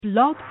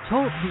Blog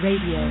Talk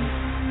Radio.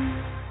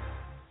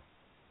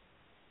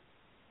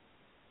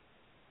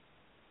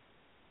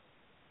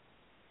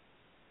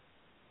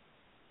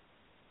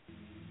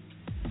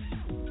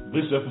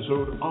 This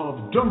episode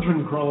of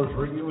Dungeon Crawlers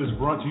Radio is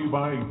brought to you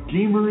by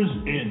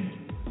Gamers Inn,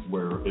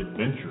 where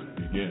adventure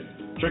begins.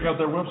 Check out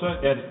their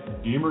website at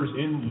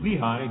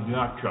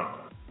gamersinlehigh.com.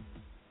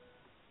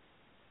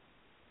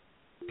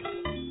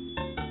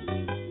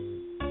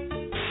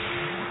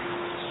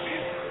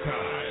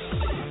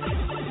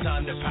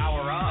 Time to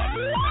power up.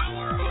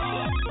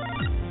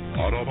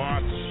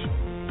 Autobots,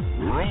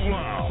 roll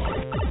out.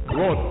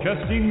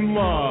 Broadcasting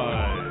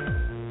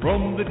live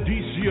from the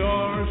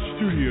DCR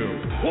studio.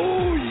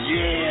 Oh,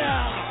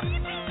 yeah!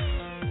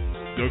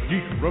 The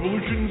Geek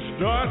Revolution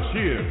starts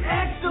here.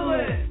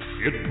 Excellent!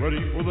 Get ready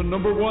for the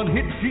 #1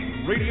 hit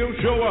geek radio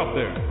show out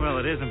there. Well,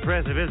 it is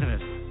impressive, isn't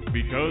it?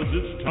 Because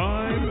it's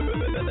time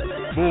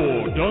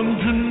for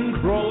Dungeon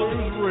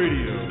Crawlers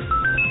Radio.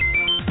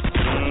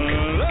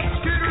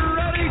 Let's get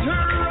ready to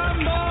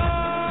rumble!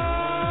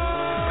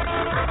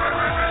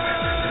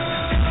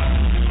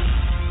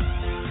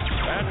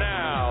 And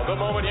now, the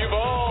moment you've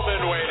all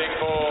been waiting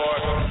for.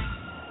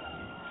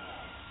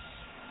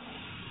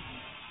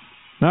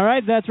 All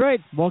right, that's right.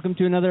 Welcome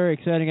to another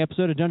exciting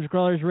episode of Dungeon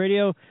Crawlers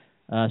Radio.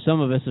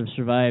 Some of us have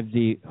survived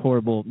the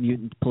horrible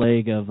mutant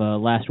plague of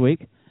last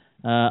week.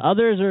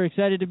 Others are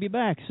excited to be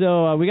back.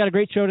 So we got a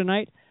great show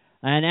tonight.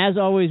 And as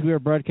always, we are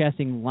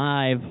broadcasting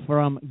live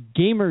from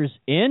Gamers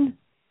Inn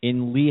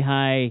in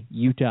Lehi,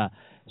 Utah.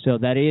 So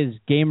that is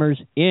Gamers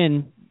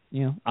Inn,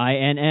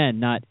 INN,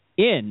 not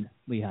in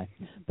Lehi.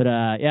 But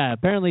yeah,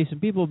 apparently some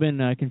people have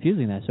been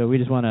confusing that. So we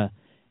just want to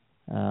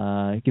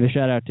give a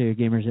shout out to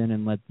Gamers Inn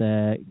and let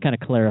kind of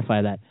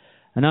clarify that.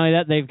 And not only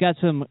that, they've got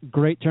some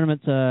great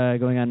tournaments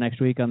going on next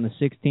week on the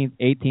 16th,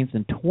 18th,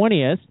 and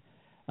 20th.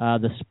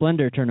 The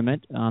Splendor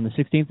tournament on the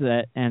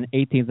 16th and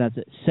 18th, that's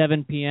at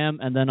 7 p.m.,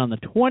 and then on the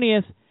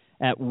 20th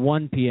at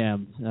 1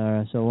 p.m.,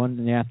 so 1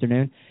 in the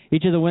afternoon.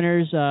 Each of the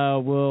winners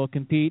will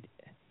compete,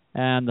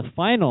 and the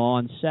final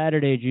on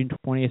Saturday, June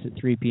 20th at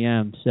 3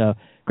 p.m. So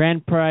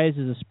grand prize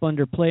is a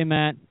Splendor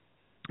playmat,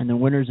 and the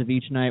winners of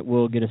each night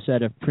will get a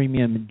set of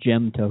premium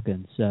gem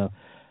tokens. So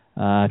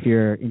if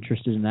you're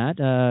interested in that,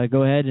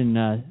 go ahead and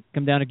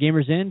come down to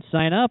Gamers Inn,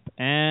 sign up,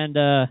 and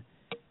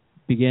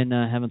begin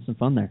having some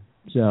fun there.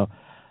 So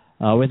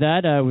with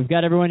that, we've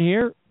got everyone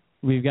here.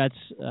 We've got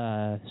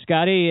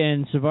Scotty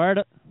and Savard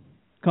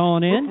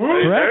calling in,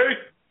 correct?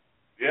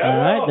 Yeah. All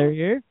right, they're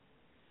here.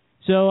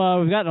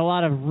 So we've got a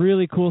lot of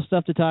really cool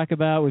stuff to talk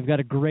about. We've got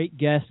a great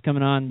guest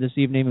coming on this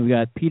evening. We've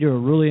got Peter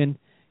Arulian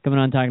coming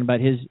on talking about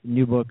his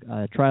new book,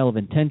 Trial of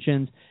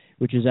Intentions,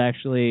 which is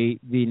actually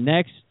the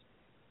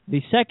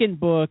second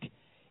book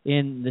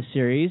in the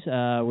series,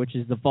 which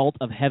is the Vault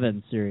of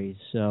Heaven series.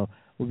 So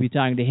we'll be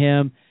talking to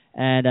him.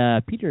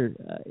 And Peter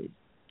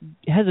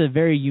has a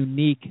very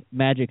unique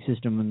magic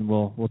system, and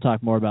we'll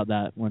talk more about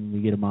that when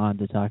we get him on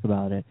to talk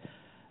about it.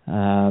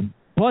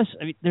 Plus,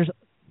 I mean, there's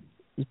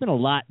been a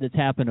lot that's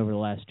happened over the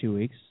last 2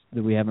 weeks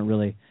that we haven't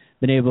really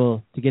been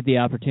able to get the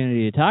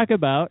opportunity to talk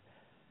about.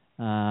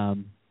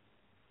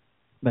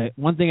 But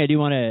one thing I do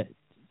want to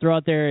throw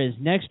out there is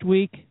next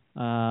week,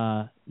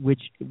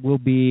 which will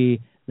be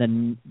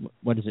the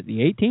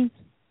 18th,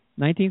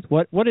 19th?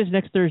 What is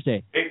next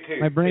Thursday? 18th.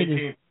 My brain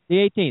 18th. is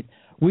the 18th.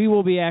 We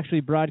will be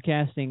actually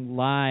broadcasting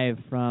live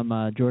from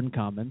Jordan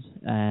Commons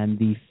and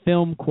the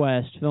Film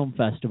Quest Film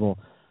Festival,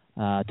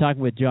 talking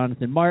with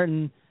Jonathan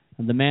Martin,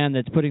 the man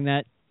that's putting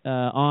that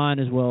on,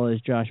 as well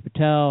as Josh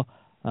Patel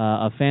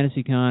of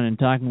FantasyCon, and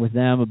talking with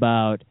them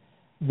about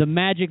the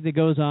magic that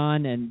goes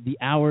on and the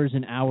hours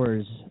and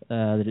hours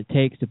that it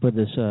takes to put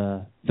this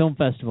film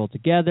festival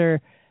together.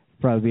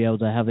 Probably be able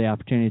to have the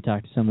opportunity to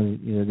talk to some of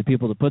the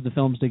people that put the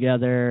films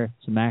together,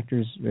 some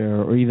actors,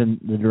 or even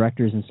the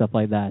directors and stuff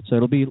like that. So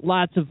it'll be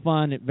lots of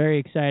fun, very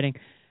exciting.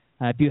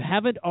 If you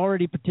haven't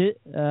already picked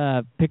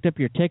up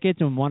your tickets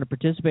and want to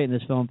participate in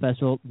this film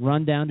festival,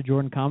 run down to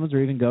Jordan Commons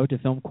or even go to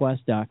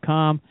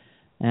filmquest.com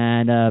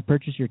and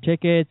purchase your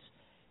tickets.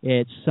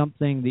 It's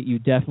something that you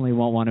definitely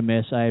won't want to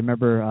miss. I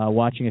remember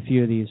watching a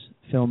few of these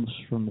films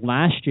from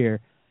last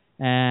year,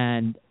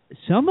 and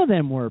some of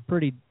them were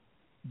pretty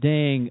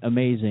dang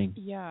amazing.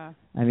 Yeah.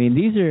 I mean,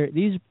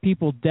 these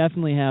people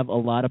definitely have a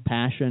lot of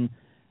passion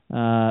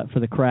for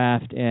the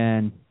craft,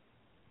 and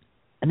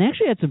they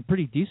actually had some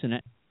pretty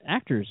decent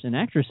actors and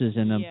actresses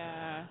in them.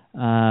 Yeah.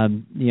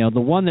 The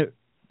one that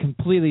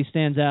completely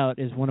stands out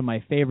is one of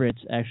my favorites.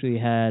 Actually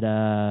had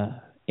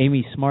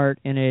Amy Smart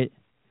in it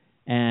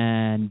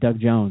and Doug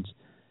Jones.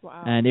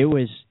 Wow. And it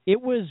was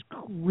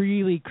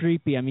really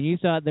creepy. I mean, you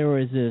thought there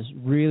was this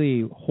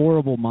really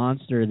horrible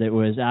monster that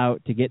was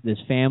out to get this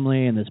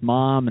family and this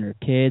mom and her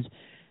kids,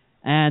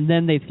 and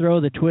then they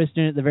throw the twist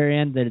in at the very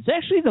end that it's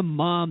actually the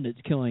mom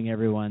that's killing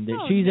everyone.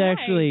 That she's nice.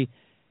 actually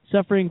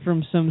suffering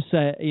from some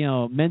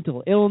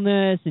mental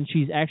illness, and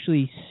she's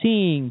actually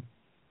seeing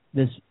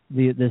this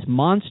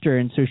monster,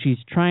 and so she's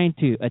trying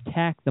to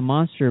attack the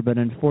monster, but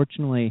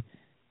unfortunately,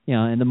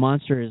 and the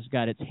monster has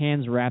got its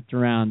hands wrapped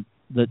around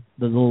the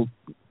little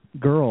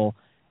girl,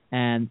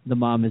 and the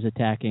mom is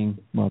attacking,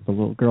 the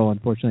little girl,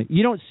 unfortunately.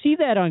 You don't see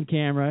that on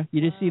camera.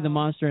 You just see the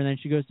monster, and then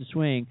she goes to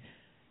swing.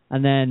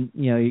 And then,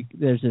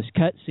 there's this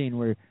cut scene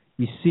where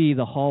you see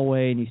the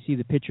hallway and you see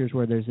the pictures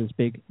where there's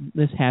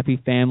this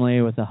happy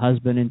family with a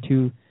husband and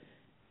 2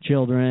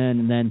 children,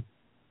 and then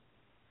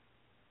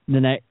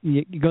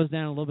it goes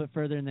down a little bit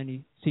further, and then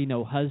you see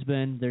no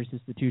husband. There's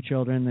just the 2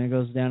 children. Then it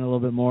goes down a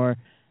little bit more,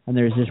 and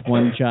there's this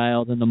one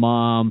child and the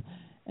mom,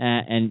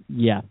 and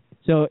yeah.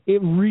 So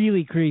it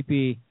really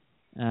creepy,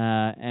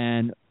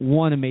 and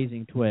one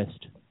amazing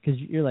twist, because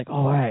you're like,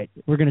 all right,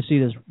 we're going to see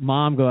this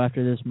mom go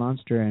after this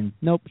monster, and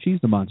nope, she's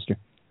the monster,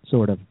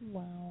 sort of.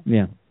 Wow.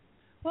 Yeah.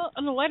 Well,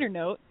 on a lighter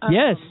note,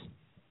 yes,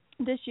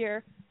 this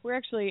year we're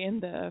actually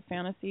in the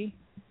fantasy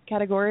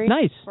category.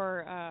 Nice.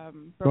 For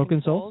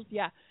Broken Souls.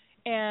 Yeah.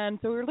 And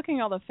so we were looking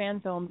at all the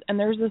fan films, and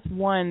there's this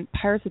one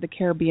Pirates of the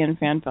Caribbean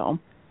fan film.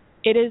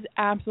 It is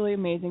absolutely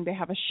amazing. They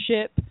have a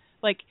ship.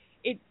 Like,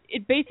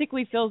 it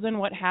basically fills in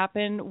what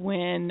happened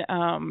when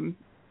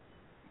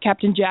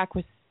Captain Jack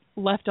was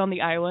left on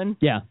the island.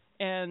 Yeah.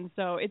 And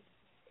so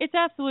it's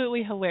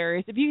absolutely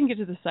hilarious. If you can get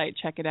to the site,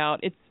 check it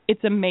out.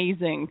 It's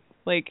amazing.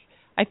 Like,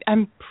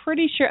 I'm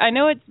pretty sure, I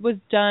know it was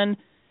done,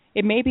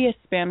 it may be a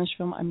Spanish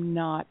film, I'm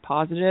not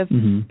positive,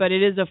 but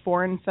it is a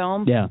foreign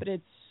film, but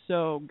it's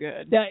so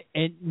good. Yeah,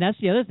 and that's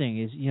the other thing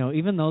is,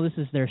 even though this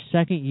is their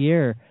second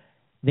year,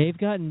 they've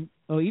gotten,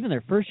 even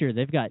their first year,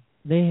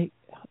 they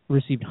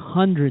received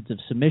hundreds of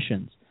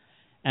submissions,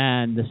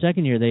 and the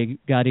second year they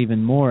got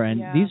even more,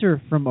 and these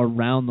are from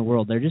around the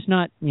world. They're just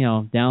not,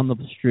 down the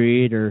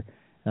street or,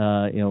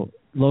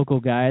 local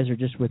guys or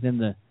just within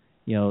the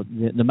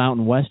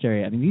Mountain West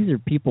area. I mean, these are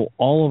people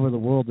all over the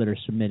world that are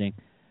submitting.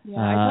 Yeah,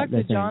 I talked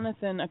to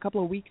Jonathan a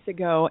couple of weeks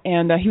ago,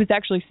 and he was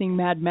actually seeing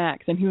Mad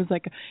Max, and he was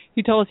like,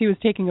 he told us he was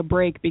taking a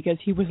break because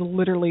he was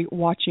literally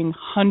watching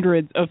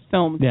hundreds of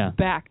films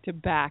back to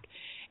back,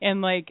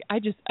 and like, I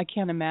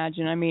can't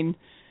imagine. I mean,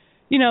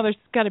 there's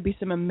got to be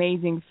some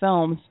amazing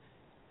films.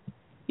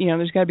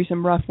 There's got to be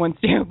some rough ones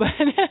too, but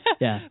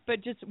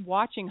but just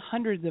watching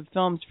hundreds of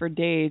films for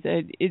days,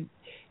 it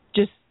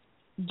just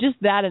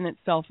that in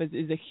itself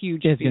is a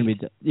huge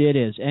feat. It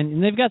is,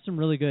 and they've got some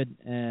really good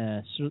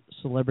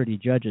celebrity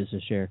judges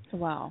this year.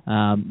 Wow.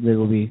 They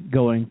will be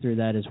going through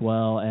that as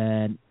well,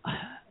 and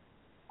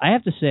I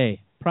have to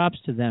say, props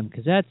to them,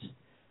 because that's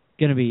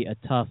going to be a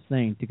tough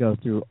thing to go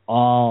through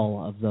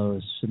all of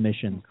those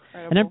submissions.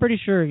 Incredible. And I'm pretty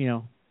sure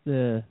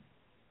the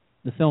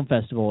film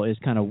festival is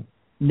kind of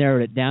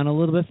narrowed it down a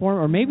little bit for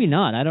them, or maybe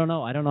not. I don't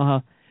know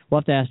how. We'll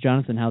have to ask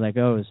Jonathan how that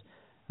goes.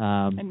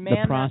 And man,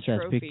 the process,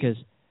 that trophy. Because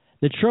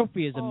the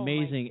trophy is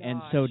amazing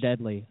and so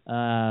deadly.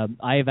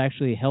 I have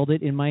actually held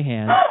it in my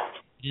hand.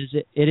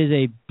 It is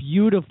a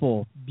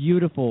beautiful,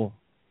 beautiful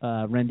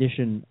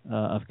rendition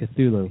of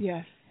Cthulhu.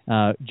 Yes.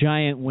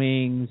 Giant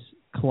wings,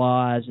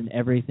 claws, and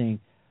everything.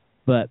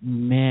 But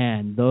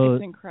man,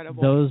 those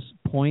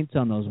points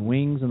on those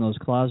wings and those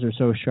claws are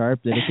so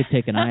sharp that it could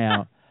take an eye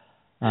out.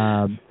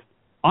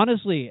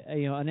 Honestly,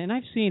 and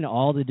I've seen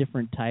all the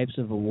different types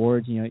of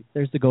awards.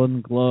 There's the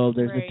Golden Globe,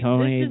 there's the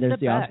Tony, there's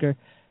the Oscar.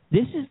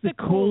 This is the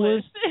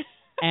coolest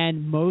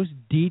and most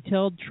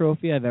detailed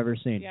trophy I've ever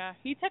seen. Yeah,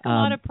 he took a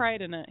lot of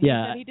pride in it. He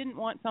said he didn't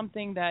want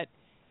something that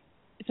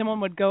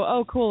someone would go,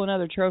 oh, cool,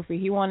 another trophy.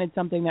 He wanted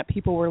something that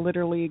people were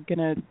literally going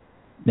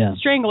to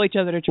strangle each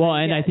other to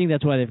try to get. I think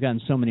that's why they've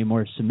gotten so many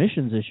more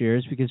submissions this year,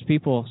 is because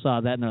people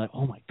saw that and they're like,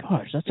 oh, my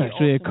gosh, that's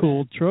actually a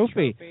cool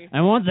trophy.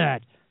 I want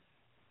that.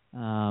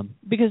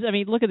 Because, I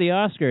mean, look at the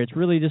Oscar. It's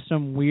really just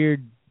some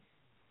weird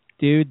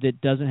dude that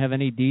doesn't have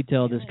any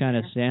detail just kind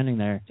of standing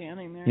there.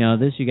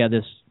 This, you got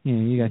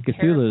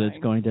Cthulhu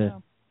that's going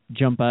to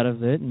jump out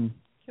of it and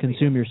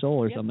consume your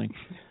soul or something.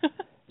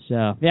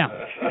 So, yeah.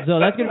 So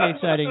that's going to be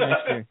exciting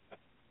next year.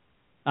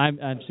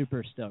 I'm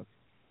super stoked.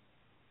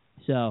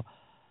 So,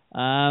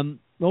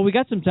 well, we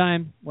got some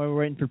time while we're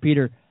waiting for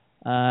Peter.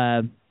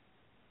 Some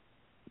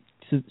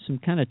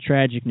kind of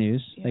tragic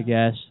news, I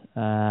guess.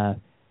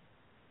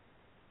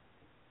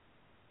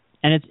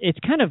 And it's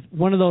kind of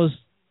one of those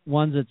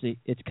ones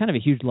it's kind of a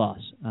huge loss.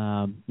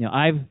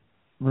 I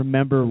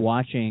remember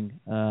watching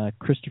Sir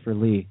Christopher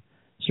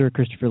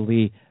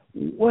Lee,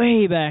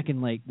 way back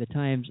in like the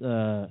times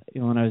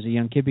when I was a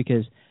young kid,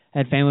 because I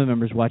had family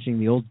members watching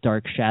the old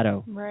Dark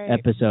Shadow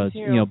episodes,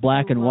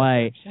 black and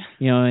white,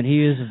 and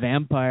he was a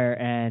vampire,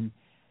 and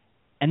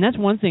that's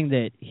one thing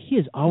that he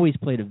has always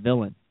played a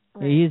villain.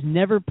 Right. He has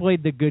never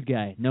played the good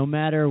guy. No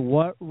matter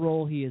what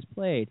role he has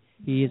played,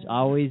 he has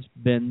always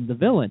been the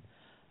villain.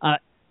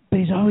 But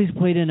he's always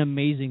played an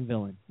amazing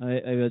villain.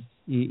 And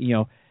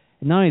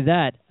not only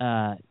that,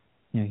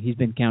 he's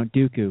been Count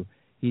Dooku.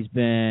 He's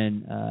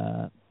been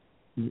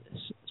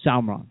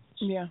Sauron.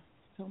 Yeah,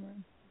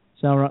 Sauron.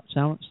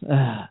 Sauron.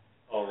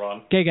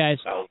 Okay, guys.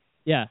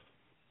 Yeah,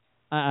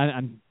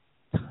 I'm.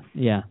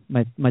 Yeah,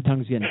 my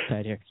tongue's getting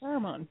tight here.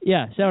 Saruman.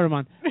 Yeah,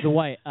 Saruman, the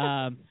White.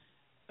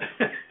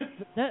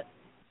 That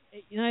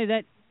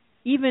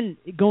even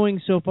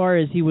going so far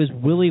as he was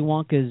Willy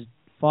Wonka's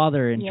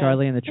father in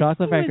Charlie and the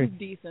Chocolate Factory. He was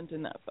decent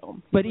in that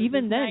film. But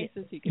even then,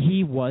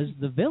 he was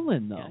the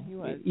villain, though. Yeah, he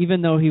was.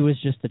 Even though he was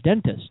just a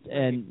dentist.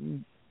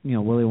 And,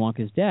 Willy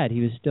Wonka's dad,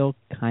 he was still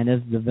kind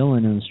of the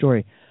villain in the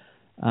story.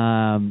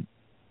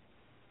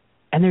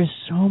 And there's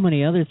so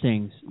many other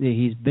things that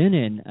he's been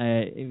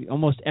in.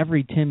 Almost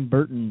every Tim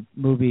Burton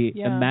movie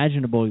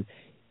imaginable,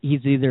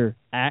 he's either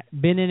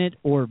been in it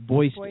or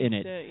voiced in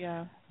it.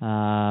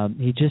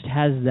 He just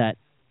has that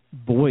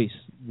voice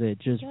that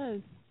just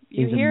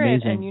you hear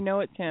amazing. It and you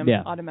know it's him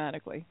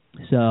automatically.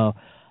 So,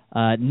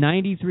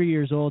 93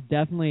 years old,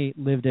 definitely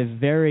lived a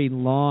very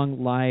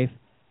long life.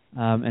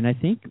 And I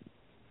think,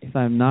 if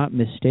I'm not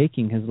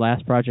mistaken, his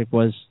last project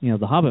was,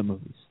 the Hobbit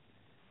movies.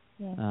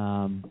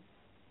 Yeah.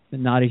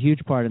 Not a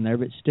huge part in there,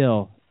 but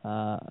still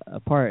a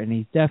part. And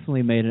he's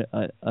definitely made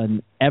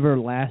an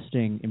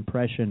everlasting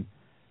impression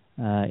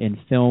in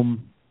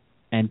film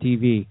and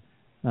TV,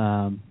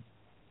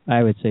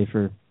 I would say,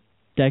 for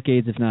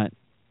decades, if not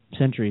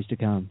centuries to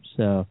come.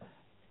 So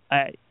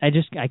I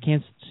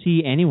can't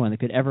see anyone that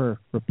could ever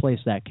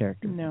replace that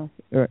character. No.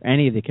 Or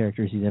any of the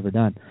characters he's ever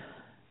done.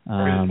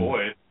 Or his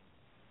voice.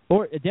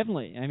 Or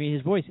definitely. I mean,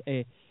 his voice.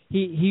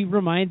 He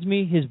reminds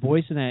me, his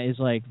voice in that is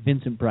like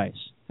Vincent Price.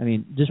 I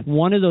mean, just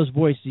one of those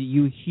voices that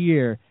you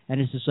hear,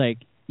 and it's just like,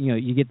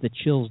 you get the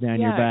chills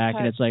down your back,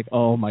 and it's like,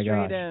 oh my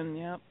gosh.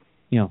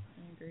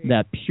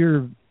 That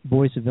pure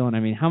voice of villain. I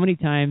mean, how many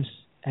times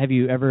have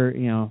you ever,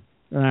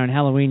 around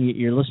Halloween,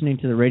 you're listening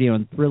to the radio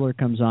and Thriller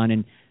comes on,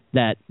 and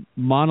that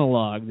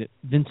monologue that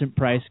Vincent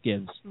Price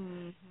gives,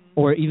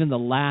 or even the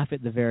laugh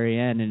at the very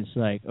end, and it's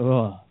like,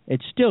 oh,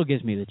 it still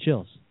gives me the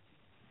chills.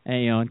 And,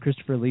 and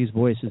Christopher Lee's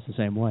voice is the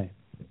same way.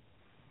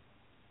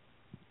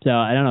 So,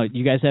 I don't know.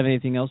 You guys have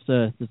anything else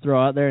to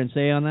throw out there and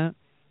say on that?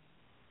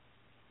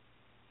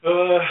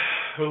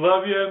 We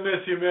love you and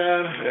miss you,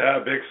 man. Yeah,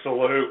 big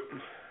salute.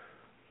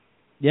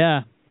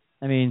 Yeah.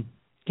 I mean,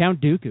 Count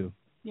Dooku.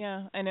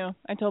 Yeah, I know.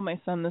 I told my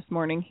son this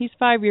morning. He's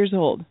 5 years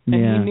old, and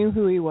he knew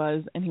who he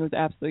was, and he was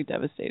absolutely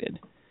devastated.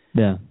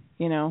 Yeah.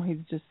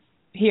 He's just...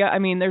 I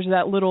mean, there's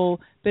that little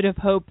bit of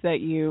hope that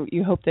you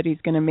hope that he's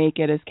going to make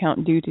it as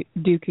Count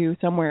Dooku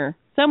somewhere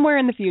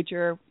in the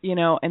future,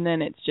 and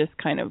then it's just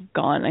kind of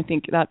gone. I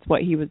think that's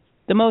what he was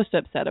the most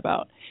upset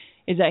about,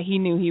 is that he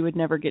knew he would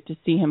never get to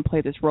see him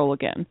play this role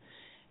again.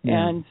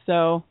 Yeah. And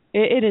so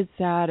it is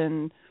sad,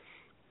 and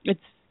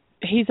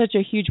he's such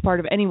a huge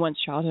part of anyone's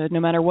childhood, no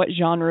matter what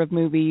genre of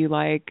movie you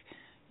like.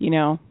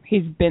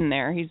 He's been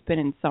there. He's been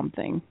in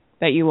something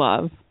that you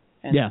love.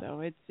 And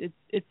so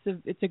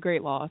it's a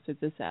great loss.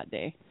 It's a sad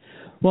day.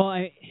 Well,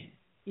 it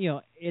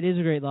is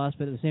a great loss,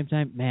 but at the same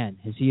time, man,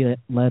 has he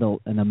led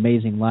an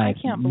amazing life.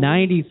 I can't believe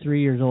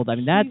 93 years old. I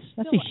mean, that's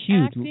a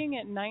huge... acting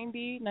at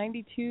 90,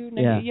 92,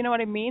 90, you know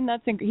what I mean?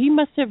 He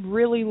must have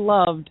really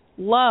loved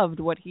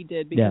what he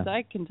did, because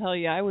I can tell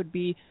you, I would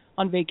be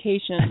on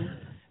vacation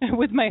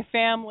with my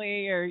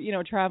family or,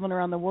 traveling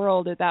around the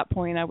world. At that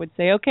point, I would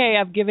say, okay,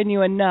 I've given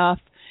you enough.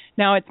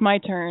 Now it's my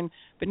turn.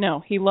 But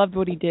no, he loved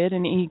what he did,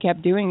 and he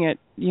kept doing it,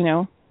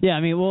 Yeah,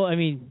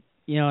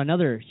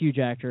 another huge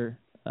actor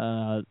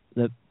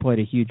that played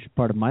a huge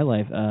part of my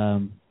life,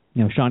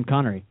 Sean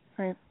Connery.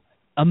 Right.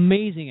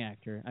 Amazing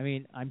actor. I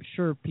mean, I'm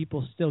sure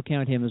people still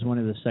count him as one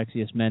of the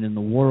sexiest men in the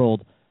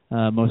world.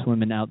 Most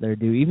women out there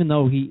do, even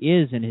though he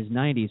is in his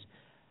 90s.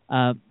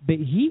 But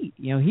he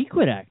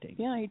quit acting.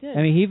 Yeah, he did.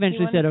 I mean, he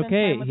eventually said,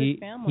 okay,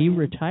 he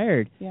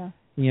retired. Yeah.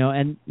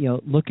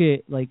 Look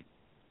at, like,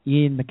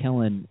 Ian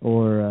McKellen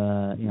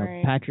or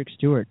Patrick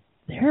Stewart.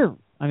 They're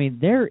in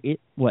their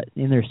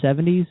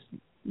 70s?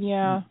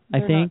 Yeah, I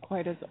think not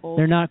quite as old.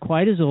 They're not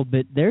quite as old,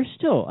 but they're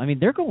still. I mean,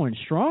 they're going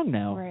strong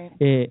now. Right.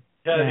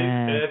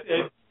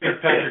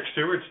 Patrick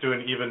Stewart's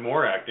doing even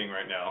more acting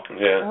right now.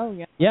 Yeah. Oh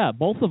yeah. Yeah,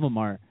 both of them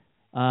are,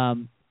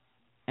 and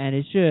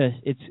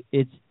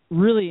it's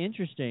really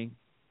interesting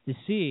to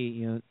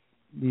see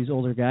these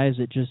older guys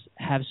that just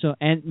have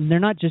and they're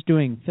not just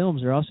doing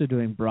films; they're also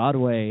doing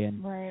Broadway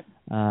and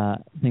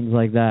things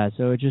like that.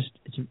 So it's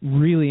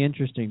really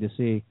interesting to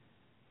see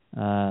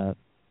how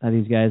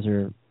these guys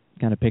are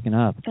kind of picking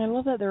up. I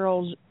love that they're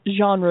all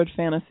genre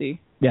fantasy.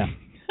 Yeah.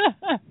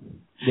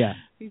 Yeah.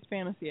 These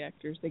fantasy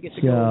actors, they get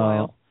to go a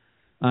while.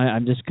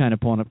 I'm just kind of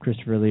pulling up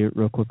Christopher Lee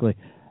real quickly,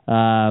 so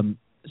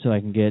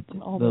I can get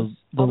the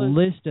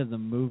list of the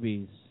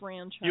movies.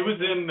 Franchise. He was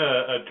in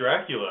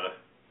Dracula.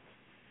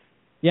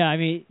 Yeah, I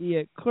mean,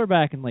 clear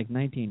back in like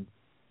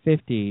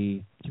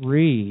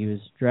 1953, he was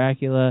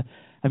Dracula.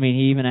 I mean,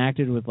 he even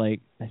acted with was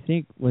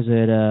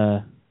it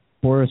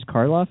Boris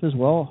Karloff as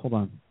well? Hold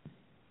on.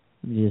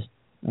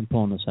 I'm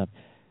pulling this up.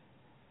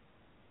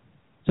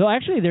 So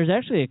there's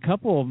actually a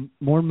couple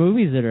more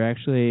movies that are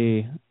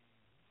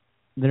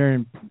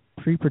in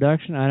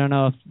pre-production. I don't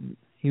know if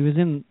he was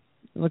in.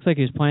 It looks like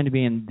he was planning to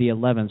be in the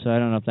 11th, so I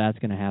don't know if that's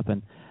going to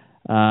happen.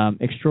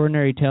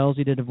 Extraordinary Tales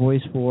he did a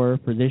voice for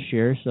this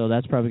year, so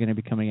that's probably going to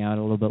be coming out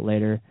a little bit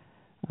later.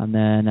 And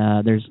then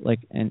there's like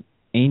an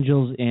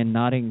Angels in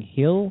Notting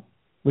Hill,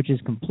 which is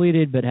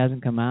completed but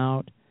hasn't come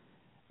out.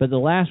 But the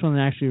last one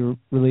that actually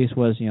released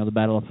was the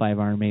Battle of Five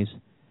Armies.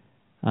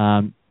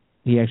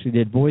 He actually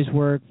did voice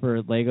work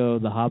for Lego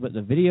The Hobbit,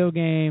 the video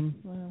game.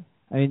 Wow.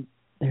 I mean,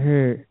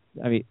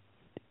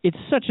 it's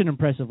such an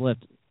impressive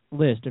list.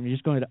 I mean,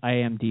 just going to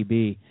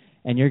IMDb,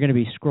 and you're going to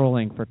be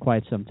scrolling for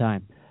quite some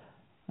time.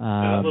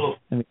 That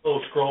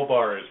little scroll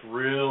bar is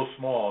real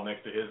small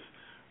next to his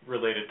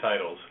related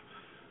titles.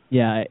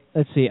 Yeah,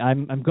 let's see.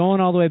 I'm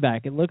going all the way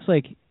back. It looks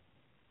like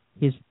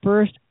his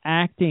first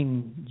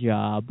acting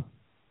job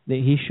that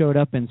he showed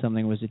up in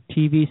something was a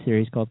TV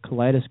series called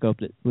Kaleidoscope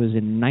that was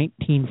in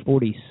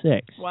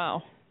 1946.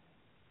 Wow.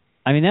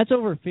 I mean, that's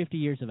over 50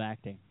 years of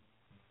acting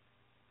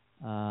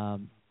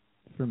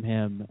from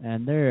him,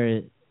 and there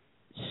are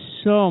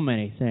so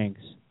many things.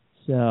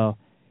 So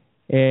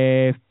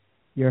if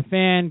you're a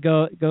fan,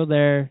 go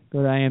there,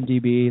 go to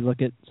IMDb,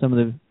 look at some of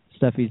the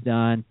stuff he's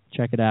done,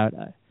 check it out.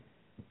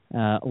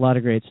 A lot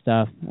of great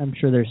stuff. I'm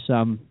sure there's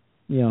some,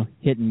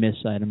 hit and miss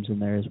items in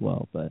there as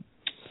well. But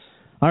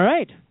all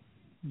right.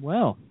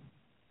 Well,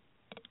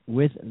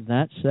 with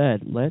that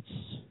said, let's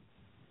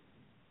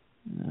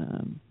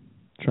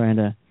trying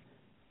to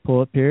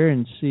pull up here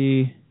and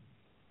see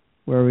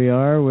where we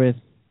are with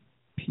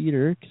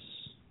Peter.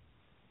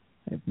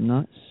 I've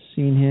not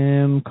seen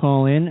him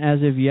call in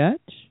as of yet.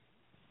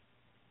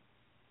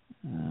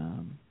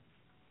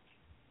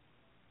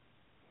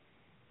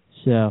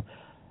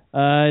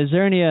 Is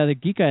there any other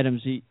geek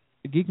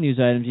news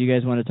items you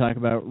guys want to talk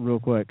about real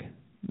quick?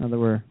 Now that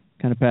we're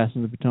kind of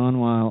passing the baton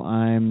while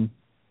I'm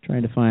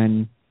trying to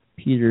find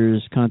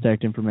Peter's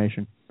contact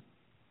information.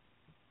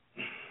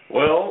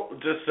 Well,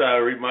 just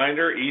a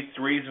reminder,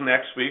 E3's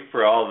next week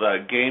for all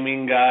the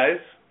gaming guys.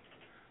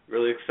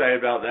 Really excited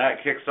about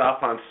that. Kicks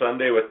off on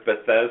Sunday with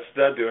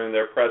Bethesda doing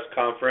their press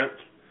conference.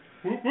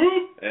 Whoop,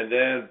 whoop. And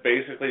then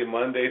basically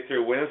Monday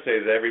through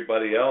Wednesdays,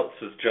 everybody else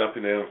is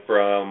jumping in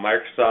from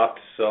Microsoft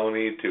to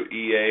Sony to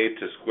EA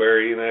to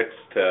Square Enix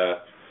to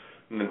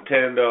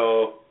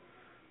Nintendo.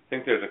 I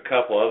think there's a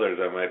couple others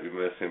I might be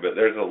missing, but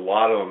there's a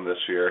lot of them this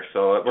year,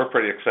 so we're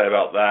pretty excited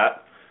about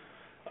that.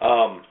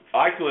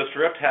 Oculus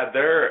Rift had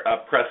their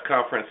press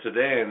conference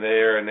today, and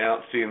they're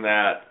announcing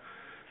that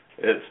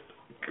it's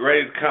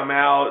ready to come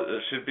out.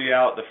 It should be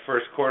out the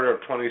first quarter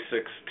of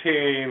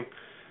 2016.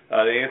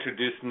 They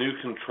introduced new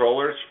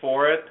controllers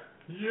for it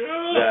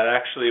that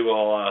actually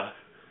will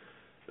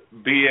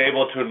be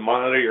able to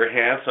monitor your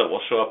hands, so it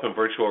will show up in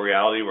virtual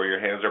reality where your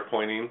hands are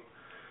pointing.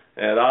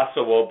 And it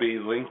also will be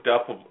linked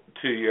up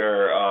to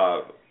your,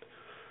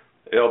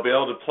 it'll be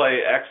able to play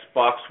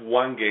Xbox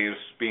One games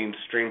being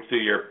streamed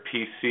through your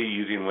PC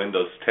using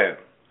Windows 10.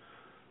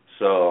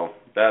 So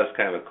that is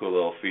kind of a cool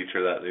little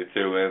feature that they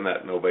threw in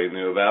that nobody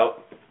knew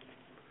about.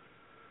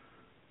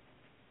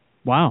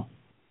 Wow.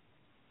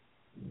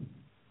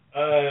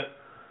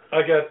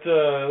 I got,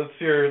 let's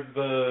see here,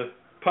 the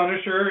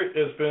Punisher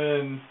has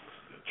been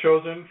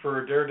chosen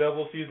for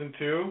Daredevil Season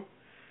 2.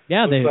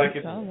 Yeah,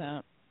 I saw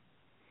that.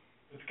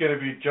 It's going to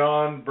be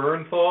John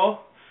Bernthal,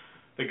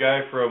 the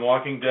guy from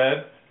Walking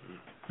Dead.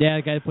 Yeah,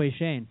 the guy that plays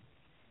Shane.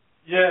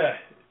 Yeah,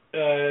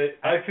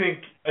 I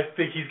think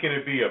he's going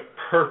to be a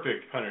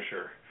perfect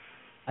Punisher.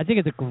 I think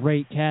it's a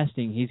great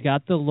casting. He's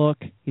got the look,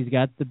 he's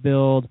got the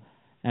build,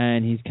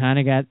 and he's kind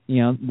of got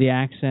the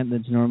accent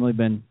that's normally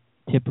been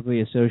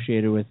typically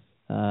associated with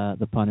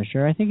the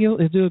Punisher. I think he'll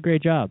do a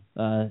great job,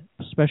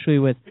 especially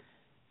with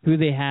who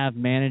they have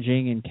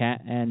managing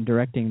and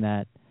directing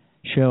that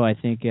show. I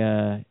think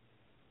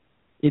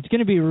it's going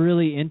to be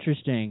really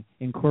interesting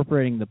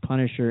incorporating the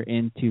Punisher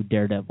into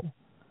Daredevil.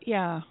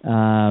 Yeah,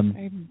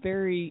 I'm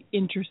very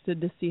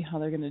interested to see how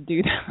they're going to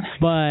do that.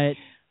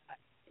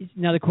 But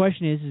now the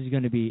question is he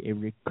going to be a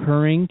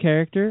recurring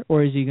character,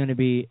 or is he going to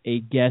be a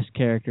guest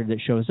character that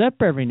shows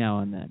up every now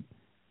and then?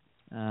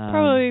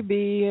 Probably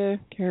be a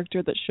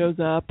character that shows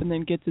up and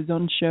then gets his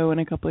own show in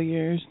a couple of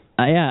years.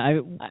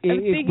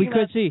 We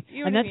could see,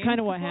 and that's kind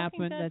of what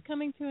happened. That's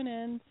coming to an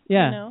end.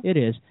 Yeah, it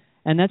is,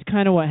 and that's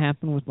kind of what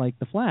happened with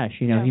the Flash.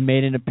 He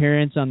made an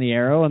appearance on the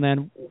Arrow, and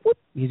then whoop,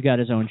 he's got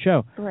his own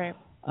show. Right.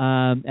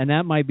 And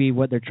that might be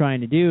what they're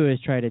trying to do, is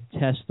try to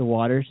test the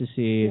waters to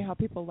see how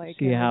people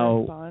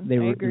how they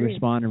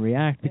respond and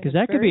react, because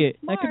that could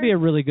be a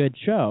really good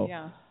show.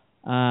 Yeah.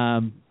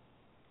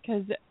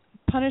 Because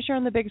Punisher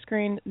on the big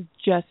screen is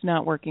just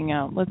not working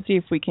out. Let's see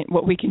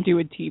what we can do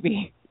with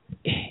TV.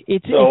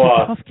 It's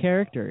a tough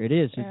character. It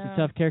is. It's a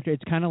tough character.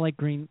 It's kind of like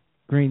Green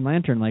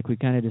Lantern, like we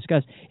kind of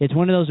discussed. It's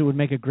one of those that would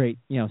make a great,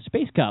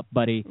 Space Cop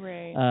buddy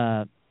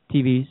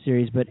TV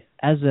series, but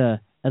as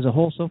a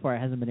whole, so far, it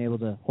hasn't been able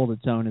to hold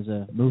its own as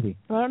a movie.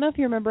 Well, I don't know if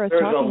you remember us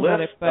talking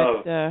about it,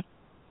 but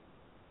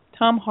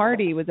Tom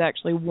Hardy was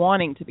actually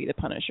wanting to be the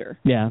Punisher.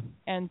 Yeah.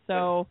 And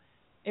so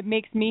it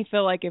makes me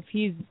feel like if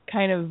he's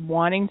kind of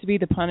wanting to be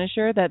the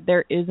Punisher, that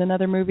there is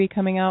another movie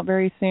coming out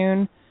very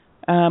soon,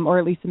 or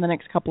at least in the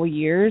next couple of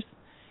years.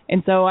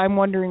 And so I'm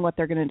wondering what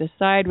they're going to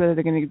decide, whether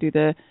they're going to do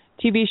the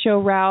TV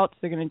show route,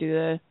 they're going to do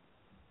the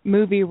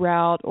movie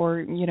route,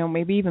 or,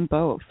 maybe even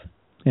both.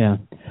 Yeah.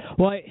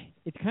 Well,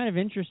 it's kind of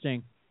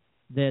interesting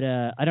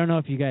that I don't know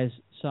if you guys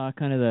saw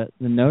kind of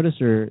the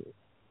notice or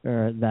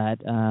that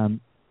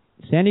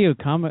San Diego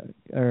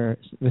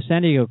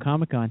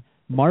Comic-Con,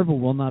 Marvel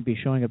will not be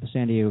showing up at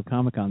San Diego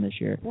Comic-Con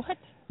this year. What?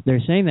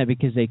 They're saying that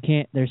because they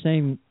can't. They're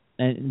saying,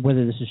 and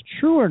whether this is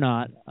true or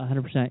not,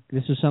 100%.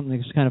 This is something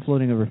that's kind of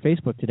floating over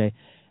Facebook today.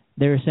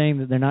 They're saying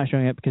that they're not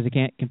showing up because they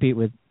can't compete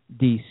with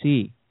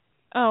DC.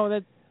 Oh,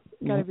 that's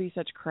got to be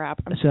such crap.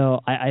 So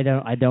I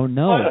don't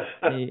know.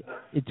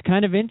 It's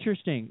kind of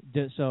interesting.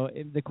 So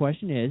the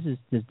question is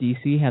does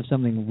DC have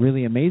something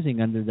really amazing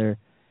under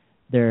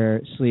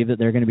their sleeve that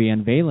they're going to be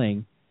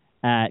unveiling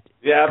at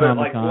Comic-Con? But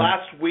like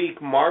last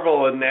week,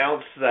 Marvel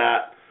announced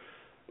that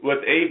with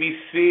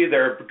ABC,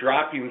 they're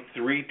dropping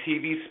 3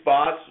 TV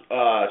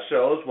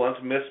shows. One's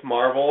Miss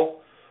Marvel,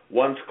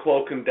 one's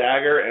Cloak and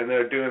Dagger, and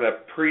they're doing a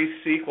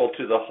pre-sequel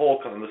to the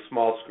Hulk on the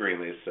small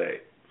screen, they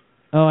say.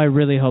 Oh, I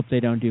really hope they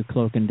don't do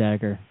Cloak and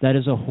Dagger. That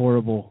is a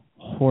horrible,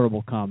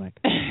 horrible comic.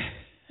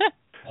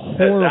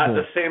 Horrible. At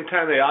the same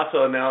time, they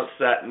also announced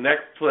that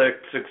Netflix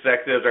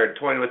executives are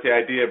toying with the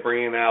idea of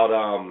bringing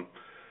out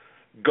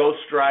Ghost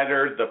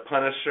Rider, The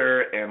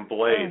Punisher, and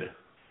Blade.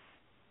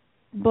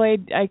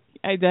 Blade,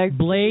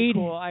 Blade.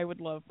 Cool. I would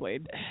love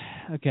Blade.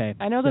 Okay.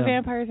 I know the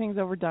vampire thing's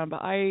overdone,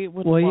 but I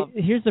would love. Well,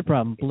 here's the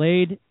problem.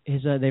 Blade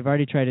is they've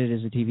already tried it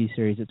as a TV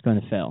series. It's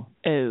going to fail.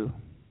 Oh.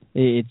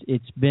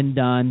 It's been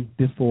done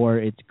before.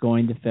 It's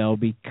going to fail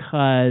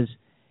because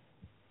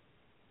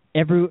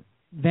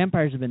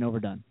vampires have been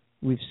overdone.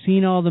 We've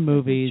seen all the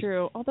movies. That's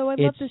true. Although I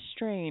love the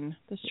Strain.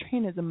 The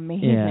Strain is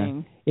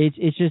amazing. Yeah.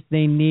 It's just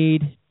they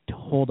need to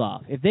hold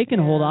off. If they can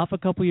hold off a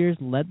couple years,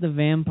 let the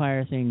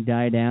vampire thing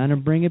die down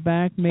and bring it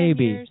back,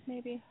 maybe. 10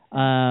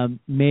 years,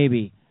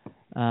 maybe.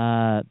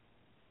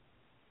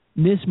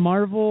 Miss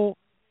Marvel,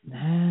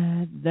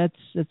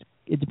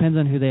 it depends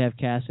on who they have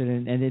casted,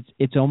 and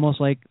it's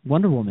almost like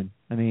Wonder Woman.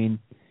 I mean,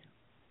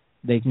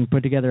 they can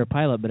put together a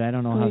pilot, but I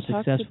don't know how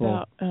successful.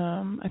 About,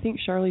 I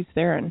think Charlize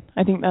Theron.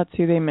 I think that's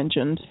who they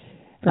mentioned.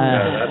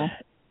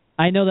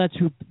 I know that's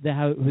who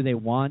they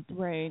want.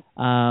 Right.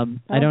 I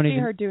don't see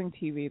her doing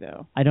TV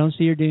though. I don't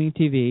see her doing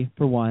TV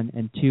for one,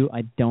 and two,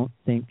 I don't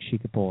think she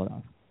could pull it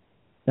off.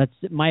 That's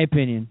my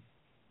opinion.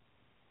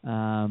 So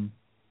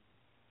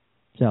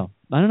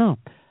I don't know.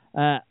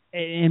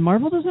 And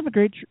Marvel does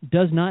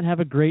not have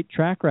a great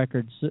track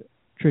record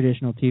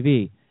traditional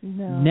TV.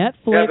 No.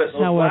 Netflix, but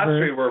those last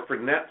 3 were for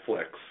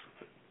Netflix.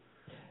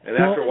 And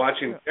after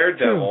watching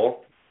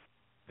Daredevil,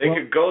 they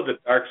could go the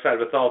dark side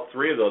with all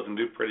 3 of those and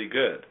do pretty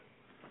good.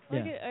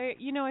 Yeah.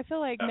 I feel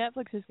like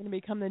Netflix is going to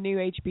become the new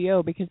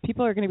HBO because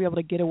people are going to be able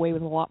to get away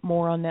with a lot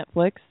more on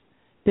Netflix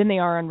than they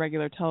are on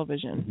regular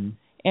television.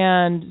 Mm-hmm.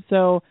 And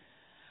so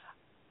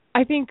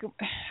I think,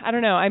 I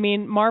don't know, I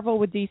mean, Marvel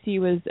with DC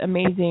was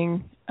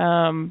amazing,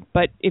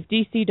 but if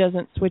DC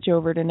doesn't switch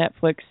over to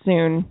Netflix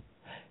soon...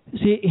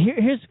 See,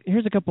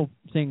 here's a couple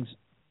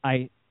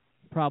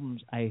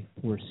problems I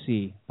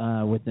foresee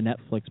with the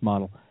Netflix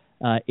model.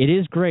 It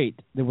is great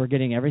that we're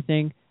getting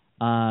everything.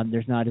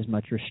 There's not as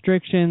much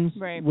restrictions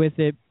with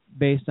it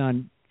based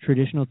on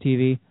traditional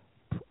TV.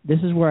 This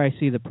is where I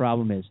see the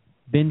problem is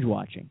binge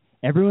watching.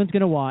 Everyone's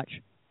going to watch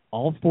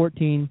all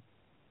 14,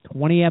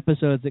 20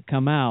 episodes that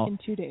come out in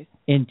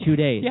 2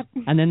 days. Yep.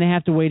 And then they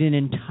have to wait an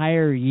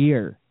entire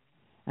year.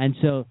 And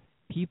so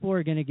people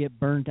are going to get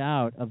burnt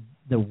out of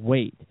the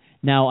wait.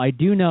 Now, I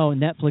do know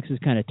Netflix is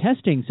kind of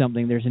testing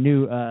something. There's a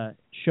new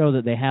show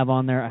that they have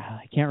on there.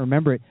 I can't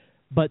remember it.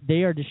 But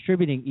they are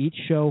distributing each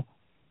show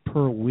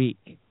per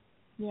week.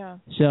 Yeah.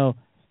 So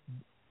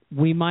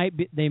we might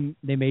be,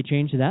 they may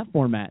change to that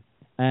format.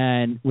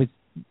 And with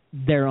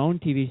their own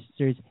TV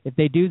series, if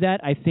they do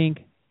that, I think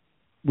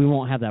we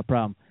won't have that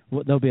problem.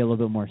 There'll be a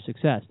little bit more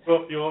success.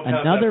 Well, you won't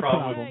have that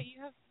problem. Yeah,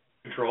 you have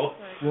control.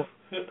 Well,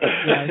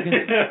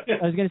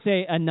 I was going to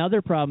say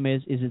another problem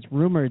is it's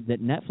rumored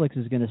that Netflix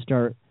is going to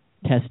start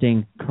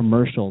testing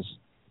commercials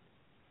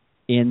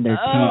in their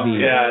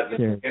TV. Yeah,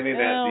 they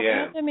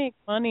have to make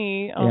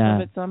money off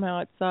of it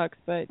somehow. It sucks,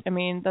 but I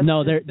mean, that's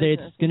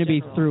it's going to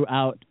be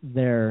throughout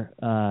their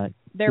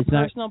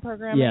personal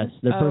program. Yes,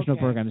 their personal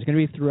program. It's going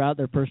to be throughout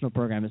their personal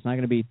program. It's not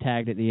going to be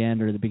tagged at the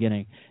end or the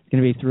beginning. It's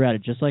going to be throughout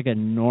it, just like a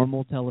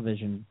normal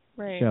television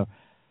show.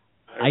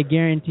 I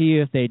guarantee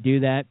you, if they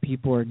do that,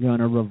 people are going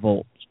to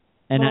revolt.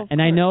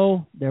 And I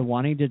know they're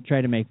wanting to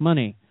try to make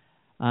money.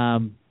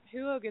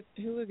 Hulu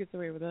gets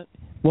away with it.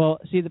 Well,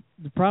 see,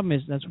 the problem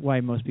is that's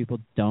why most people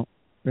don't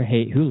or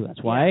hate Hulu.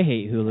 That's why I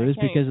hate Hulu is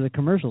because of the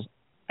commercials.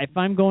 If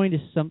I'm going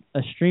to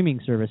a streaming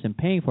service and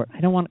paying for it,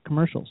 I don't want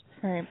commercials.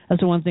 Right. That's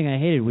the one thing I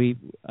hated. We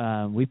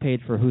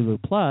paid for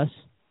Hulu Plus,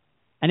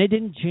 and it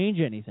didn't change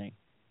anything.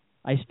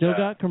 I still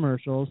got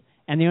commercials,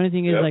 and the only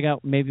thing is I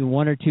got maybe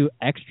 1 or 2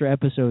 extra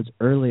episodes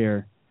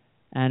earlier,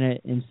 and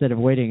instead of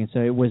waiting, and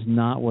so it was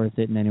not worth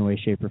it in any way,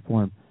 shape, or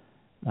form.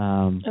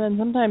 And then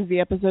sometimes the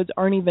episodes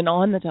aren't even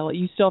on the tele.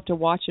 You still have to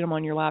watch them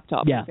on your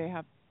laptop. Yeah.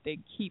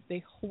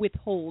 They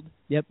withhold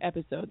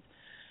episodes.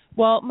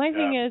 Well, my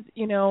thing is,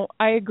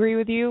 I agree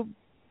with you.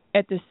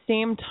 At the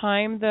same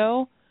time,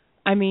 though,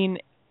 I mean,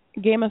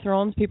 Game of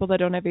Thrones, people that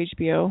don't have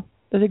HBO,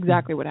 that's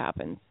exactly what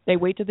happens. They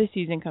wait till the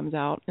season comes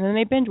out, and then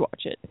they binge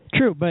watch it.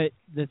 True, but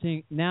the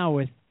thing now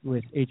with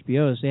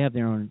HBO is they have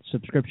their own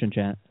subscription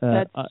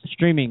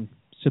streaming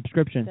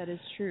subscription. That is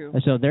true.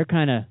 So they're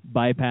kind of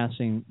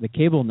bypassing the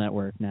cable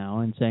network now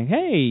and saying,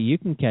 hey, you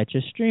can catch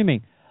us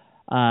streaming.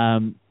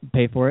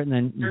 Pay for it, and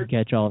then you can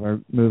catch all of our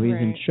movies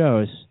and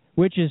shows,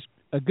 which is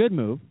a good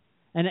move.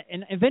 And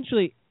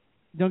eventually,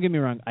 don't get me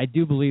wrong, I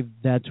do believe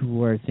that's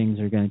where things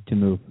are going to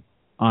move,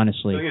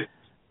 honestly.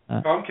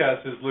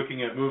 Comcast is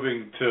looking at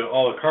moving to a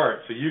la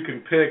carte, so you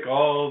can pick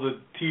all the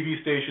TV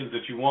stations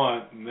that you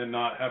want and then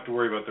not have to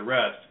worry about the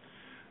rest.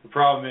 The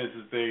problem is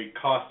they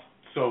cost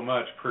so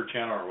much per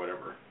channel or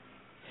whatever.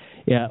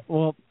 Yeah,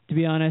 well, to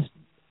be honest,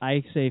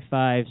 I say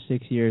 5-6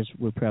 years,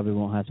 we probably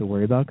won't have to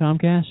worry about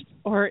Comcast.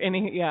 Or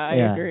any, I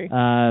agree.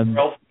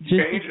 Well,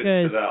 change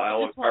it to the a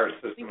la carte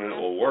system and it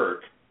will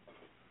work.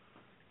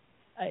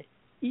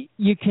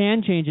 You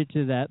can change it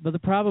to that, but the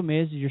problem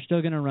is you're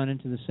still going to run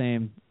into the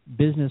same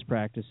business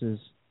practices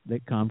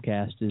that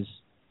Comcast is,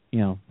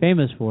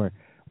 famous for,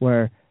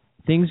 where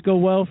things go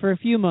well for a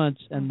few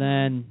months and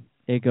then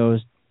it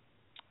goes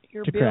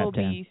your to bill crap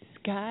town. be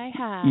sky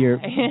high. Your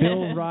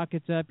bill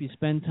rockets up. You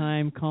spend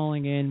time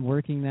calling in,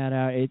 working that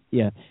out. It's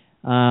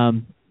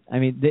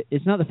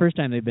not the first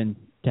time they've been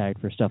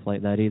tagged for stuff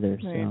like that either.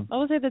 Right. So. I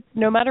will say that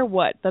no matter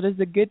what, that is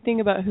the good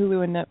thing about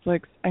Hulu and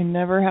Netflix. I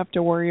never have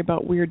to worry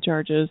about weird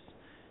charges.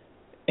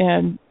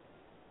 And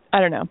I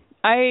don't know.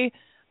 I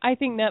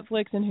think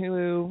Netflix and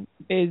Hulu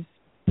is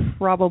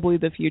probably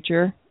the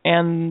future.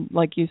 And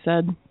like you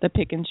said, the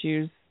pick and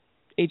choose.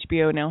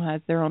 HBO now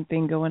has their own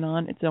thing going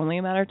on. It's only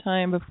a matter of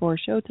time before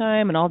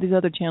Showtime and all these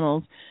other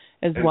channels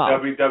as well.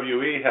 And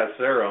WWE has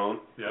their own.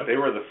 Yep. They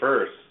were the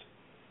first.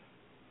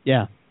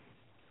 Yeah.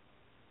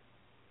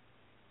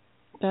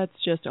 That's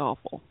just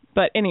awful.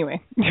 But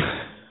anyway.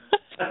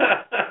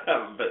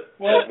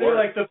 Well, they're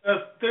like the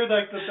best. They're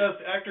like the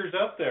best actors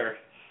out there.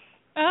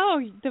 Oh,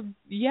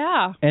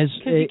 yeah. Because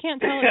you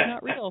can't tell it's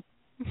not real.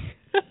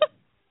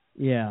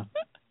 Yeah.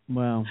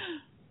 Well.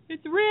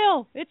 It's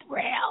real. It's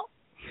real.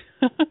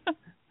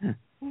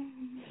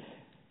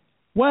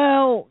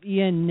 Well,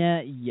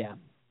 yeah.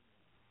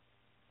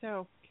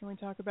 So, can we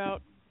talk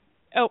about...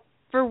 Oh,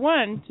 for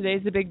one,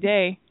 today's the big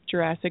day.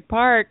 Jurassic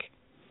Park.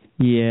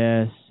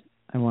 Yes.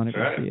 I want to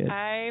go see it.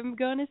 I'm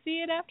going to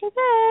see it after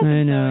this.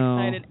 I know.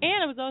 So excited.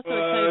 And I was also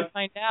excited to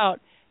find out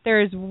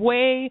there is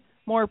way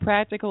more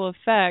practical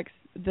effects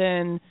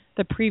than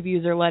the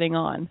previews are letting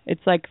on.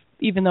 It's like,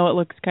 even though it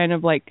looks kind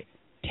of like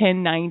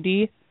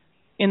 1090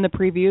 in the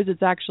previews,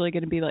 it's actually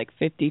going to be like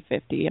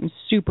 50-50. I'm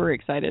super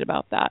excited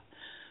about that.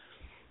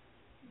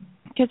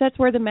 Because that's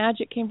where the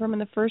magic came from in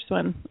the first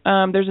one.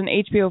 There's an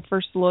HBO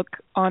First Look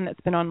on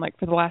that's been on like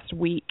for the last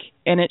week,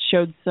 and it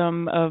showed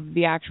some of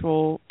the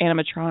actual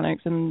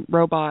animatronics and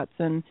robots,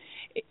 and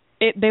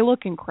they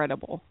look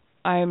incredible.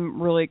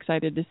 I'm really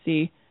excited to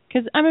see.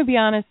 Because I'm going to be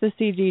honest, the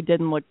CG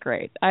didn't look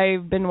great.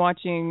 I've been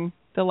watching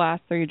the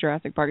last 3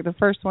 Jurassic Park. The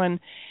first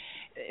one,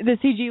 the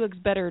CG looks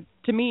better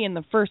to me in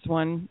the first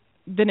one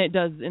than it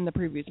does in the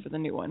previews for the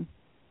new one.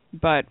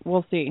 But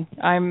we'll see.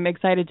 I'm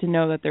excited to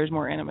know that there's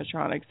more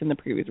animatronics than the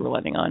previews we're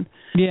letting on.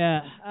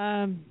 Yeah.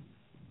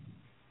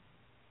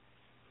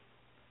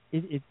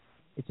 It's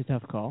a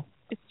tough call.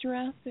 It's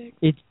Jurassic.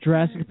 It's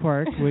Jurassic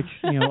Park, which,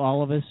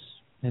 all of us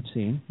have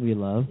seen. We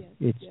love.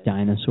 Yes, it's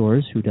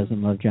dinosaurs. Who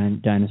doesn't love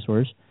giant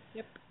dinosaurs?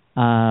 Yep.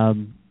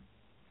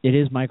 It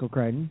is Michael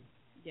Crichton,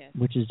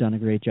 which has done a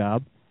great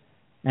job.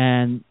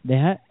 And they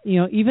have,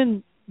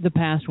 even the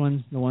past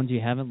ones, the ones you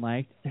haven't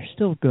liked, they're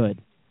still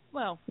good.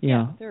 Well,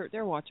 they're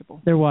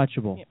watchable. They're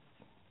watchable. Yep.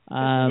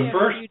 The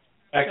first,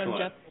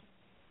 excellent.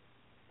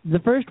 The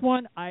first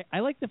one,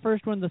 I like the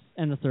first one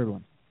and the third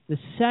one. The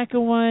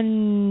second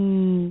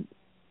one,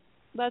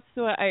 that's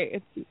what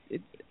it's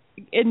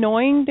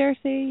annoying, dare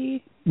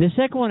say. The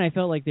second one, I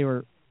felt like they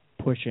were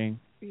pushing.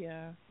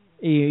 Yeah.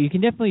 You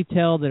can definitely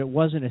tell that it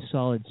wasn't a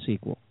solid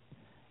sequel.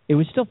 It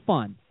was still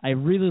fun. I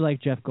really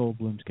like Jeff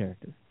Goldblum's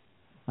character.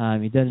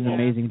 He does an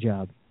amazing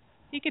job.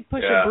 He could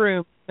push a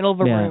broom, middle of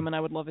a room, and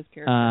I would love his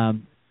character.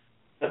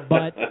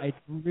 But I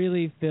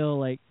really feel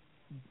like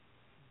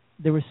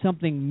there was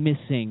something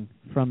missing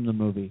from the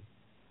movie,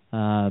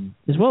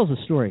 as well as the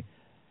story.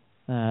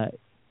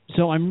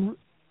 So I'm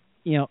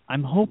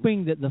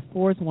hoping that the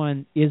fourth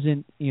one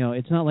isn't,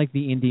 it's not like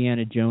the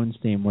Indiana Jones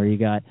theme where you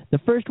got the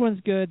first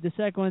one's good, the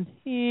second one's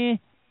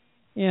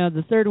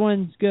the third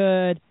one's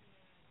good,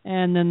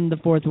 and then the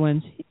fourth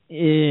one's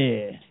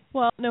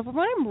Well, no, from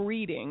what I'm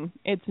reading,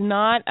 it's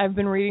not. I've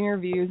been reading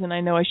reviews, and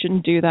I know I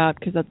shouldn't do that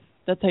because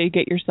that's how you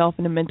get yourself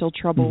into mental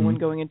trouble when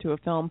going into a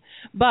film.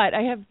 But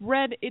I have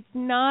read it's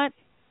not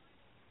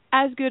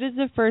as good as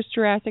the first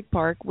Jurassic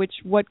Park,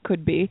 what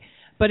could be,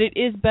 but it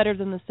is better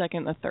than the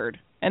second and the third.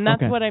 And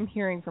that's what I'm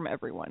hearing from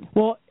everyone.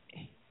 Well,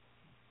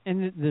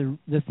 and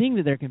the thing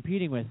that they're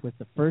competing with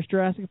the first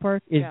Jurassic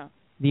Park is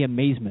the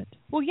amazement.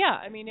 Well, yeah,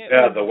 I mean...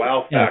 the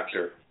wow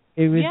factor.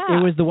 It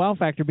was the wow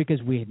factor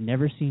because we had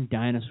never seen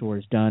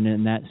dinosaurs done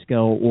in that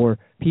scale or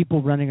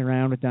people running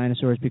around with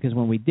dinosaurs, because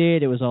when we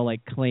did, it was all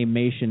like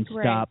claymation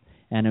stop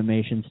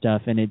animation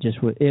stuff, and it just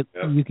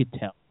you could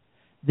tell.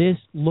 This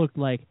looked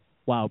like,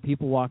 wow,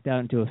 people walked out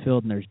into a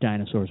field and there's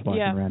dinosaurs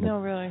walking around. Yeah, no,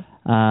 really.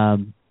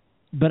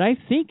 but I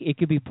think it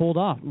could be pulled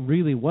off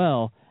really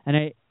well.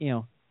 And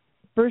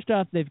first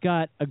off, they've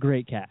got a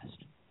great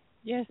cast.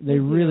 Yes, they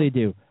really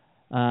do.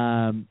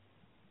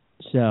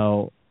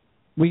 So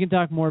we can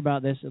talk more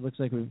about this. It looks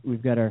like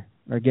we've got our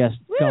guest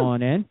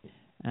calling in,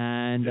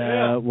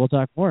 and we'll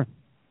talk more.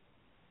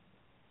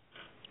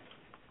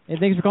 Hey,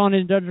 thanks for calling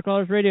in Dungeon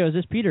Crawlers Radio. Is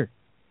this Peter?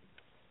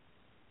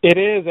 It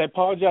is. I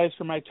apologize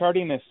for my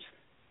tardiness.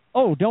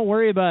 Oh, don't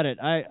worry about it.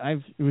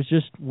 I was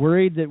just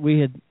worried that we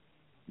had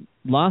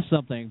lost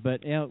something.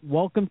 But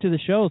welcome to the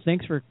show.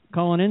 Thanks for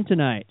calling in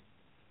tonight.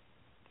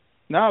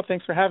 No,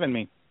 thanks for having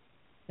me.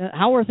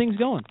 How are things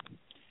going?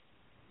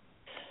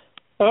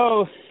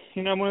 Oh,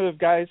 I'm one of those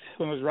guys,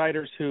 one of those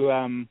writers who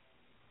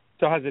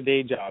still has a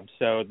day job.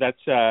 So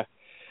that's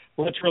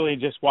literally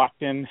just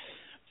walked in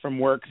from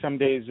work. Some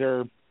days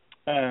are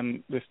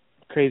just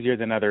crazier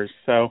than others.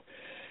 So,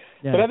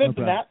 but other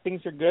than that,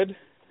 things are good.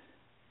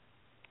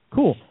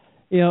 Cool.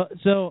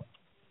 So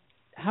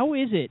how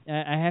is it?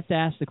 I have to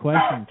ask the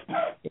question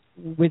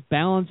with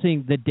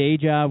balancing the day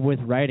job with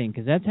writing,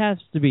 because that has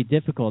to be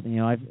difficult.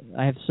 I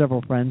have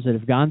several friends that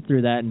have gone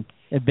through that and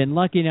have been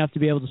lucky enough to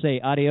be able to say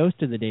adios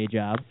to the day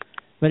job,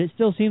 but it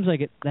still seems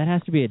like that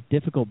has to be a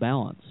difficult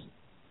balance.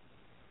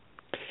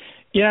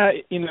 Yeah,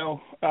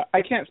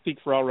 I can't speak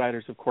for all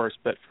writers, of course,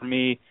 but for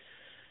me,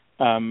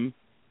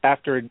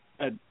 after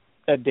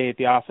a day at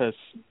the office,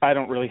 I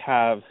don't really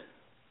have,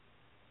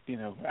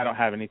 I don't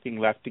have anything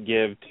left to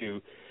give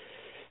to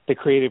the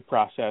creative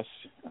process,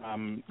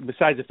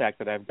 besides the fact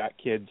that I've got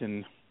kids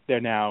and they're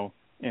now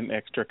in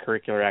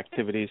extracurricular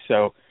activities.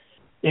 So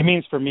it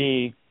means for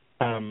me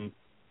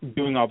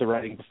doing all the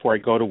writing before I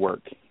go to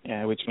work,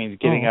 which means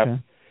getting up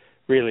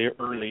really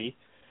early.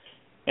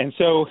 And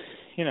so,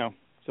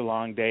 it's a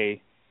long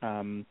day.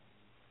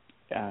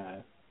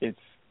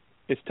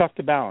 It's tough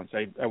to balance.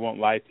 I won't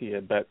lie to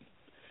you, but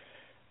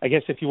I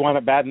guess if you want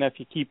it bad enough,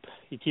 you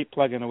keep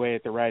plugging away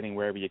at the writing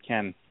wherever you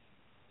can.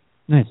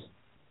 Nice.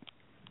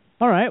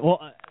 All right. Well,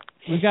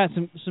 we've got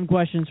some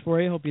questions for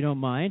you. Hope you don't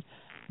mind.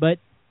 But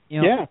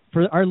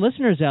for our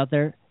listeners out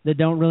there that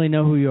don't really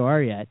know who you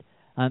are yet,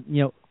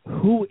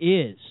 who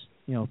is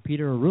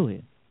Peter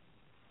Arulian?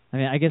 I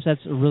mean, I guess that's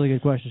a really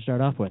good question to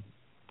start off with.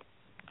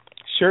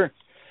 Sure.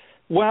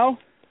 Well,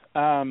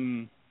 as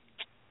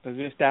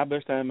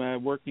established, I'm a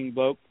working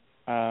bloke.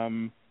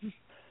 I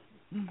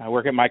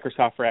work at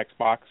Microsoft for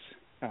Xbox,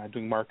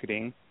 doing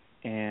marketing,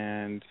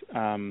 and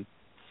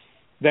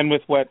then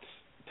with what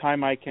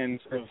time I can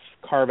sort of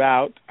carve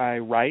out, I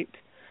write.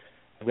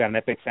 I've got an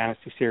epic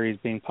fantasy series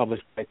being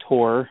published by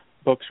Tor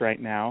Books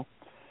right now.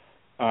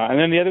 And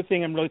then the other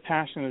thing I'm really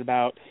passionate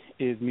about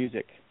is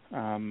music.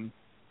 I've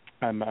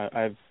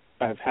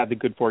had the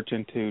good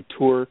fortune to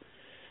tour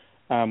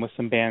with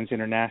some bands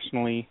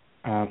internationally.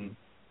 I'm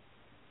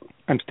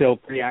still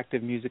pretty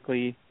active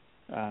musically.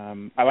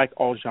 I like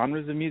all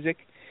genres of music.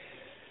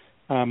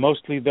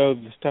 Mostly, though,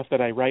 the stuff that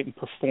I write and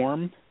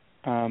perform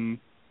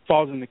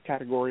falls in the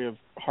category of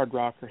hard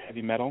rock or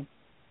heavy metal.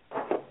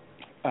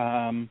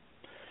 And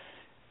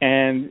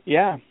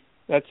yeah,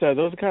 that's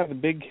those are kind of the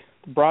big,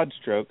 broad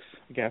strokes,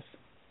 I guess.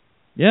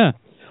 Yeah.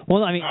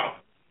 Well, I mean,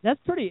 that's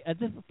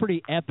a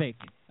pretty epic,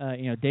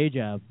 day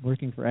job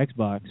working for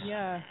Xbox.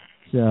 Yeah.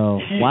 So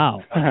wow.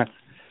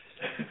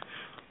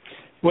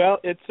 Well,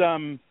 it's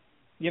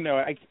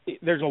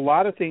there's a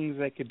lot of things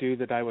I could do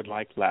that I would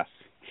like less.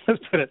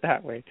 Let's put it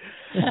that way.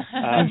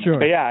 I'm sure.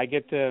 But yeah, I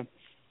get to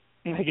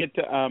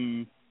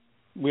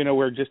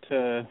we're just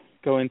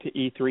going to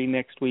E3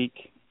 next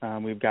week.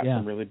 We've got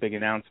some really big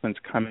announcements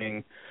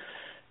coming.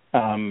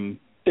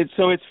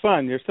 It's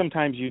fun. There's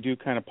sometimes you do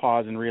kind of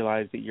pause and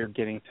realize that you're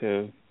getting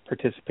to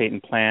participate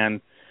and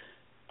plan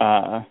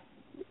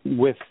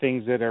with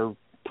things that are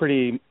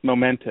pretty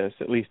momentous,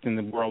 at least in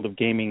the world of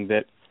gaming,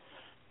 that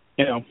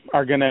that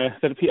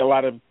a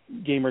lot of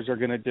gamers are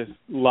gonna just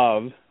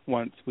love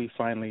once we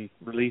finally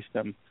release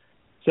them.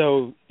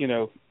 So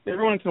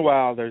every once in a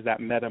while there's that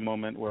meta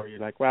moment where you're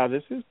like, wow,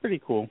 this is pretty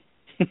cool.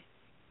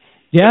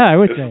 Yeah, I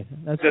would say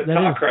that's the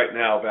talk right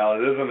now,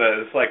 Ballard, isn't it?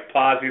 It's like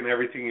pausing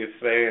everything you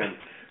say and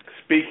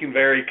speaking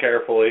very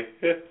carefully.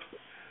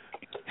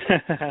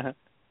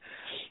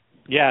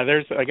 Yeah,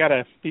 I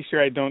gotta be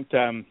sure I don't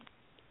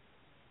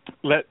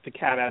let the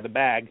cat out of the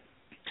bag.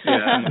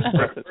 Yeah,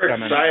 we're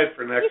excited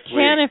for next week. You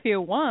can if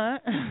you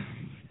want.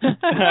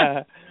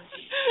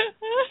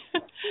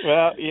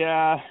 Well,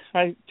 yeah,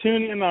 I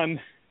tune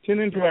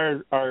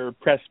into our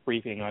press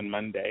briefing on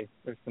Monday.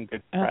 There's some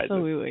good surprises.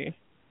 Absolutely.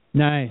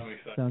 Nice.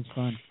 Sounds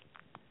fun.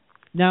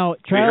 Now,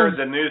 we heard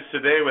the news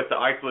today with the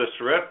Oculus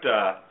Rift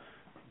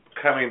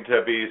coming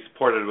to be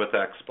supported with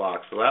Xbox,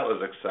 so that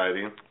was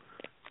exciting.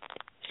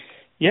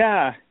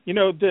 Yeah,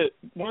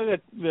 one of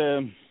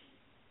the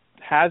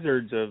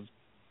hazards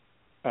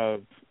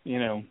of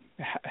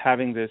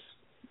having this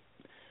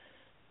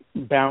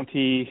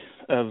bounty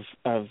of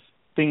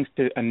things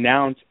to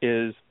announce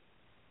is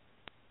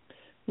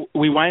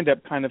we wind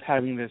up kind of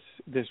having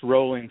this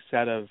rolling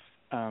set of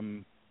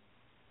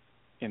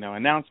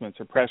announcements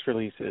or press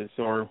releases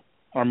or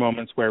are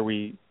moments where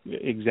we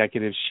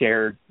executives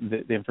shared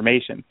the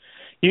information.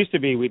 Used to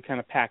be we'd kind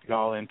of pack it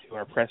all into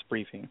our press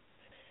briefing,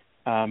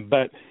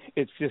 but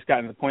it's just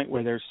gotten to the point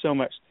where there's so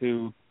much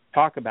to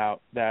talk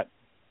about that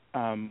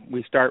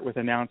we start with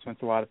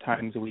announcements a lot of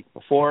times a week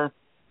before,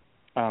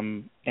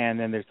 and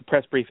then there's the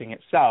press briefing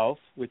itself,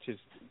 which is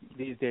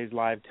these days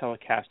live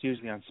telecast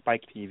usually on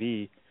Spike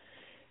TV,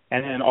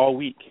 and then all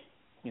week,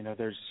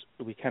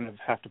 we kind of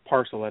have to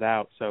parcel it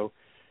out. So,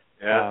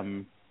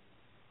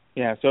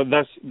 so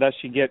thus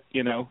you get,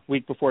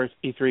 week before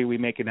E3 we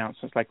make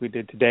announcements like we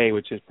did today,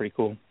 which is pretty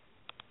cool.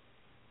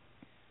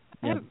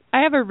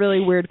 I have a really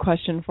weird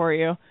question for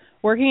you.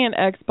 Working in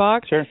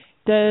Xbox, sure.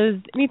 Does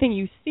anything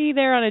you see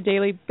there on a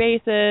daily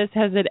basis,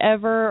 has it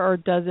ever, or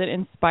does it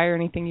inspire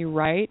anything you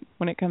write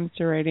when it comes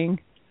to writing?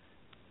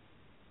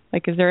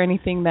 Like, is there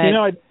anything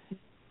that...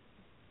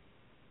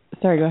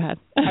 Sorry, go ahead.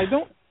 I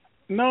don't...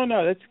 No,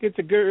 it's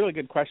a really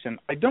good question.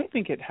 I don't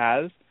think it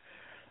has.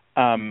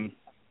 I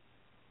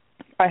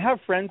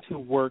have friends who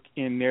work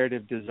in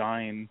narrative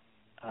design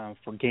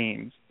for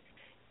games,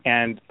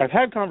 and I've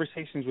had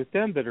conversations with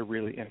them that are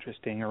really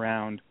interesting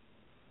around...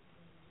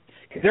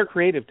 They're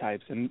creative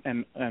types,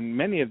 and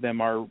many of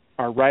them are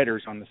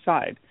writers on the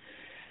side.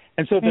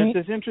 And so there's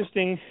this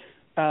interesting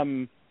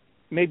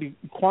maybe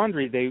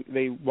quandary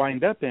they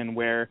wind up in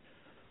where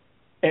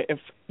if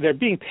they're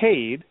being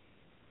paid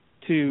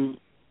to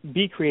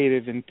be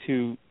creative and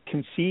to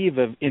conceive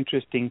of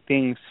interesting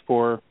things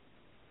for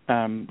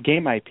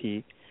game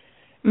IP,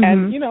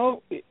 and,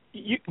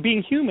 you,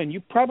 being human, you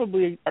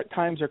probably at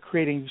times are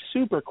creating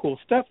super cool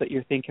stuff that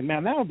you're thinking,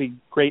 man, that would be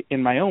great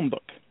in my own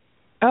book.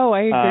 Oh,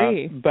 I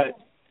agree.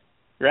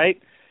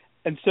 Right?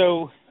 And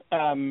so,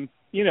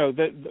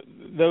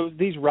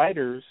 these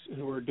writers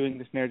who are doing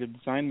this narrative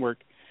design work,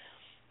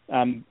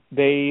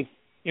 they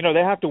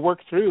have to work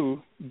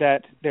through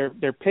that.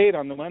 They're paid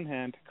on the one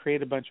hand to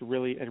create a bunch of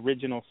really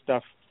original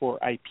stuff for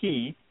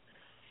IP,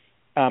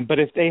 but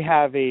if they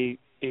have a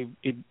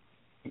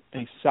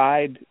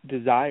side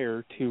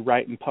desire to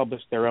write and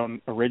publish their own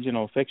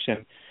original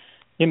fiction,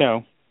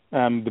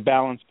 the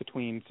balance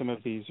between some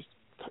of these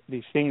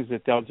things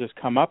that they'll just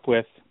come up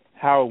with,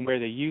 how and where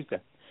they use them.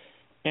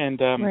 And,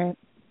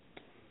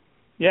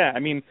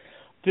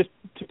 just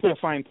to put a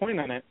fine point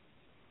on it,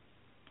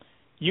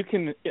 you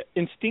can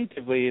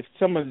instinctively, if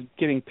someone's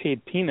getting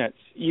paid peanuts,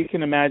 you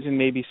can imagine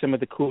maybe some of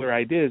the cooler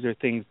ideas are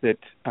things that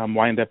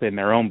wind up in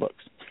their own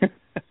books.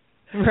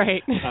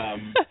 Right.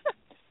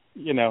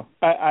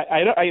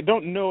 I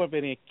don't know of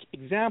any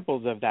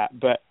examples of that,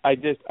 but I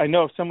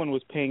know if someone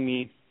was paying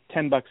me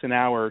 $10 an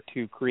hour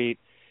to create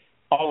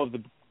all of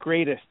the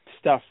greatest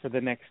stuff for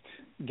the next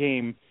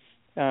game,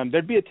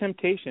 there'd be a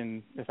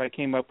temptation if I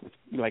came up with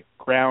like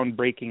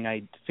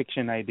groundbreaking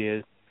fiction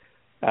ideas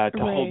to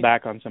hold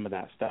back on some of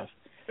that stuff.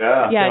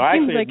 Yeah, so it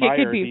seems like it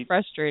could be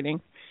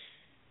frustrating.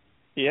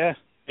 Yeah.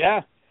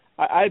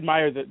 I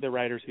admire the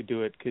writers who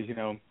do it because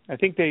I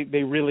think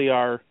they really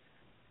are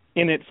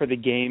in it for the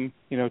game,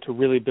 to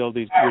really build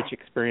these rich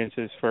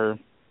experiences for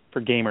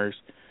gamers.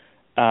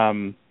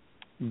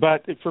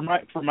 But for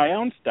my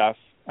own stuff,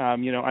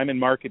 I'm in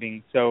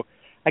marketing, so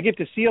I get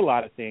to see a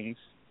lot of things.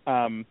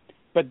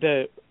 But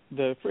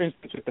for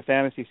instance, with the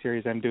fantasy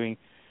series I'm doing,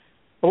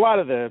 a lot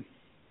of the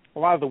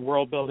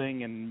world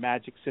building and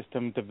magic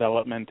system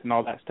development and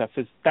all that stuff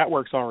that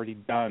work's already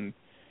done.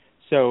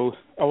 So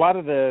a lot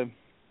of the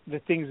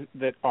things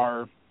that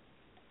are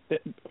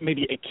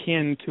maybe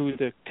akin to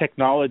the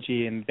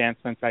technology and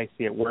advancements I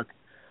see at work,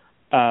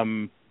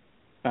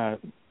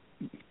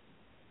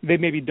 they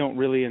maybe don't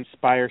really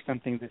inspire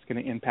something that's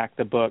going to impact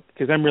the book,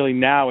 because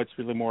it's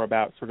really more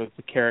about sort of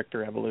the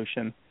character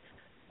evolution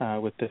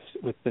with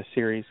this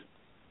series.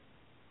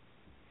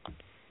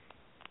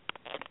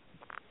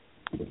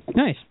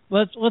 Nice.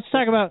 Let's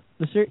talk about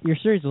your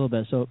series a little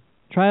bit. So,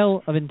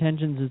 Trial of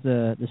Intentions is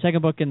the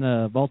second book in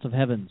the Vault of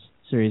Heavens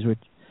series. Which,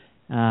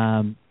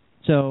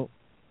 so,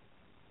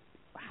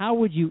 how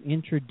would you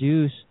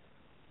introduce,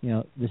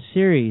 the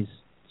series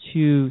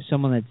to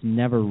someone that's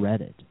never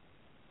read it?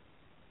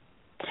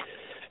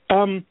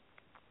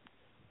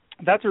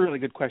 That's a really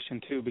good question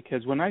too,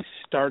 because when I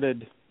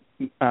started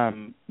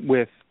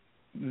with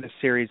the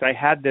series, I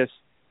had this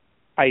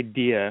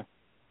idea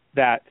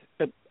that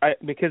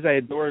because I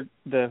adored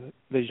the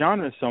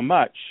genre so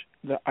much,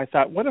 I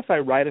thought, what if I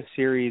write a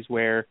series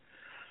where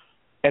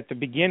at the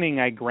beginning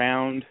I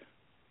ground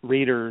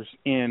readers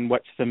in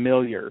what's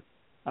familiar,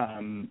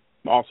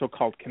 also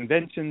called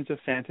conventions of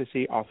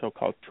fantasy, also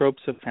called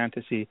tropes of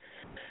fantasy.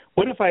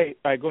 What if I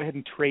go ahead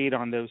and trade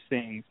on those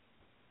things,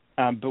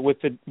 but with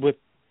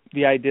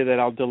the idea that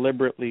I'll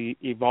deliberately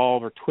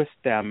evolve or twist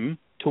them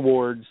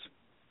towards,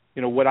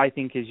 what I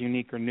think is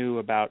unique or new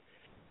about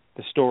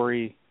the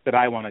story that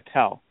I want to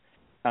tell.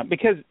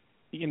 Because,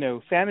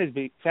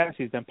 fantasy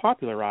has been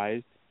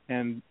popularized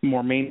and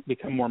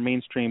become more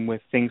mainstream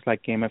with things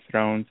like Game of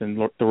Thrones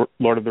and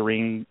Lord of the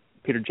Rings,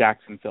 Peter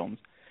Jackson films.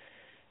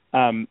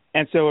 And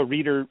so a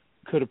reader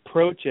could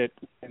approach it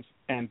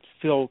and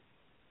feel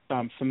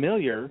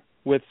familiar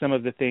with some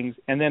of the things,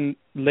 and then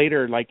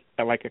later, like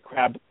a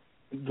crab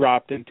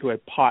dropped into a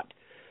pot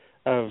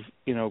of,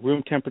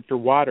 room temperature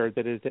water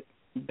that is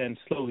then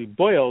slowly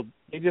boiled,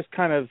 they just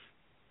kind of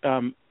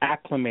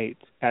acclimate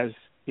as,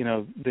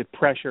 the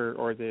pressure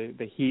or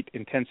the heat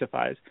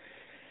intensifies.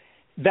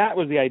 That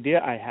was the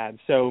idea I had.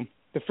 So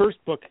the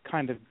first book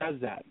kind of does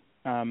that.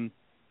 And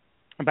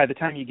by the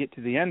time you get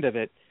to the end of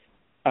it,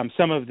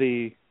 some of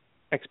the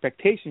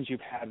expectations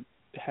you've had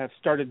have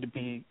started to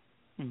be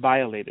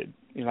violated.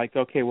 You're like,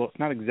 okay, well, it's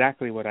not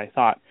exactly what I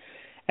thought.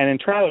 And in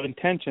Trial of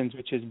Intentions,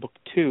 which is book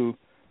 2,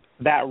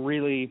 that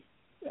really,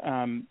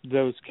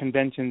 those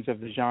conventions of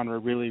the genre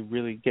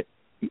really get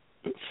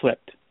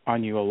flipped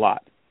on you a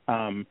lot.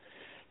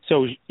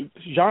 So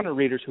genre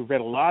readers who've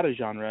read a lot of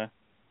genre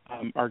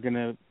are going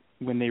to,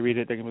 when they read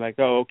it, they're going to be like,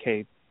 oh,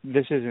 okay,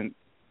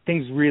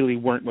 things really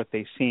weren't what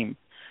they seemed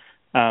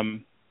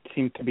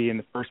to be in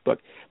the first book.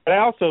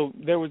 But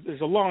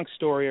there's a long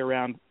story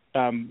around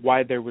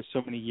why there was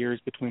so many years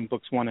between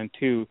books 1 and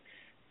 2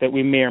 that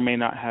we may or may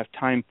not have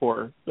time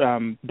for.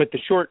 But the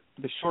short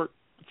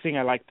thing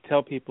I like to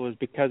tell people is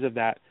because of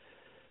that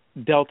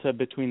delta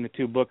between the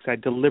two books, I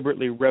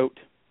deliberately wrote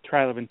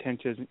Trial of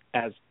Intentions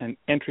as an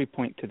entry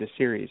point to the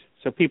series.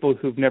 So people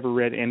who've never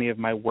read any of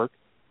my work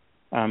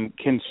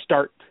can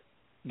start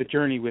the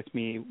journey with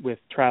me with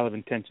Trial of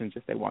Intentions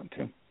if they want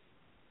to.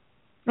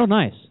 Oh,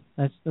 nice.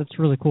 That's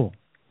really cool.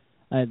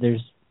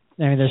 There's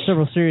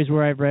several series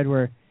where I've read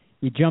where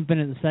you jump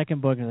into the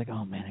second book and you're like,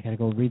 oh man, I got to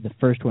go read the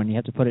first one. You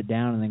have to put it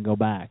down and then go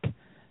back.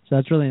 So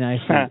that's really nice.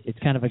 It's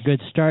kind of a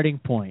good starting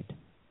point.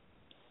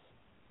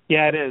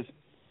 Yeah, it is.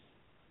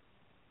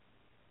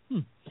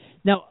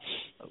 Now,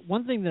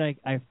 one thing that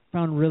I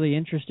found really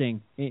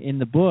interesting in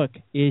the book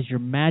is your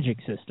magic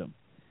system.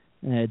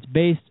 It's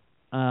based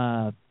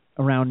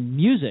around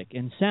music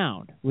and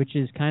sound, which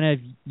is kind of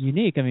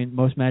unique. I mean,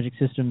 most magic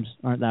systems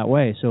aren't that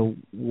way. So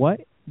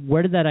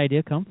where did that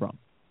idea come from?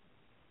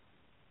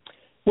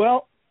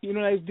 Well, when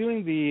I was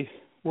doing the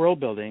world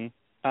building,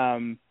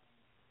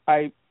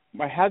 I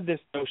had this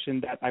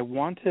notion that I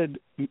wanted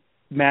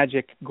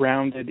magic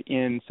grounded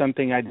in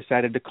something I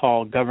decided to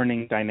call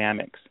governing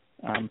dynamics.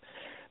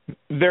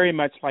 Very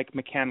much like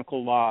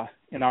mechanical law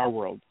in our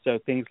world, so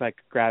things like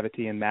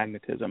gravity and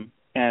magnetism.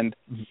 And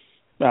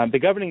the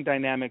governing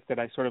dynamic that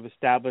I sort of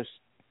established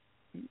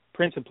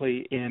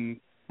principally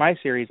in my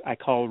series, I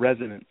call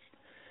resonance.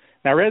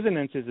 Now,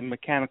 resonance is a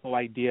mechanical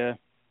idea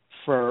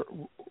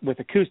with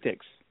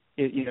acoustics.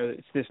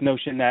 It's this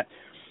notion that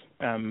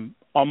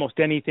almost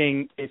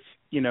anything, if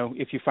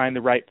you find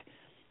the right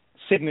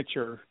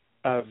signature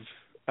of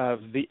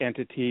the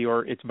entity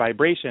or its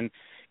vibration,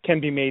 can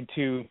be made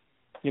to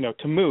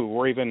move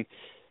or even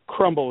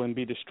crumble and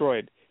be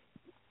destroyed.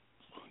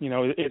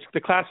 It's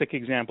the classic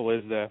example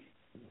is the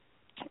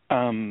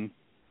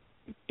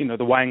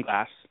wine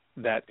glass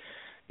that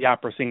the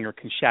opera singer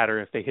can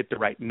shatter if they hit the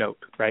right note,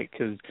 right?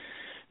 Because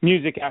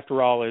music,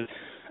 after all, is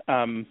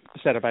a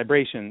set of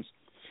vibrations.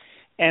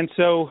 And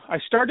so I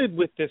started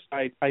with this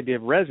idea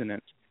of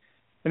resonance,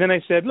 and then I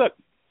said, look,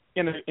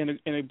 in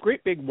a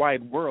great big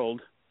wide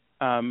world,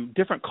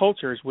 different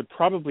cultures would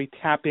probably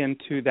tap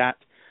into that.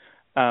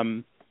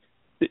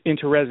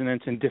 Into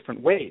resonance in different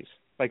ways.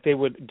 Like they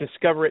would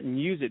discover it and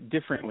use it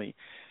differently.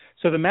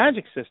 So the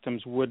magic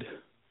systems would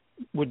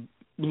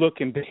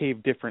look and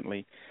behave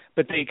differently,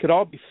 but they could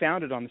all be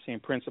founded on the same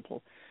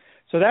principle.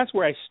 So that's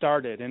where I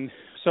started. And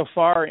so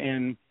far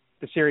in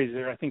the series,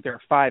 I think there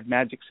are 5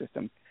 magic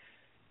systems.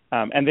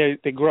 And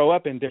they grow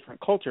up in different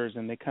cultures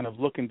and they kind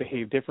of look and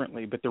behave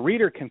differently. But the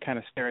reader can kind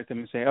of stare at them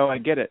and say, oh, I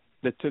get it.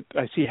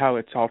 I see how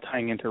it's all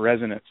tying into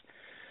resonance.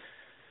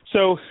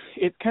 So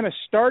it kind of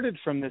started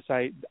from this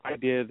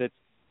idea that's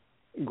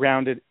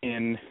grounded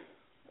in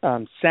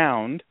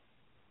sound,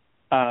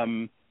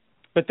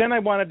 but then I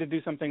wanted to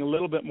do something a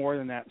little bit more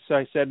than that. So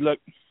I said, look,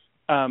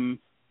 a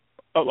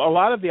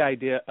lot of the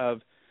idea of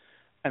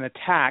an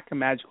attack, a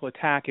magical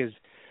attack, is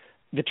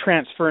the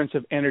transference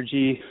of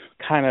energy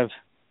kind of,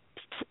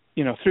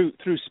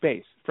 through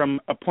space from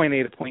a point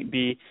A to point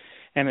B,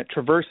 and it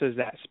traverses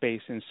that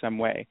space in some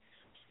way.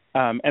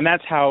 And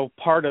that's how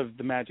part of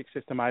the magic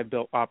system I've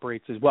built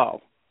operates as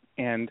well.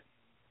 And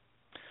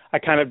I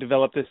kind of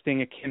developed this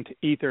thing akin to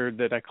ether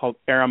that I called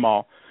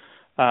Aramal,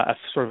 a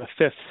sort of a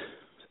fifth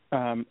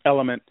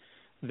element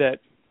that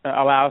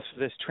allows for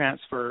this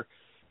transfer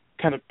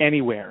kind of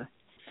anywhere.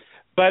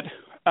 But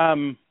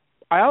I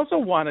also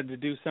wanted to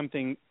do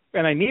something,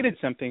 and I needed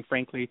something,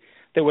 frankly,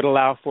 that would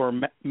allow for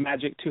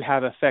magic to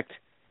have effect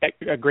at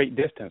a great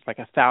distance, like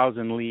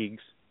 1,000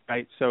 leagues,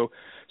 right? So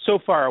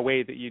far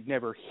away that you'd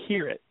never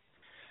hear it.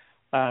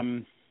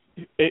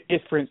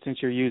 If, for instance,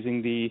 you're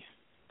using the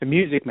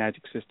music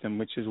magic system,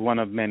 which is one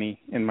of many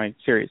in my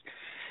series.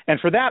 And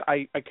for that,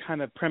 I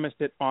kind of premised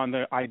it on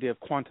the idea of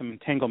quantum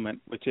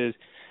entanglement, which is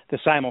the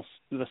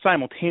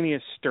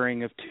simultaneous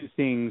stirring of two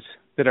things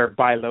that are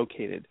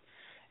bilocated.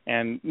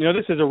 And,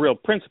 this is a real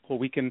principle.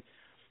 We can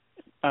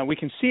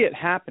see it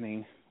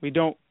happening. We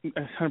don't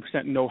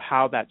 100% know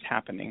how that's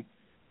happening.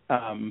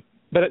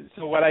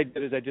 So what I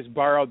did is I just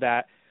borrowed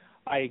that.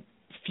 I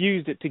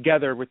fused it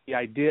together with the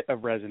idea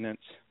of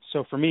resonance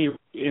So for me,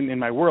 in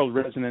my world,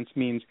 resonance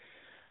means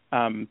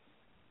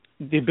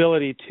the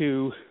ability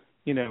to,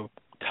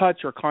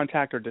 touch or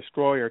contact or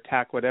destroy or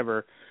attack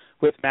whatever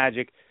with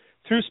magic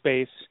through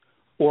space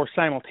or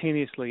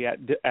simultaneously at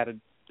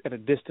a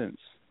distance.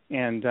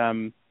 And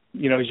as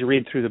you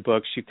read through the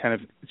books, you kind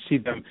of see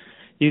them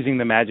using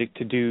the magic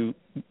to do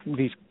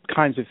these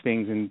kinds of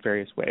things in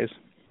various ways.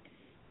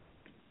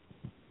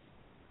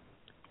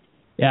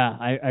 Yeah,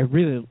 I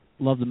really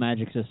love the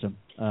magic system.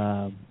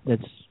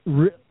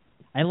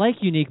 I like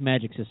unique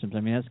magic systems. I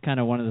mean, that's kind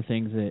of one of the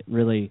things that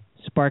really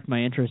sparked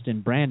my interest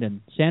in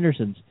Brandon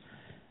Sanderson's,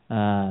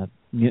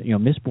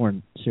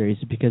 Mistborn series,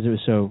 because it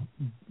was so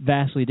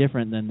vastly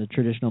different than the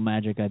traditional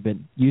magic I've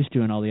been used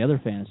to in all the other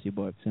fantasy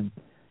books. And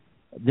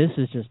this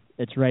is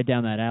it's right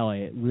down that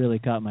alley. It really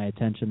caught my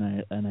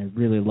attention, and I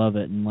really love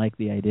it and like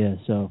the idea.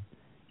 So,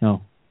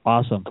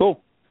 awesome.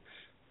 Cool.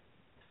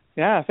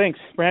 Yeah, thanks.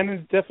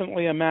 Brandon's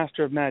definitely a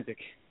master of magic.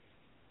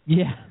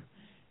 Yeah.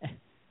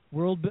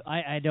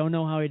 I don't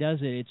know how he does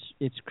it.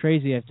 It's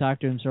crazy. I've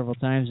talked to him several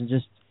times, and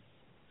just,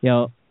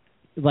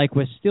 like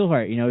with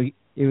Steelheart,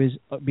 it was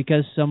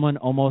because someone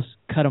almost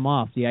cut him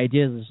off. The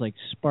idea was like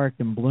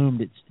sparked and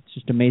bloomed. It's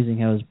just amazing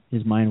how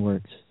his mind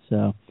works.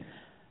 So,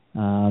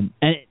 and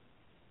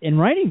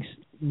writing's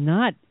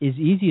not as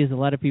easy as a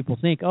lot of people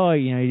think. Oh,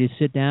 you just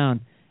sit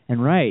down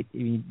and write. I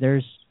mean,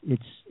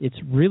 it's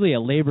really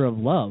a labor of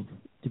love,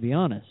 to be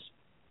honest.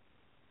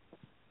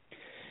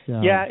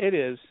 So. Yeah, it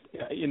is.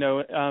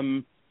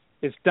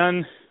 It's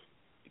done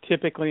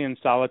typically in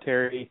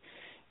solitary,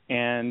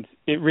 and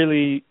it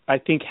really, I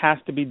think, has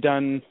to be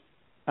done.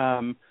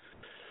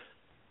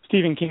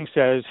 Stephen King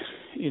says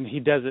he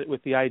does it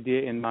with the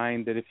idea in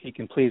mind that if he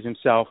can please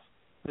himself,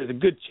 there's a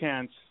good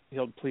chance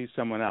he'll please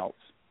someone else.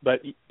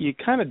 But you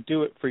kind of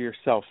do it for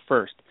yourself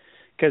first,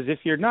 because if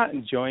you're not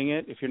enjoying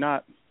it, if you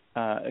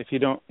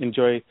don't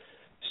enjoy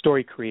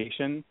story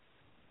creation,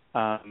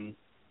 you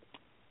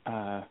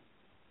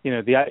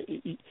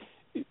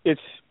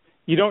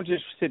don't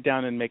just sit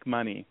down and make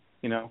money.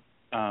 It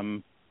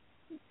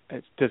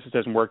just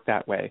doesn't work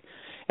that way.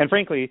 And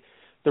frankly,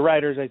 the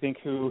writers, I think,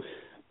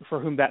 for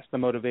whom that's the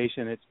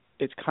motivation,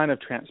 it's kind of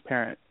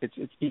transparent. It's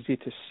easy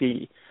to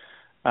see.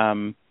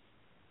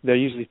 They're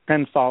usually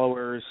 10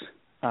 followers.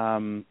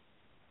 Usually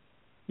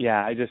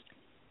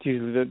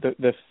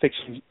the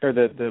fiction or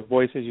the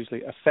voice is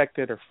usually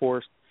affected or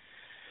forced.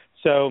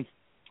 So,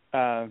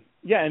 and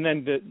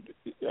then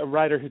a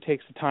writer who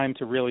takes the time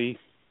to really,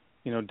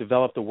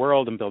 develop the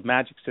world and build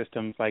magic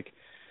systems, like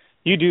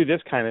you do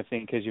this kind of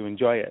thing because you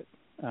enjoy it.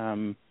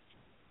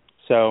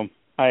 So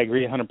I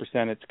agree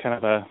 100%. It's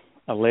kind of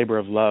a labor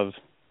of love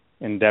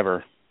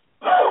endeavor.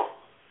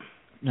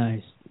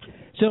 Nice.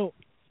 So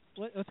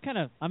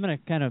I'm going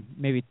to kind of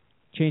maybe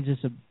change this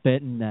a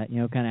bit and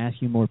kind of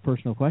ask you more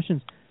personal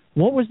questions.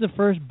 What was the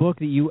first book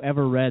that you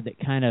ever read that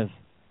kind of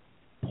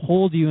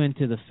pulled you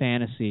into the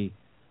fantasy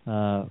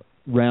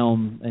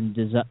realm and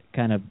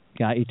kind of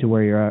got you to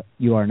where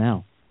you are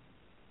now?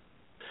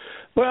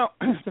 Well,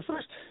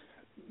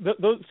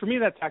 for me,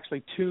 that's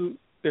actually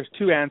there's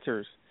two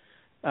answers,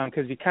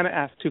 because you kind of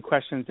asked two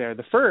questions there.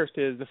 The first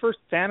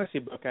fantasy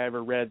book I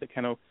ever read that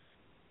kind of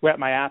whet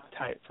my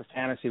appetite for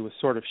fantasy was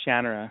Sword of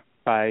Shannara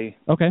by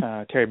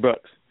Terry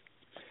Brooks.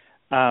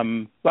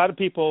 A lot of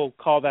people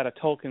call that a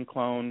Tolkien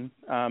clone,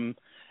 and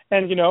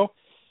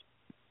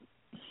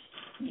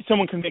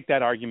someone can make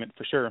that argument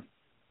for sure.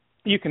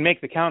 You can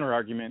make the counter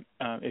argument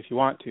if you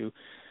want to,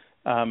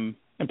 and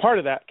part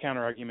of that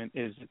counter argument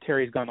is that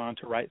Terry's gone on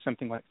to write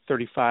something like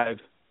 35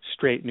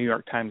 straight New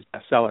York Times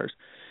bestsellers,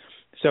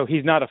 so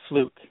he's not a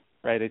fluke,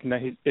 right? It's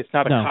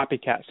not a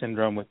copycat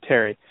syndrome with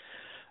Terry.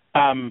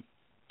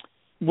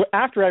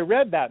 After I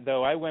read that,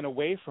 though, I went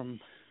away from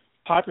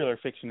popular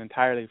fiction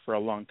entirely for a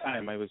long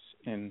time. I was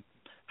in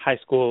high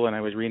school and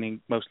I was reading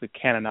mostly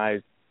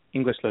canonized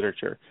English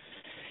literature.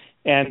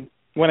 And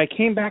when I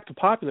came back to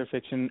popular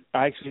fiction,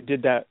 I actually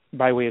did that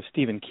by way of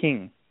Stephen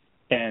King.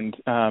 And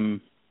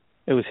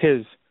it was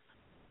his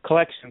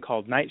collection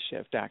called Night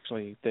Shift,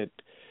 actually, that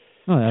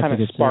kind of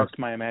sparked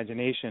my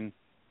imagination.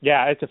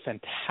 Yeah, it's a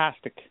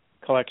fantastic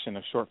collection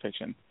of short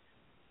fiction.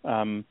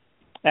 And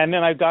then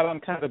I got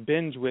on kind of a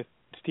binge with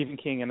Stephen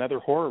King and other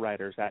horror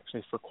writers,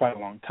 actually, for quite a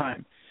long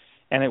time.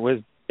 And it was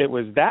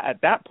that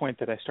at that point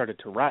that I started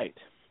to write.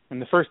 And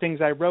the first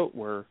things I wrote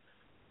were,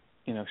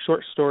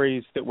 short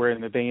stories that were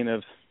in the vein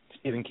of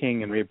Stephen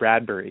King and Ray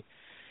Bradbury.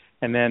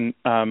 And then,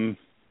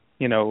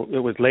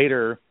 it was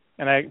later,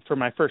 and for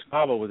my first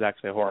novel was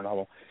actually a horror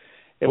novel.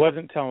 It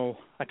wasn't until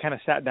I kind of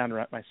sat down to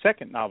write my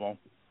second novel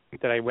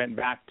that I went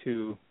back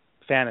to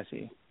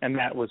fantasy. And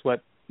that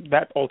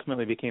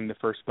ultimately became the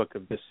first book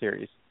of this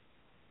series.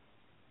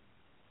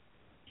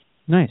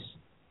 Nice.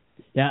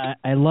 Yeah,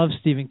 I love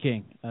Stephen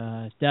King.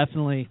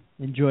 Definitely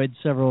enjoyed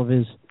several of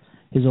his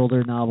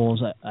older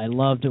novels. I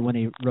loved it when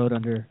he wrote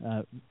under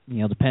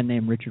the pen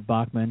name Richard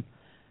Bachman,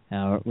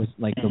 with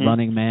like The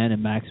Running Man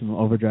and Maximum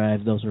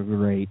Overdrive. Those are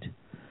great.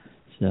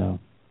 So,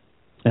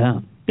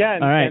 yeah. Yeah,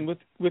 all right. And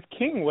with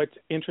King, what's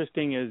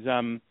interesting is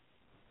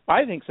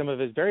I think some of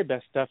his very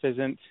best stuff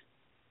isn't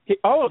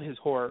all of his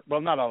horror,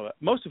 well, not all of it,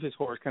 most of his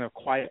horror is kind of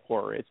quiet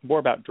horror. It's more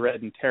about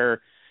dread and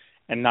terror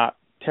and not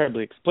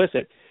terribly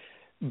explicit.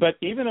 But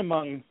even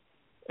among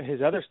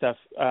his other stuff,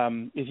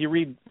 if you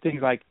read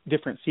things like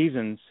Different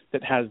Seasons,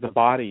 that has The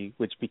Body,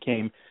 which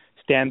became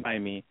Stand By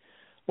Me,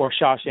 or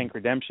Shawshank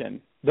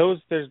Redemption, those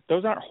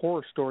aren't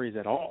horror stories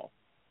at all.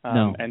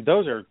 No. And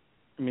those are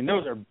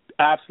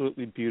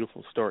absolutely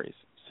beautiful stories.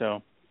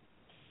 So,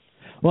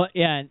 well,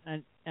 yeah,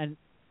 and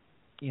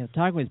you know,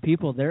 talking with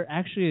people, they're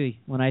actually,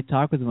 when I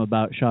talk with them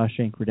about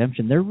Shawshank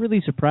Redemption, they're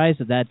really surprised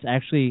that that's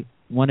actually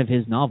one of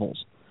his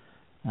novels.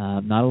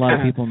 Not a lot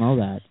of people know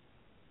that.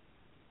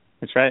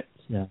 That's right.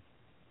 Yeah.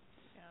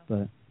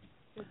 But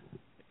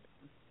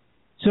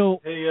so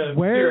hey,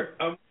 where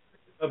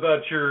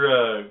about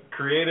your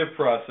creative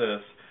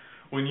process?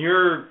 When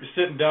you're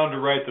sitting down to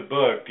write the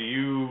book, do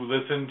you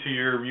listen to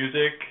your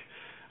music?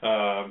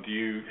 Do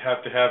you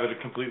have to have it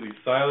completely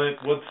silent?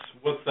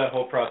 What's that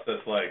whole process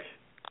like?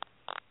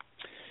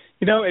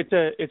 You know, it's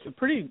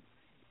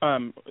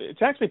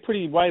actually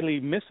pretty widely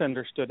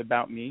misunderstood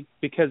about me,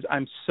 because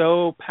I'm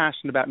so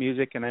passionate about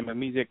music and I'm a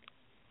music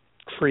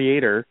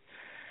creator.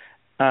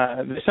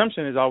 The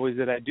assumption is always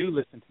that I do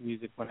listen to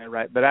music when I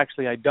write, but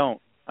actually I don't.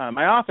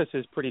 My office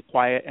is pretty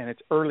quiet, and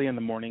it's early in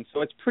the morning,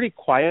 so it's pretty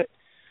quiet.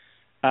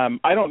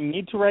 I don't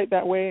need to write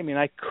that way. I mean,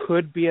 I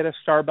could be at a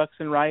Starbucks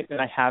and write, and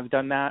I have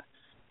done that.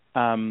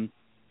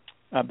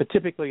 But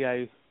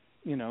typically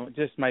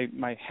just my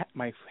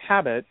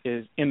habit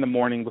is in the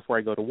morning before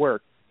I go to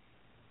work.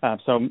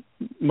 So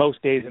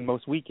most days and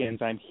most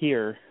weekends I'm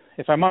here.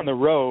 If I'm on the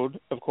road,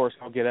 of course,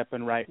 I'll get up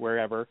and write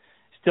wherever,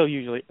 still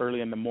usually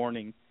early in the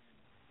morning.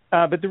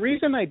 But the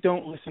reason I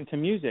don't listen to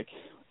music,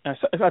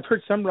 I've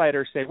heard some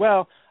writers say,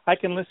 well, I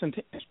can listen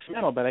to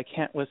instrumental, but I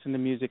can't listen to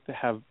music that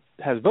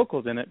has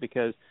vocals in it,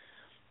 because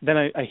then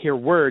I hear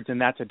words and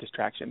that's a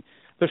distraction.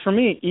 But for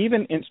me,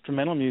 even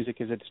instrumental music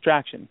is a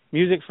distraction.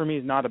 Music for me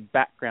is not a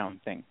background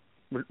thing.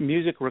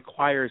 Music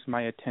requires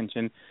my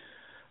attention.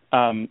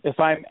 If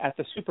I'm at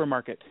the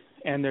supermarket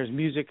and there's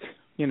music,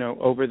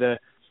 over the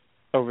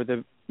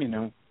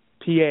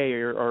PA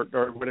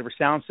or whatever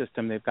sound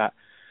system they've got,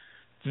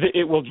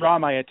 it will draw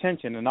my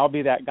attention, and I'll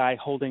be that guy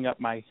holding up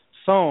my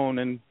phone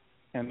and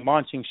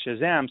launching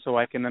Shazam so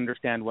I can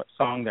understand what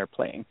song they're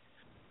playing.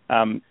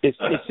 It's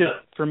just,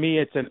 for me,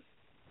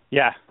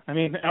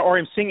 or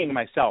I'm singing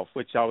myself,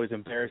 which always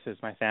embarrasses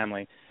my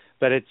family.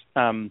 But it's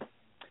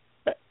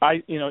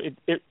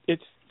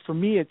it's for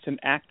me, it's an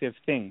active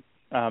thing.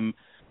 I'm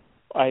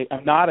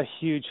not a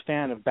huge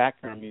fan of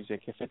background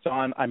music. If it's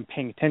on, I'm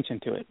paying attention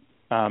to it.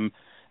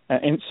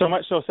 And so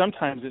much so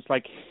sometimes it's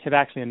like it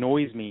actually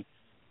annoys me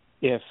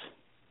if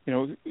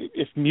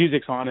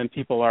music's on and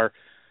people are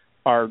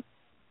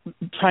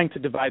trying to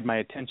divide my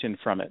attention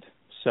from it.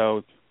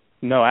 So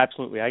no,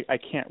 absolutely, I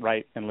can't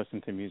write and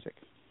listen to music.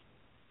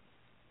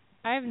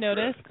 I've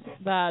noticed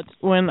that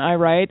when I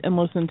write and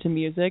listen to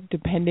music,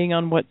 depending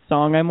on what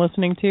song I'm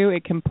listening to,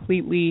 it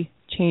completely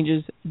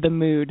changes the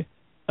mood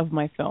of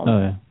my film. Oh,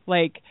 yeah.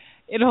 Like,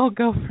 it'll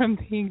go from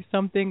being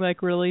something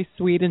like really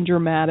sweet and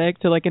dramatic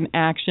to like an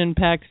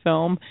action-packed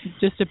film,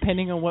 just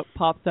depending on what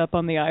pops up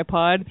on the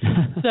iPod.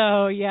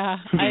 So, yeah,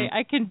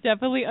 I can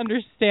definitely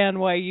understand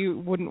why you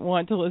wouldn't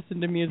want to listen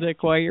to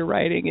music while you're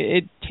writing.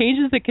 It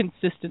changes the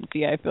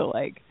consistency, I feel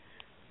like.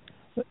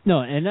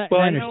 No, and I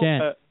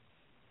understand.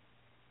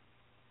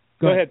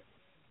 Go ahead.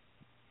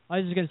 I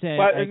was just going to say,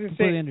 I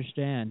completely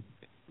understand.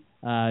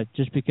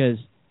 Just because,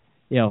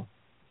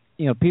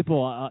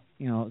 people,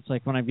 it's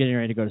like when I'm getting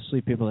ready to go to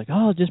sleep, people are like,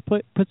 oh, just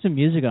put some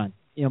music on.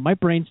 My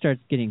brain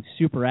starts getting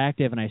super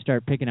active, and I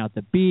start picking out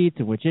the beats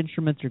and which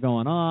instruments are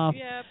going off.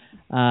 Yep.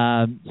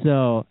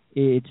 So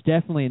it's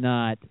definitely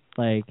not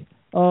like,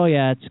 oh,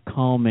 yeah, it's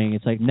calming.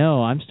 It's like,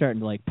 no, I'm starting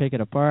to, like, pick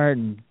it apart,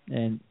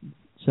 and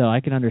so I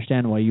can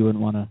understand why you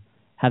wouldn't want to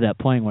have that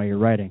playing while you're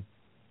writing.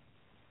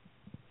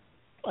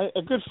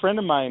 A good friend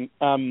of mine,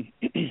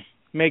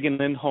 Megan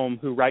Lindholm,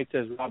 who writes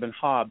as Robin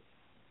Hobb,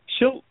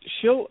 she'll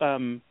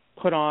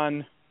put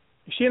on.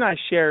 She and I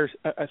share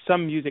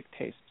some music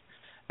tastes,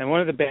 and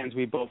one of the bands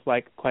we both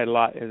like quite a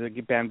lot is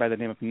a band by the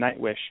name of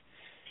Nightwish,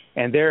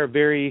 and they're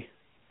very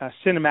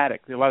cinematic.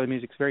 A lot of the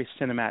music's very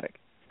cinematic,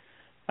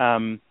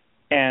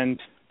 and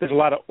there's a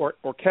lot of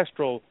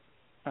orchestral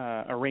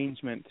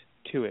arrangement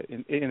to it,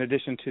 in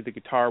addition to the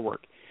guitar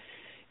work.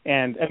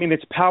 And I mean,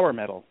 it's power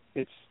metal.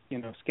 It's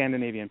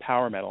Scandinavian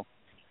power metal,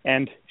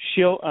 and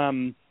she'll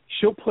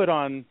put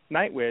on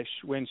Nightwish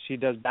when she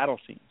does battle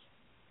scenes,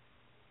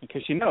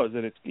 because she knows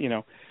that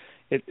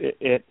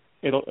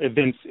it'll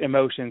evince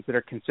emotions that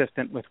are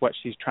consistent with what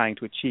she's trying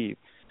to achieve.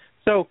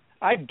 So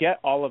I get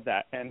all of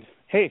that, and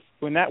hey,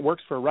 when that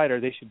works for a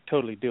writer, they should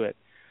totally do it.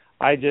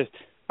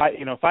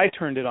 If I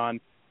turned it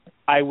on,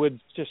 I would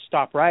just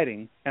stop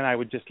writing and I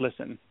would just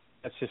listen.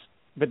 That's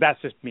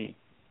just me.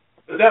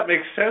 That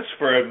makes sense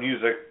for a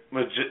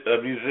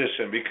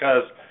musician,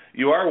 because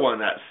you are one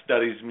that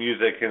studies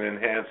music and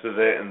enhances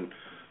it and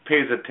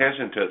pays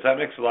attention to it. So that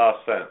makes a lot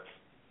of sense.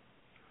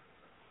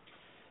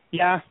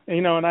 Yeah,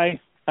 and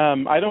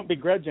I don't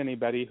begrudge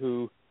anybody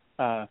who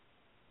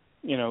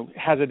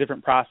has a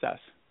different process.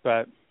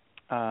 But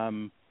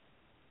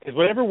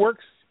whatever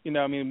works,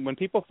 when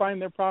people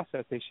find their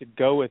process, they should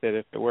go with it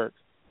if it works.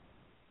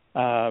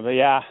 But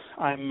yeah,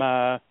 I'm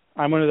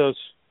one of those.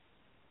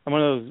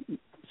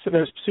 So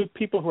there's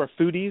people who are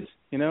foodies,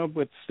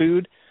 with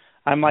food.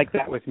 I'm like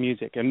that with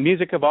music, and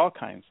music of all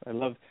kinds. I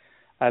love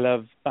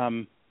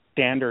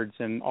standards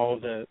and all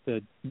the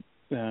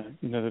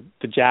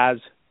jazz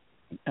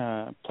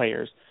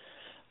players.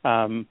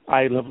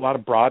 I love a lot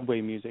of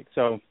Broadway music,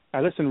 so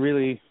I listen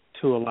really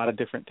to a lot of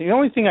different things. The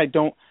only thing I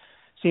don't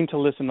seem to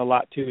listen a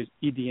lot to is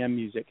EDM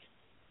music,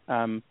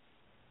 and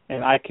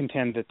I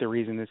contend that the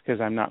reason is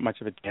because I'm not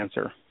much of a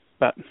dancer.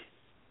 But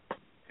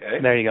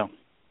There you go.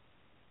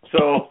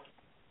 So,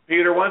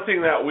 Peter, one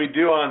thing that we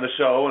do on the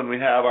show when we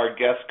have our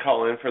guests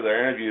call in for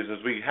their interviews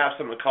is we have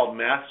something called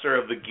Master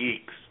of the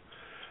Geeks,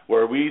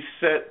 where we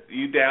sit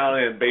you down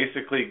and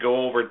basically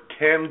go over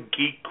 10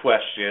 geek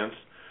questions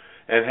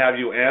and have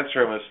you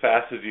answer them as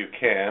fast as you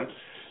can.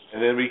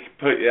 And then we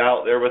put you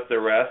out there with the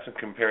rest and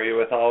compare you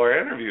with all our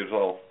interviews.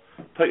 We'll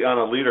put you on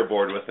a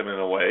leaderboard with them in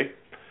a way.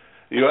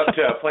 You up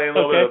to playing a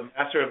little bit of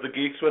Master of the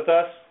Geeks with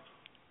us?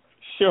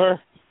 Sure.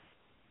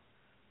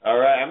 All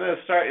right, I'm going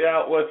to start you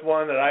out with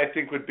one that I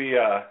think would be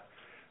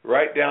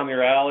right down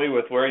your alley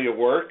with where you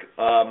work.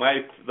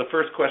 The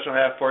first question I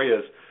have for you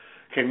is,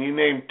 can you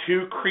name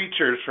 2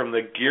 creatures from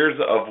the Gears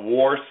of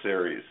War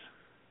series?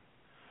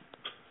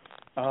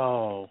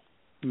 Oh,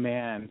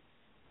 man.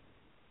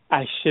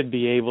 I should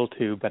be able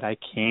to, but I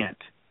can't.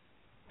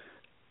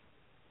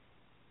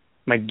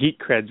 My geek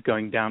cred's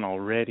going down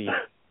already.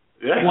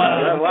 Yeah,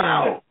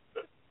 wow.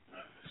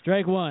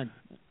 Strike one.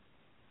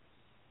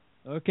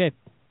 Okay.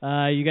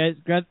 You guys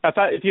grab... I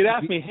thought if you'd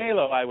asked me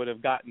Halo, I would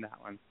have gotten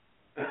that one.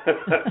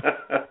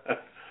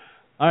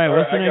 All right,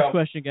 what's the next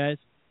question, guys?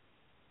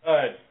 All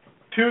right.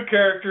 2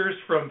 characters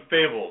from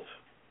Fables.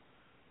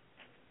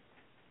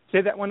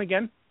 Say that one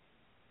again.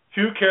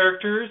 2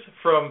 characters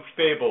from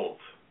Fables.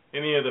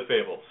 Any of the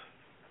Fables.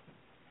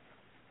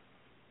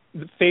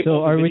 The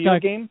Fables video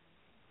game?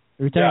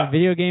 Are we talking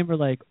video game or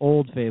like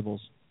old Fables?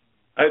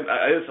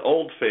 It's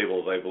old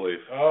Fables, I believe.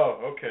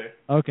 Oh, okay.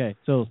 Okay,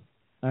 so,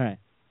 all right.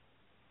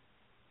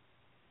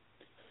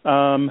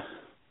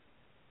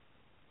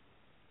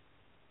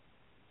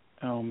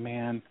 Oh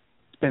man,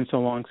 it's been so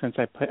long since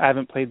I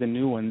haven't played the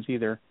new ones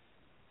either.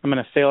 I'm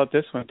gonna fail at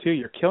this one too.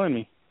 You're killing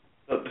me.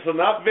 So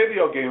not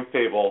video game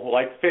Fable,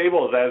 like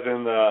Fables as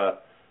in the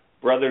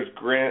Brothers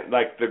Grimm,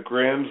 like the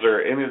Grimms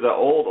or any of the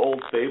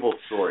old Fable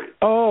stories.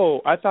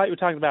 Oh, I thought you were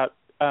talking about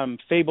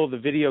Fable the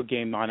video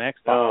game on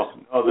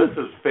Xbox. Oh, this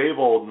is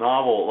Fable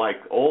novel, like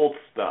old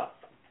stuff.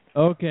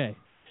 Okay,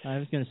 I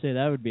was gonna say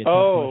that would be a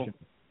tough question.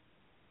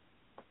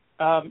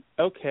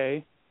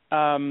 Okay.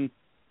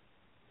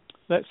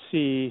 Let's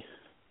see.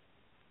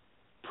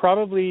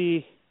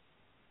 Probably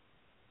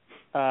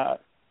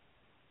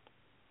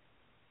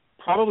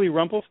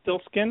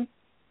Rumpelstiltskin.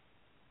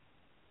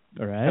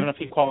 All right. I don't know if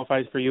he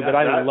qualifies for you, but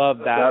I love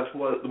that. That's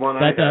the one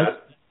I had.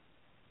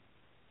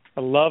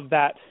 I love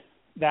that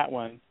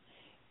one.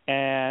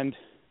 And,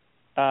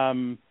 I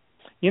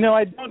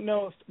don't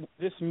know if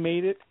this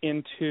made it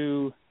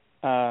into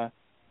the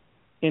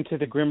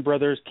Grimm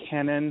Brothers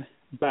canon,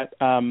 but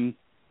the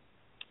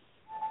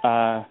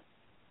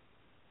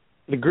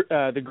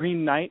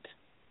Green Knight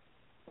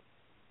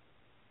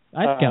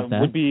I'd count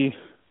that. Would be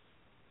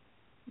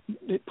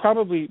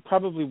probably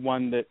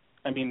one that,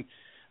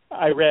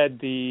 I read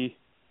the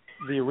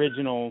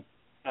original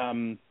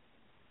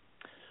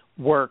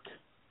work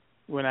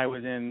when I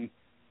was in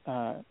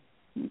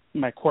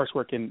my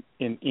coursework in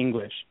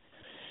English,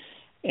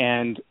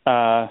 and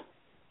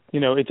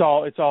it's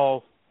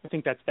all I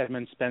think that's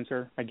Edmund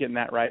Spencer. Am I getting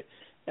that right?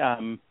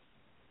 And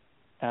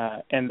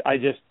I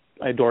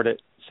adored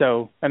it.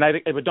 So, and I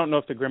don't know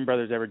if the Grimm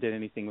Brothers ever did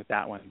anything with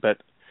that one, but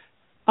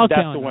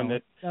that's the one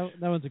that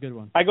one's a good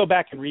one. I go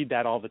back and read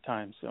that all the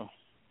time. So.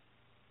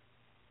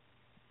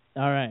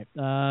 All right.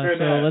 So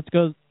let's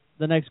go.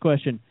 The next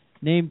question.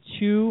 Name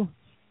 2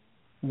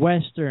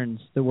 westerns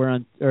that were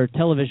on, or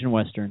television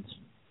westerns.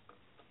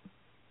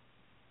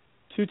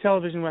 2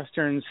 television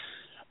westerns.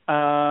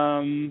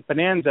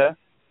 Bonanza.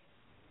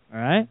 All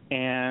right.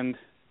 And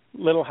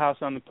Little House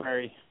on the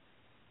Prairie.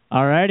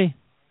 All righty.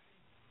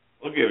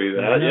 We'll give you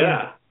that,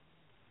 yeah.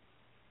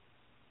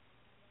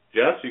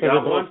 Jess, you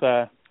got one?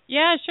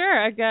 Yeah,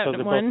 sure. I got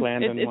those one.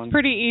 It's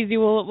pretty easy.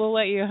 We'll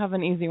let you have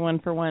an easy one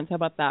for once. How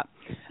about that?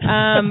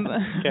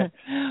 Okay.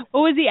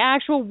 What was the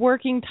actual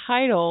working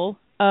title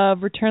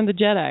of Return of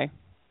the Jedi?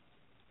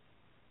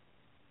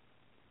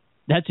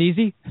 That's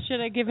easy.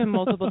 Should I give him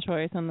multiple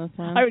choice on this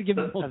one? I would give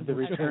him multiple choice. The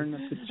Return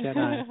of the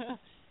Jedi.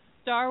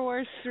 Star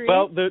Wars 3.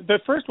 Well, the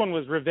first one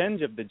was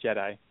Revenge of the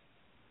Jedi.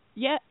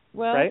 Yeah,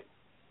 well. Right?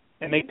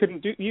 And they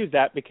couldn't use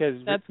that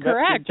because... That's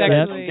correct,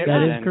 actually.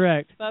 That is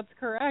correct. That's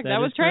correct. I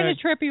was trying to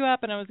trip you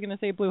up, and I was going to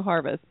say Blue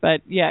Harvest.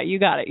 But, yeah, you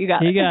got it. He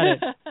got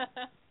it.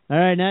 All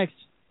right, next.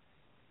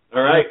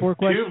 All right, 4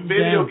 2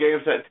 video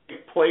games that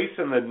take place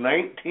in the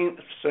 19th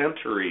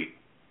century.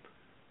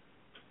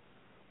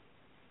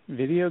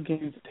 Video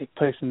games that take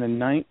place in the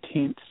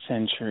 19th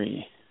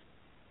century.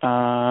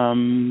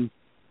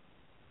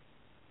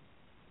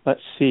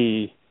 Let's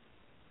see.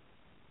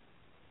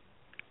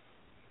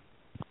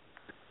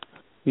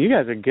 You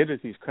guys are good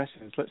with these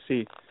questions. Let's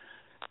see.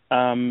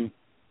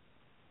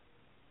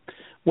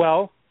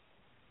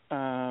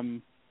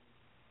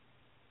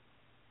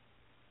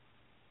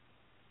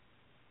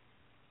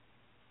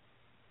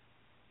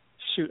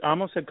 Shoot, I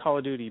almost said Call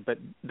of Duty, but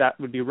that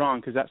would be wrong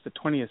because that's the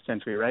 20th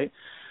century, right?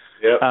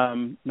 Yep.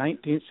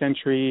 19th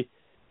century.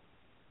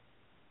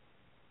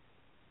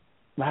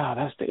 Wow,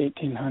 that's the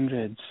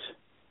 1800s.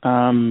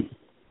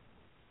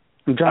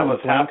 I'm drawing a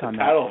blank on that.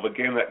 The title of a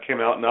game that came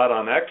out not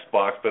on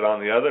Xbox, but on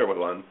the other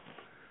one.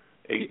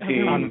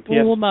 18. On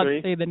We will not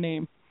PS3. say the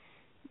name.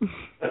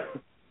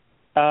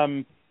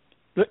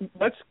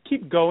 Let's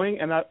keep going,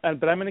 but I'm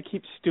going to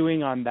keep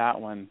stewing on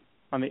that one.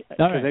 I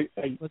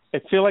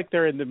feel like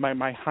they're in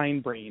my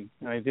hindbrain,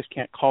 and I just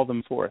can't call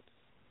them forth.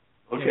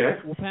 Okay.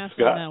 We'll pass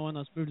Scott? on that one.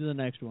 Let's move to the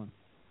next one.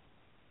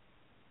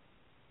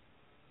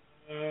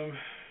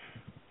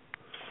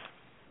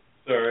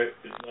 Sorry,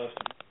 it's lost.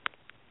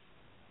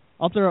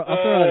 I'll throw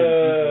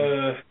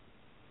out.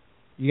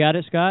 You got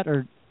it, Scott,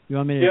 or you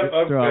want me to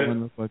throw out one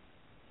real quick?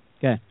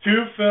 Okay.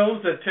 2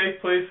 films that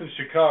take place in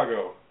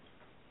Chicago.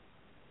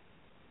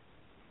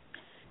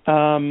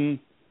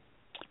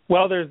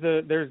 Well, there's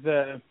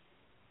the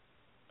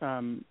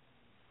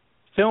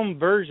film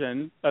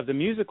version of the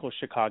musical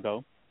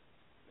Chicago.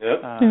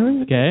 Yep. That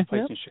takes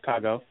place in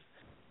Chicago.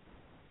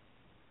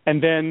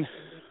 And then,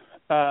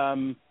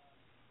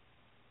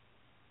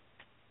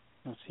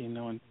 let's see,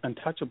 no,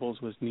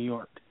 Untouchables was New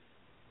York.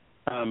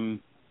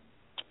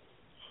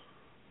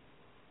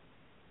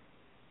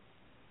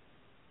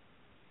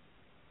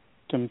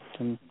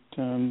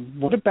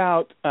 What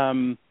about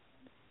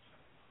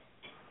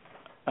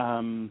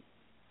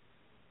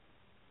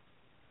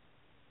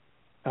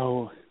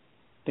oh,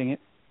 dang it.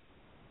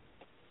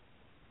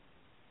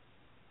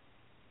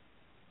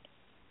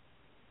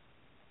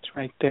 It's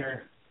right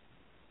there.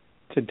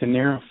 It's a De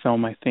Niro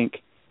film, I think.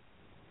 Say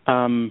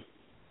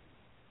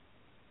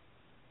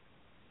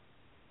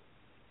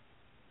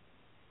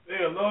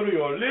hello to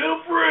your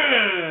little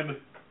friend.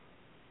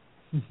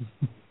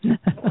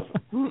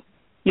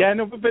 Yeah,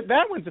 no, but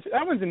that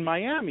one's in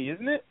Miami,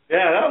 isn't it?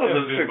 Yeah, that was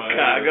in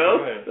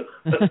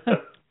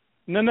Chicago.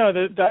 No,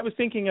 I was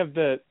thinking of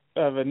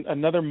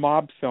another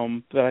mob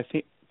film that I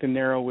think De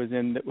Niro was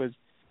in that was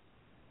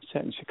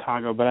set in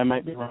Chicago, but I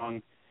might be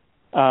wrong.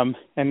 And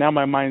now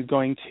my mind's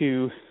going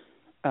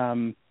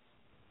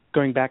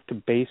back to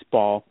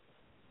baseball.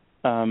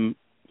 There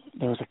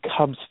was a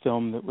Cubs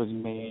film that was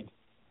made.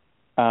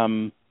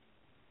 I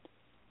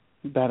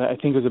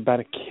think it was about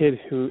a kid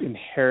who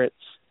inherits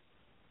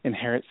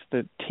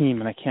the team,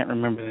 and I can't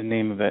remember the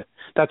name of it.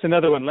 That's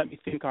another one. Let me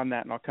think on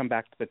that, and I'll come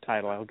back to the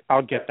title.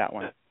 I'll get that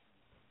one.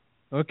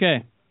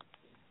 Okay.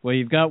 Well,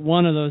 you've got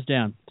one of those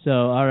down. So,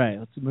 all right,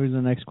 let's move to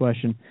the next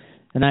question.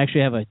 And I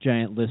actually have a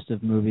giant list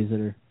of movies that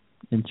are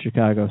in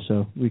Chicago,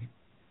 so we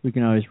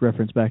can always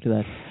reference back to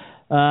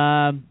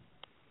that.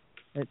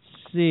 Let's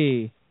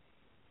see.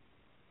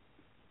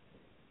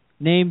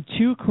 Name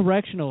 2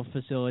 correctional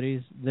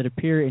facilities that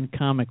appear in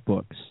comic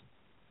books.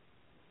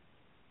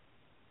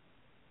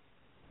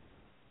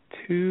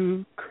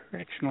 2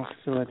 correctional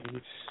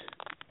facilities.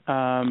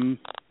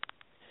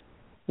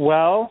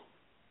 Well,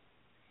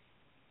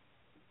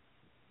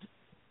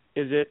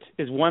 is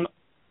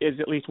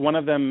at least one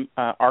of them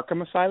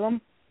Arkham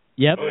Asylum?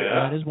 Yep,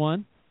 that is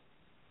one.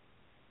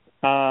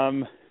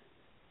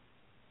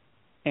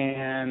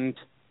 And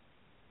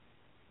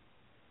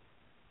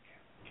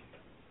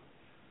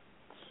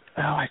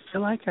I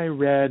feel like I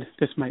read,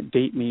 this might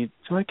date me, I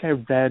feel like I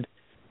read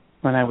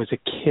when I was a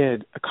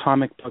kid a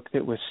comic book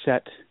that was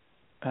set,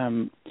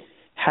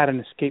 had an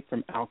escape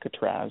from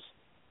Alcatraz.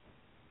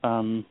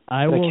 I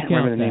can't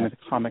remember the name of the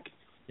comic.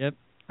 Yep.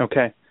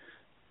 Okay.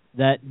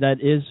 That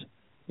is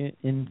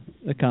in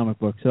the comic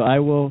book, so I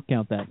will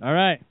count that. All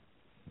right.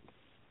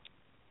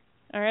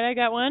 All right, I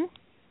got one.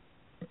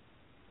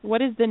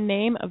 What is the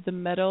name of the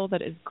metal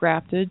that is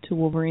grafted to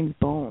Wolverine's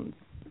bones?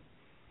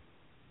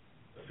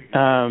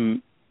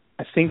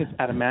 I think it's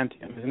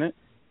adamantium, isn't it?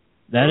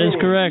 That is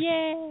correct.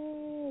 Yay!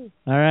 All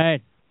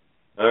right.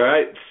 All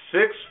right.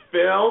 6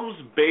 films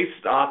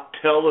based off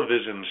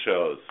television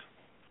shows.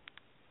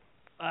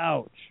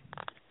 Ouch.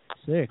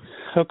 6.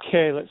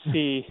 Okay, let's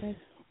see.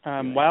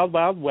 Wild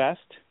Wild West.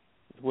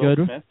 Will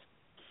Good. Smith.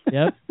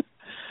 Yep.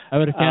 I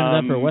would have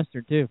counted that for a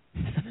Western, too.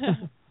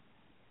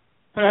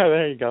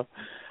 There you go.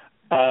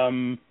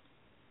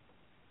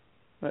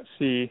 Let's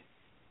see.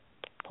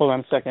 Hold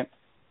on a second.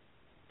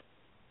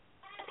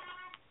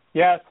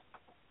 Yes.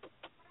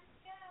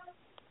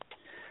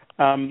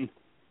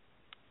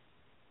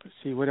 Let's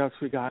see, what else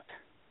we got?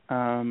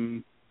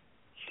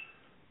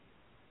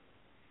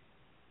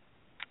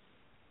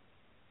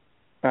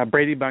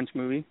 Brady Bunch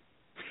movie.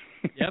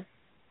 Yep.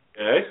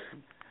 Okay.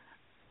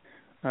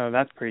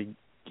 That's pretty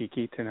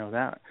geeky to know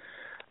that.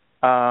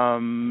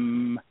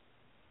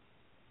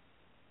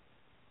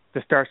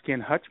 The Starsky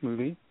and Hutch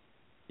movie.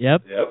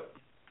 Yep.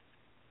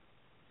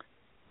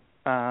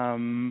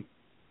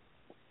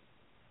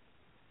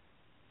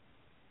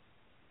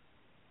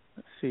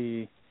 Let's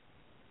see.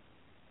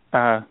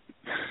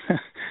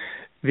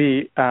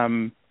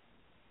 The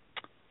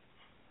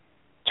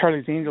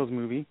Charlie's Angels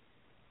movie.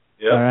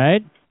 Yep. All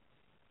right.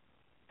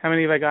 How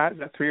many have I got? Is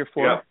that 3 or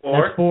 4?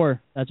 Yeah, 4.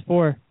 That's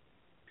 4.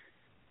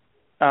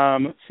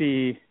 Let's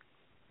see.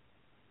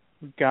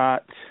 We've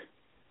got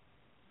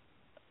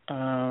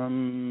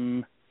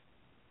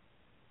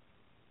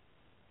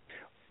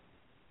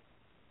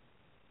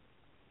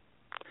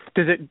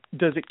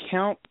does it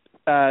count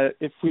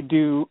if we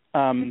do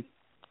like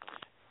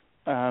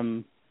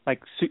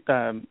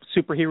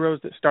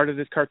superheroes that started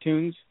as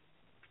cartoons?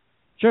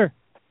 Sure,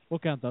 we'll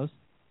count those.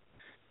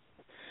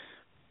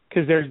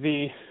 Because there's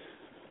the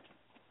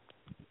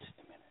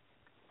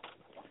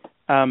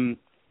I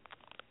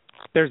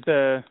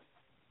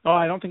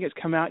don't think it's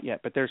come out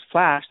yet, but there's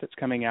Flash that's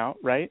coming out,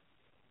 right?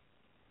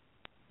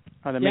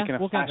 They're making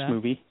a Flash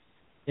movie.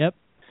 Yep.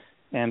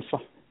 And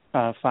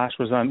Flash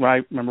was on. Well,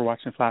 I remember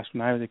watching Flash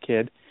when I was a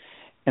kid,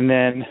 and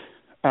then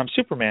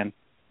Superman.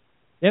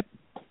 Yep.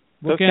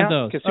 We'll count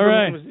those. Because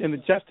Superman was in the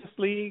Justice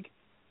League.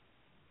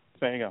 So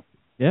there you go.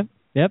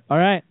 Yep. All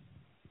right.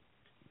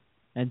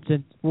 And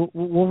since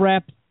we'll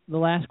wrap the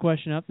last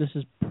question up. This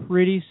is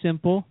pretty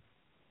simple.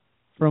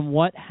 From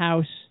what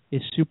house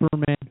is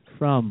Superman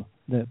from?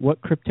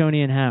 What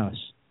Kryptonian house?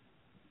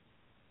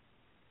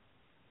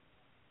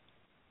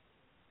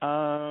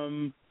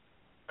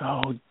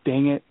 Oh,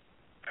 dang it.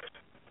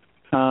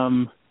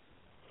 It's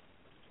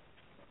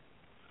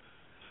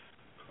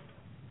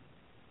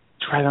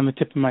right on the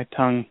tip of my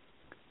tongue.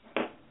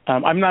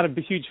 I'm not a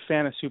huge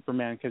fan of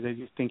Superman because I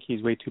just think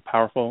he's way too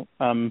powerful.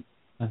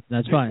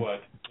 That's fine.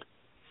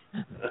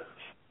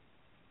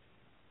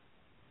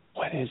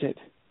 What is it?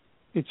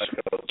 It's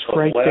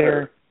right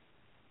there.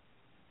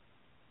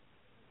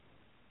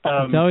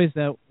 It's always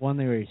that one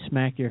thing where you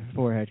smack your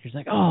forehead. You're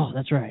like, oh,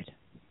 that's right.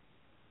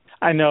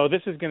 I know.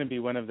 This is going to be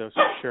one of those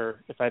for sure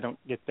if I don't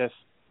get this.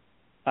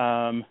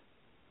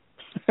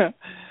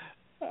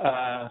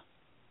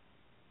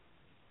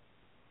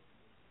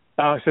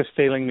 It's just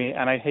failing me,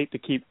 and I hate to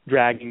keep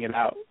dragging it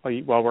out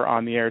while we're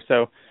on the air,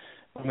 so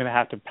I'm going to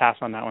have to pass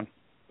on that one.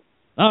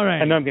 All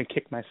right. I know I'm going to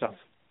kick myself.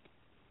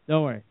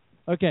 Don't worry.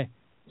 Okay,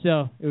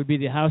 so it would be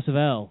the House of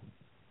L.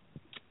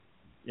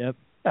 Yep.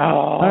 Oh.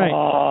 All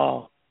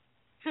right.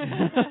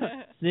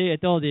 See, I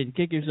told you,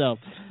 kick yourself.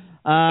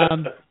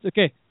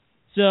 Okay,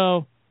 so,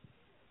 all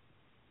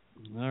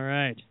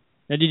right.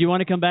 Now, did you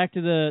want to come back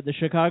to the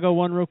Chicago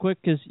one real quick?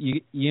 Because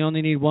you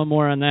only need one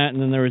more on that,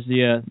 and then there was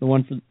the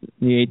one for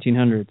the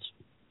 1800s.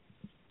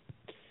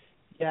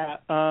 Yeah,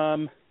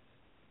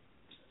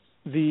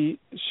 the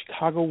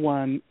Chicago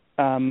one.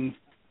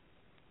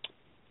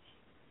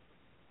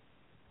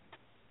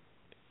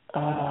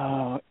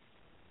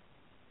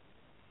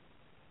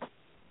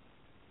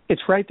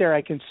 It's right there.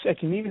 I can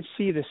even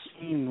see the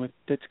scene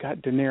that's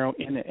got De Niro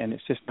in it, and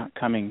it's just not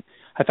coming.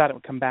 I thought it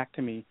would come back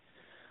to me.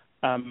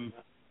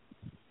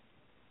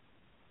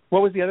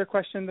 What was the other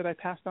question that I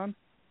passed on?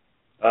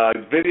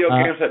 Video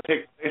games that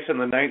take place in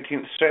the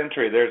 19th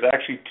century. There's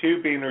actually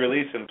 2 being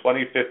released in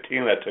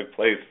 2015 that took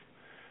place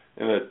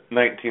in the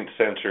 19th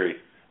century.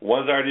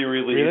 One's already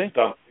released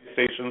on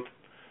PlayStation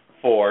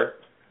 4,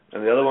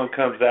 and the other one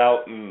comes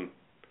out in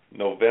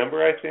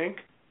November, I think.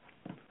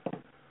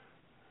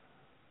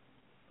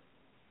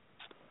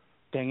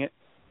 Dang it.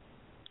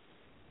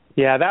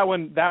 Yeah, that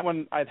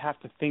one I'd have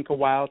to think a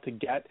while to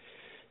get.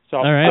 So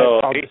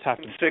I'll just have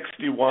to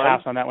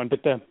pass on that one.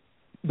 But the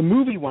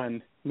movie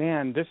one,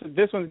 man, this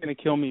one's going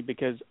to kill me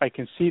because I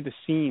can see the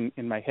scene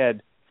in my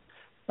head,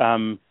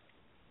 and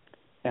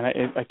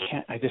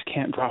I just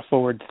can't draw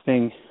forward the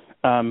thing.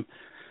 And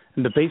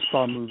the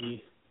baseball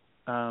movie,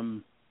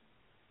 oh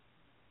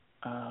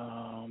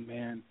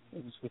man,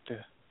 I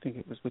think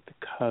it was with the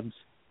Cubs.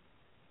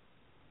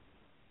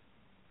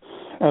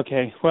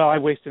 Okay, well, I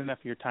wasted enough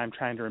of your time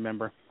trying to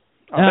remember.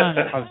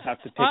 I'll just have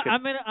to take it.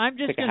 I'm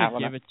just going to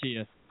give it to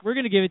you. We're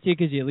going to give it to you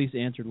because you at least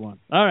answered one.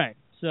 All right.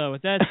 So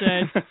with that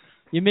said,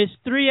 you missed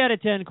 3 out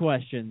of 10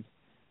 questions.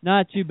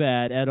 Not too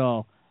bad at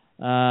all.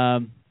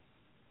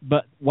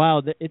 But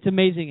wow, it's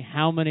amazing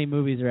how many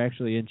movies are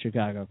actually in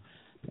Chicago,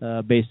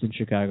 based in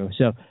Chicago.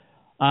 So,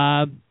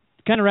 kind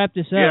of wrap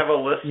this up. You have a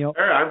list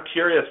there? I'm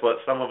curious what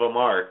some of them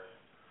are.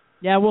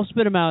 Yeah, we'll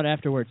spit them out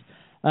afterwards.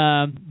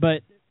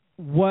 But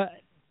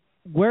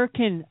where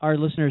can our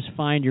listeners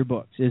find your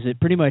books? Is it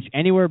pretty much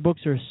anywhere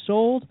books are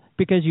sold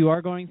because you are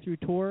going through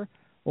tour,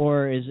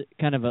 or is it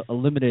kind of a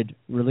limited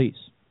release?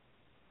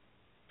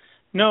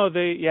 No,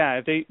 they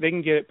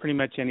can get it pretty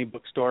much any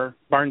bookstore.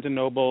 Barnes and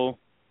Noble,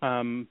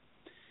 books.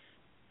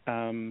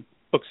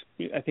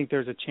 I think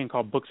there's a chain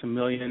called Books A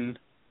Million.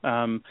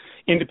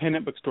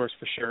 Independent bookstores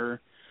for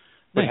sure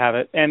would have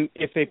it, and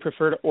if they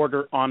prefer to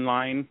order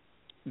online,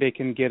 they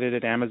can get it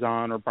at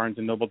Amazon or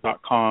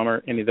BarnesandNoble.com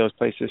or any of those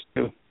places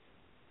too.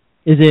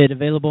 Is it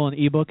available in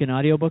ebook and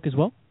audiobook as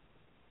well?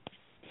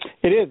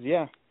 It is,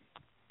 yeah.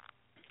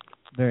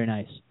 Very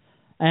nice.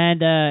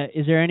 And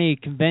is there any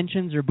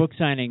conventions or book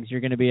signings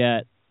you're going to be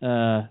at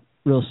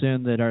real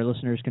soon that our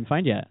listeners can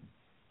find you at?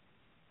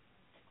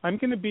 I'm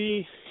going to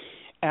be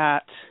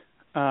at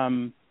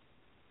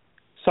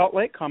Salt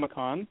Lake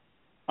Comic-Con.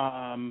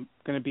 I'm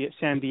going to be at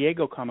San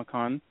Diego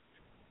Comic-Con.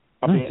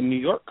 I'll be at New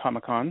York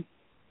Comic-Con.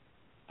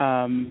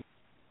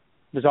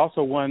 There's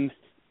also one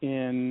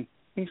in,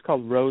 I think it's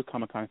called Road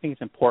Comic-Con. I think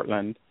it's in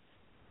Portland.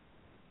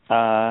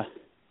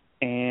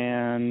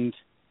 And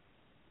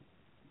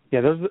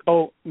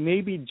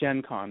maybe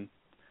Gen Con.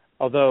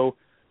 Although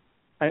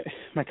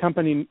my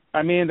company,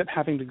 I may end up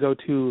having to go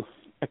to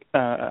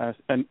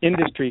an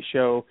industry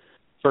show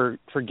for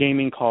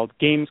gaming called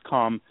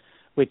Gamescom,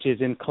 which is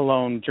in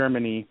Cologne,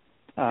 Germany,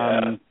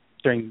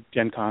 during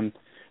Gen Con.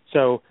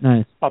 So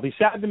nice. I'll be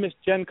sad to miss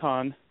Gen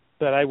Con,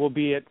 but I will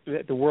be at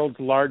the world's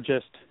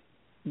largest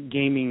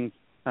gaming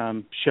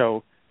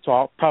show, so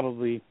I'll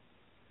probably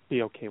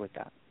be okay with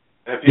that.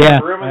 If you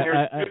have room in your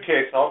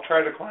suitcase, I'll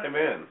try to climb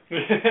in.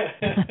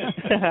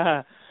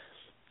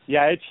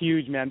 Yeah, it's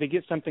huge, man. They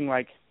get something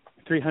like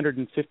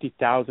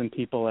 350,000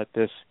 people at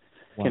this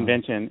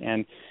convention,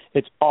 and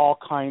it's all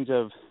kinds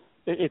of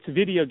 – it's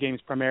video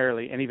games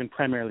primarily, and even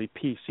primarily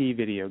PC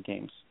video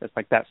games.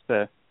 That's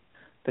the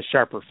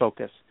sharper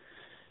focus.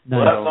 No.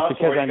 Well, that's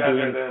also where you guys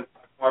are then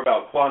more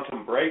about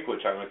Quantum Break,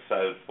 which I'm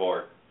excited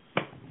for.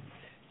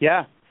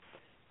 Yeah.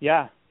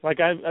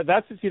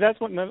 That's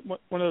one of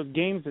those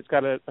games that's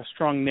got a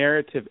strong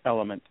narrative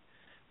element,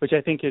 which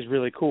I think is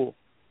really cool.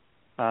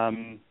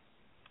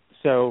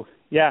 So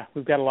yeah,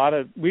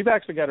 we've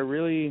actually got a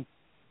really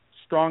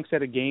strong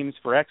set of games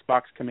for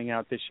Xbox coming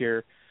out this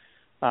year.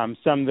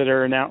 Some that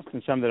are announced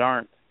and some that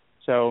aren't.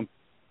 So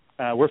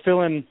we're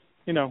feeling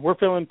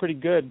pretty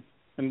good,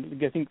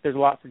 and I think there's a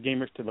lot for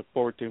gamers to look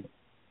forward to.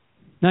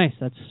 Nice,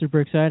 that's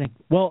super exciting.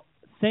 Well,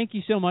 thank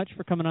you so much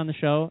for coming on the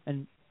show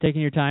and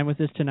taking your time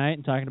with us tonight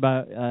and talking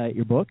about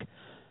your book.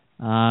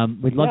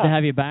 We'd love to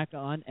have you back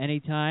on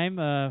anytime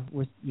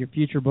with your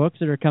future books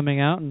that are coming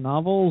out and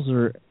novels,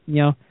 or if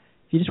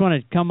you just want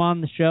to come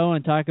on the show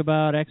and talk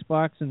about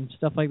Xbox and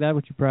stuff like that,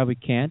 which you probably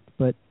can't,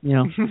 but the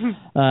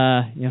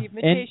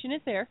invitation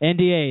is there.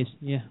 NDAs,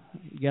 you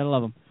gotta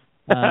love them.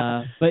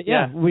 But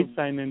we'd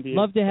sign NDAs.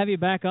 Love to have you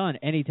back on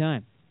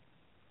anytime.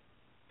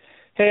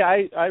 Hey,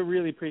 I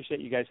really appreciate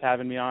you guys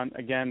having me on.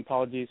 Again,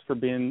 apologies for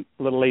being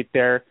a little late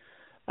there.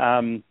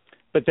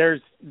 But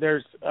there's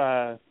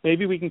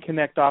maybe we can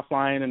connect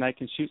offline and I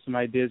can shoot some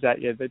ideas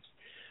at you.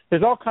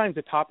 There's all kinds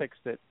of topics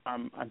that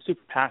I'm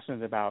super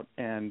passionate about,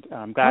 and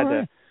I'm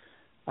glad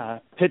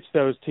to pitch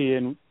those to you,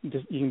 and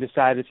you can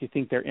decide if you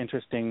think they're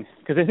interesting.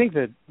 Because I think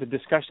the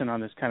discussion on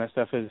this kind of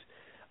stuff is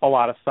a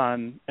lot of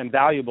fun and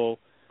valuable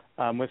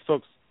with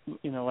folks,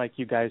 like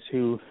you guys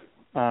who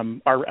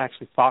are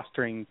actually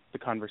fostering the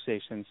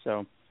conversation.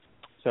 So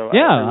I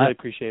really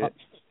appreciate it.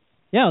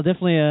 Yeah, I'll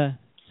definitely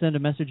send a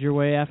message your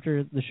way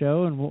after the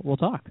show, and we'll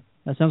talk.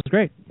 That sounds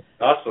great.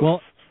 Awesome.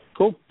 Well,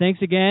 cool.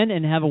 Thanks again,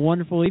 and have a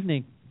wonderful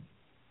evening.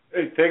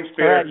 Hey, thanks,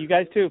 Peter. All right, you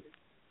guys too.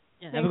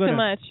 Yeah, thanks so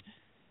much.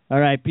 All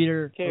right,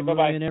 Peter. Okay,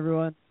 bye-bye. And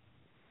everyone.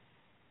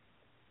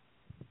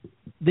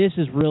 This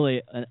is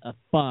really a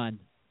fun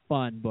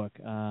book.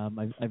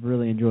 I've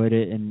really enjoyed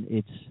it,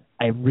 and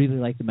I really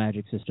like the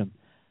magic system.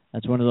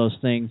 That's one of those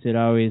things that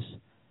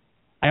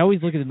I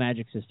always look at the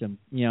magic system.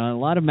 A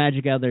lot of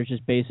magic out there is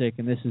just basic,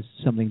 and this is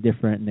something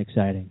different and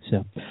exciting.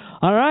 So,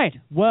 all right.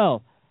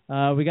 Well,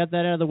 we got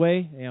that out of the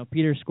way.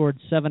 Peter scored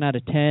 7 out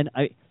of 10.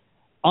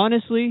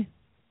 Honestly,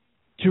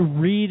 to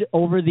read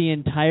over the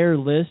entire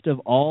list of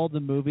all the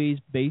movies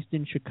based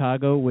in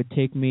Chicago would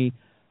take me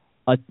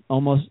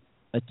almost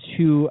a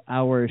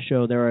 2-hour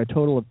show. There are a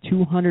total of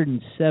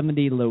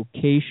 270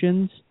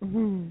 locations,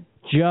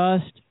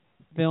 just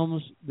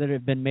films that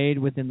have been made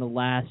within the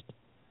last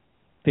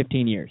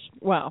 15 years.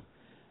 Wow.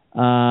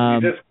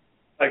 Just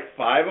like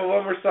 5 of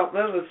them or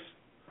something?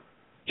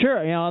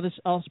 Sure,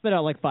 I'll spit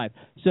out like 5.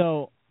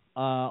 So,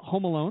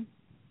 Home Alone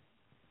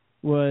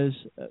was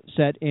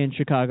set in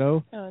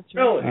Chicago. Oh, that's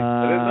right. Really?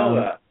 I didn't know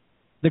that.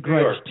 The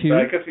Grudge 2.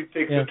 I guess he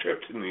takes a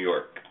trip to New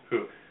York.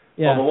 Home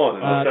Alone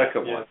is the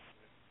second one.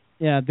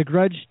 Yeah, The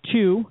Grudge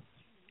 2,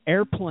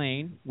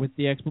 Airplane with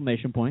the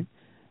exclamation point,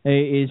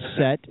 is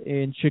set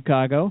in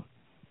Chicago.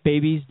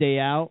 Baby's Day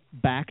Out,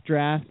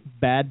 Backdraft,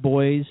 Bad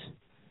Boys,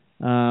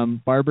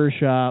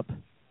 Barbershop.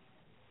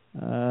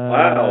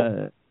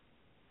 Wow.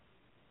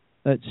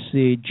 Let's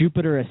see,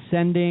 Jupiter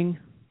Ascending.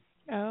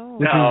 Oh.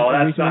 No,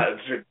 that's not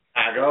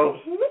Chicago.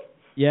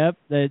 Yep,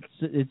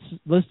 it's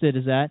listed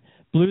as that.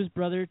 Blues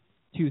Brothers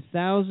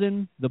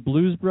 2000, The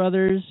Blues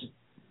Brothers.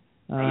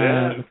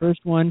 The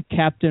first one,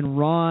 Captain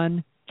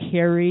Ron,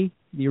 Carrie,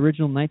 the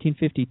original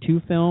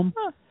 1952 film.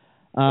 Huh.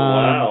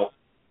 Wow.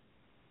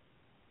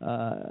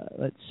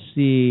 Let's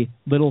see,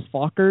 Little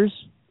Fockers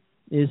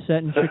is set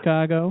in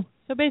Chicago.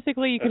 So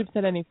basically, you could have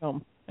said any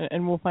film,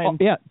 and we'll find.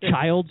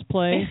 Child's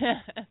Play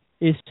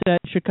is set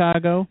in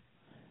Chicago.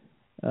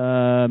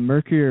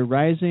 Mercury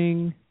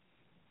Rising.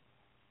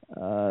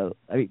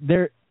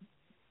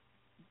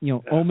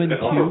 Omen 2.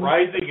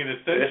 Rising and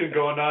Ascension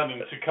going on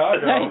in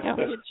Chicago. I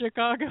know, in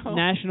Chicago.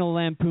 National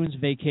Lampoon's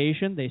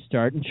Vacation, they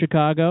start in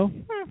Chicago.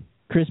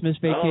 Christmas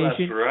Vacation,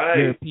 that's right.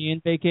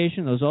 European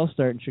Vacation, those all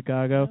start in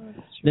Chicago.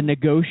 The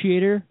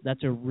Negotiator,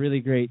 that's a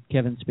really great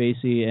Kevin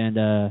Spacey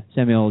and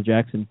Samuel L.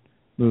 Jackson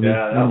movie.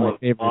 Yeah, one of my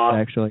favorites, awesome.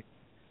 actually.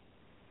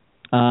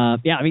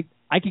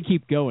 I can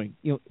keep going.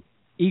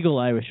 Eagle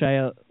Eye with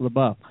Shia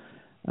LaBeouf.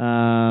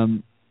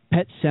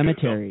 Pet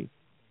Sematary.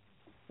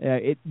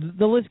 The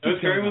list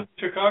keeps Cemetery going was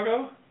in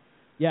Chicago?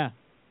 Yeah.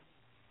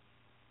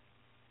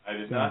 I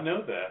did not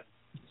know that.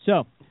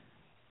 So,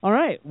 all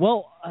right.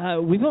 Well,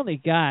 we've only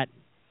got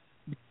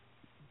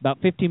about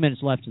 15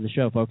 minutes left of the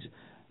show, folks.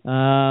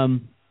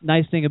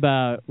 Nice thing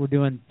about we're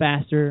doing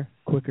faster,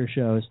 quicker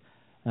shows.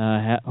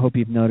 Hope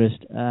you've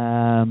noticed.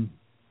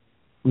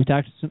 We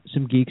talked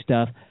some geek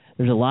stuff.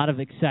 There's a lot of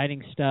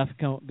exciting stuff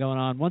going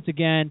on. Once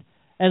again,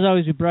 as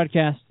always, we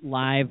broadcast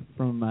live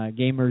from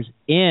Gamers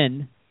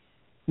Inn,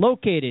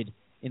 located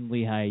in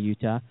Lehigh,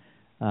 Utah.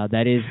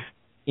 That is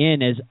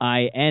in as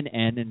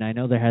INN, and I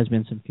know there has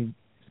been some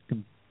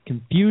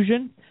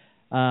confusion.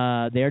 They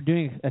are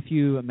doing a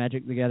few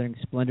Magic the Gathering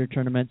Splendor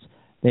tournaments.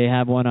 They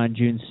have one on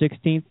June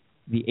 16th,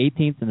 the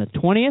 18th, and the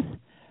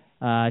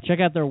 20th. Check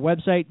out their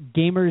website,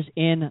 Gamers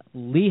in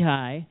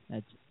Lehigh.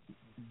 That's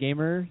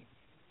Gamers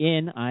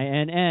in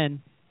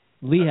INN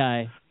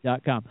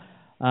Lehigh.com.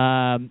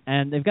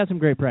 And they've got some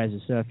great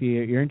prizes. So if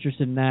you're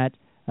interested in that,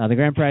 the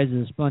grand prize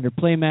is a Splendor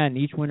playmat, and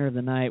each winner of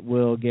the night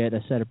will get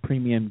a set of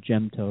premium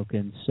gem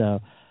tokens. So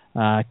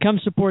come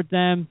support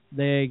them.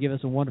 They give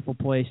us a wonderful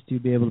place to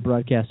be able to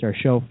broadcast our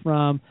show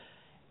from.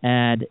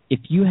 And if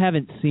you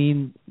haven't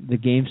seen the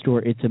game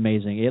store, it's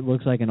amazing. It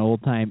looks like an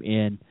old-time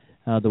inn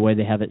the way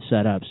they have it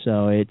set up.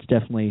 So it's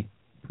definitely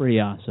pretty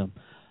awesome.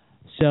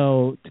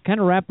 So to kind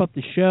of wrap up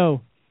the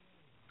show,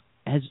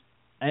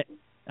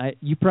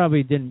 you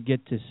probably didn't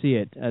get to see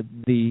it,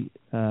 the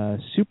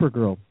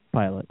Supergirl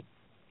pilot.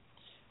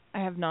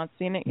 I have not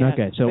seen it yet.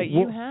 Okay, so but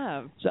you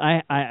have. So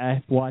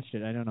I've watched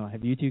it. I don't know.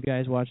 Have you two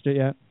guys watched it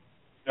yet?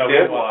 I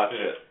did watch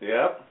it.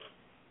 Yep.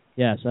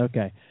 Yes.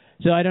 Okay.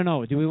 So I don't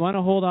know. Do we want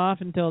to hold off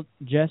until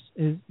Jess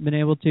has been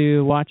able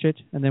to watch it,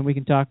 and then we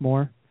can talk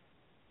more?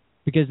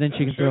 Because then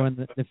she can throw in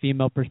the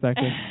female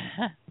perspective.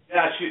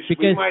 Yeah,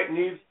 we might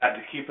need that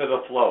to keep it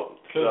afloat.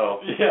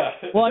 So yeah.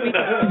 Well, I mean,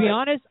 to be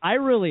honest, I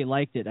really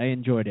liked it. I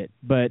enjoyed it.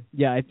 But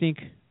yeah, I think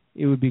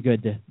it would be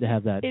good to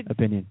have that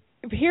opinion.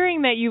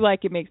 Hearing that you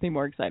like it makes me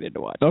more excited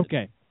to watch it.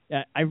 Okay.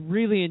 I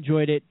really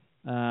enjoyed it.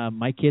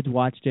 My kids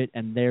watched it,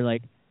 and they're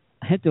like,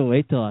 I have to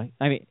wait till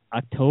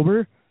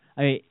October.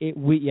 We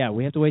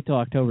have to wait till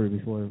October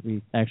before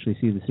we actually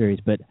see the series.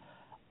 But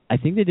I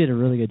think they did a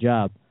really good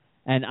job,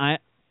 and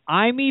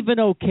I'm even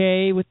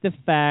okay with the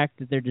fact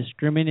that they're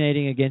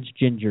discriminating against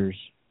gingers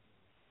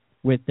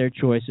with their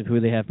choice of who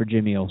they have for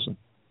Jimmy Olsen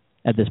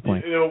at this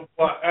point.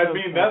 I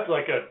mean, that's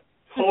like a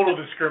total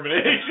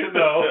discrimination,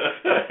 though.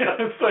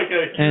 It's like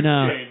a huge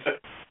change.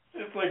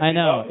 It's like I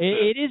know.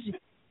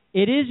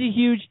 It is a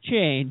huge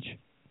change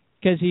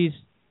because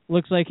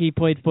looks like he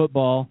played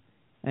football,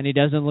 and he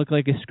doesn't look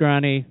like a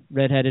scrawny,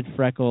 redheaded,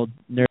 freckled,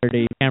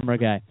 nerdy camera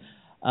guy,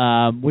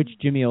 which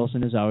Jimmy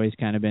Olsen has always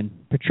kind of been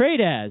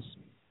portrayed as.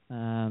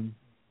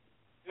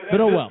 But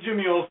oh well.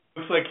 Jimmy Olsen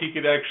looks like he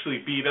could actually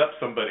beat up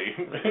somebody.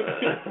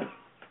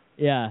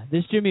 Yeah,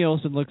 this Jimmy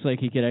Olsen looks like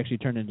he could actually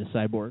turn into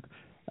Cyborg.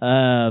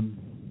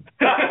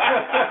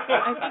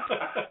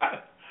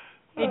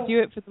 They do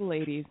it for the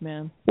ladies,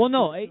 man. Well,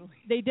 no,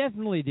 they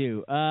definitely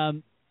do.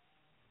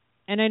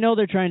 And I know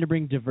they're trying to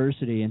bring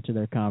diversity into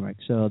their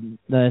comics, so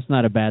that's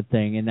not a bad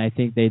thing. And I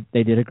think they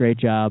did a great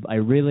job. I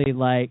really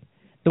like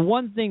the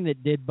one thing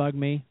that did bug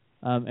me,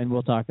 and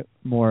we'll talk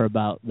more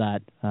about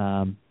that,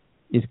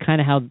 is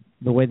kind of how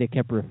the way they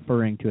kept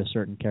referring to a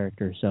certain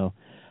character. So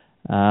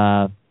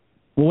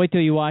we'll wait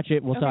till you watch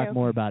it. We'll talk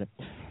more about it.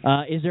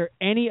 Is there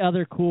any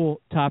other cool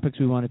topics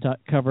we want to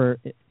cover?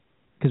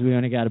 Because we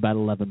only got about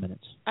 11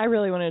 minutes. I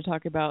really wanted to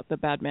talk about the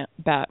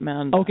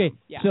Batman. Okay,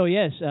 so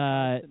yes,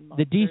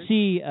 the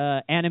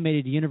DC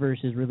animated universe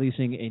is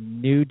releasing a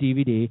new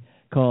DVD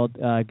called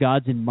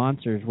Gods and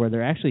Monsters, where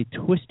they're actually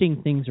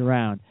twisting things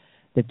around.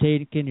 They've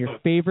taken your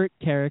favorite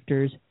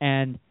characters,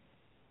 and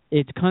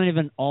it's kind of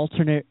an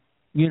alternate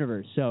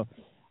universe. So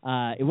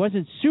it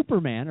wasn't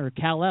Superman or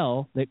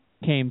Kal-El that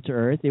came to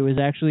Earth. It was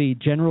actually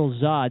General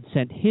Zod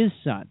sent his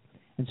son.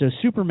 And so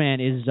Superman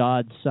is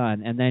Zod's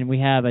son. And then we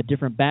have a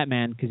different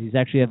Batman because he's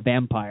actually a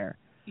vampire.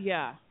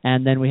 Yeah.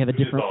 And then we have a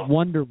different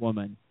Wonder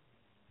Woman.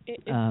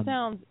 It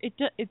sounds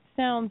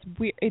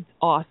weird. It's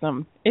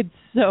awesome. It's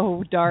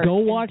so dark. Go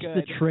watch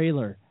the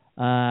trailer.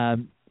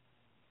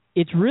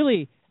 It's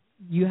really,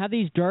 you have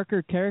these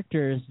darker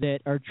characters that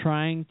are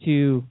trying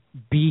to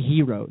be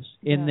heroes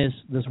in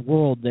this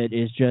world that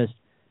is just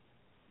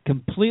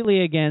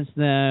completely against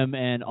them,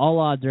 and all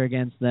odds are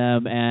against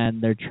them,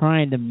 and they're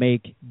trying to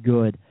make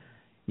good.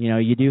 You know,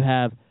 you do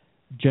have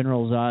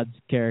General Zod's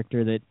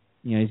character that,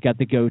 you know, he's got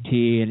the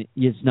goatee, and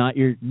it's not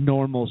your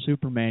normal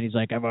Superman. He's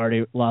like, I've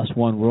already lost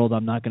one world,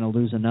 I'm not going to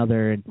lose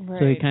another. And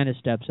so he kind of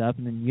steps up.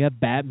 And then you have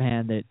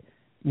Batman that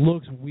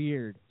looks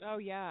weird. Oh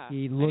yeah.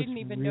 He looks I didn't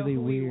even really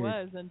know who weird. he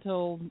was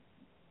until,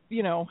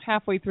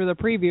 halfway through the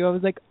preview. I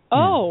was like,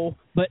 oh. Yeah.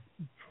 But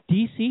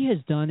DC has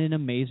done an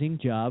amazing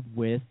job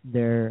with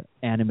their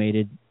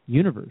animated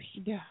universe.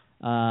 Yeah.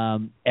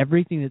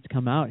 Everything that's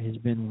come out has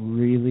been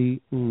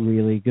really,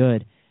 really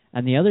good.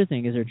 And the other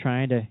thing is they're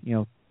trying to,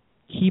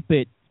 keep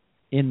it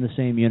in the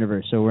same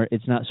universe, so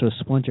it's not so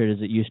splintered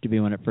as it used to be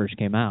when it first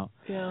came out.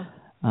 Yeah.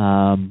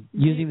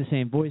 Using the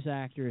same voice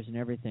actors and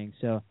everything.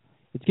 So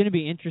it's going to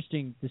be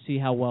interesting to see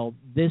how well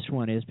this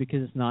one is,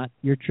 because it's not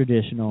your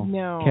traditional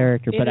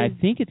character. But I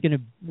think it's going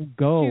to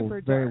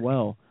go very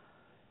well.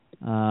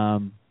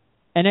 And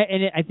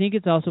I think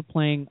it's also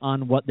playing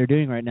on what they're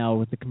doing right now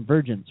with the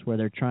convergence, where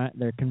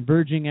they're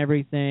converging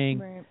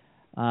everything.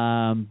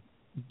 Right.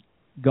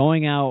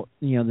 Going out,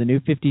 the New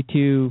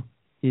 52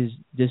 is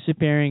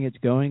disappearing. It's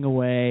going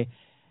away.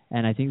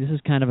 And I think this is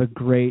kind of a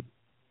great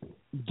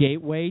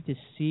gateway to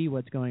see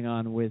what's going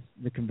on with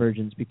the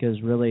convergence,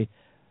 because really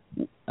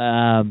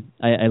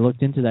I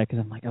looked into that because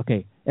I'm like,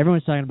 okay,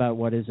 everyone's talking about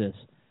what is this?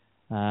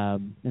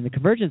 And the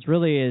convergence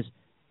really is,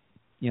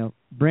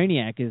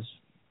 Brainiac is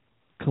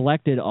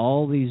collected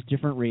all these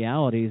different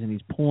realities and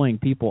he's pulling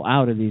people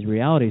out of these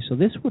realities. So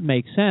this would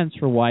make sense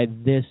for why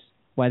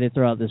they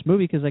throw out this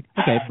movie, because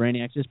okay,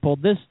 Brainiac just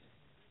pulled this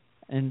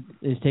and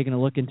is taking a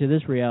look into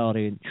this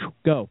reality and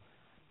go.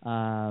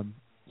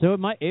 So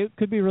it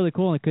could be really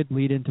cool, and it could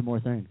lead into more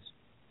things.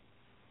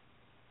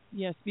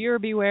 Yes, viewer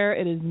beware,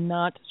 it is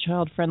not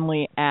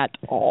child-friendly at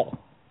all.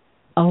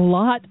 A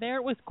lot.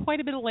 There was quite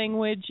a bit of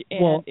language,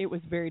 and it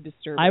was very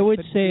disturbing. I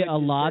would say a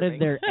lot of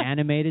their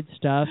animated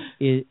stuff,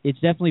 it's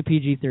definitely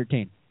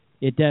PG-13.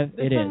 This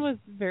one was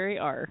very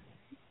R.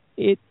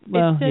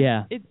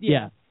 Yeah.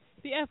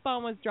 The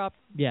F-bomb was dropped.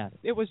 Yeah.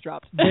 It was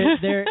dropped.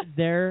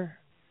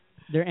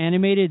 Their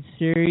animated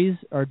series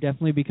are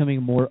definitely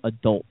becoming more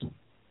adult.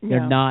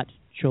 They're not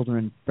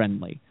children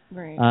friendly.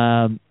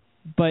 Right.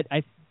 But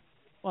I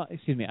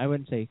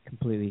wouldn't say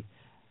completely.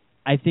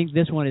 I think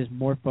this one is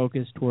more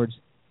focused towards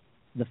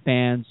the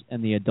fans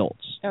and the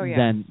adults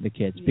than the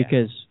kids,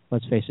 because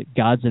let's face it,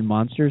 Gods and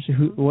Monsters.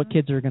 What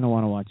kids are going to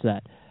want to watch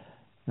that?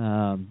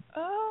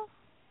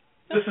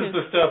 This is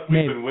the stuff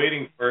we've been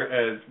waiting for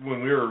as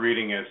when we were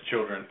reading as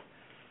children.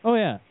 Oh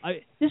yeah,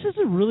 this is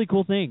a really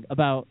cool thing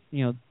about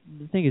the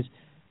thing is,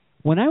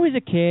 when I was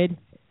a kid,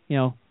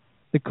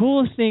 the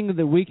coolest thing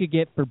that we could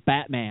get for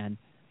Batman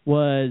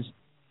was,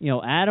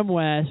 Adam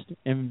West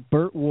and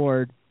Burt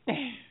Ward,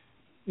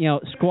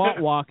 squat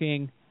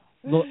walking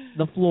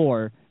the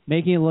floor,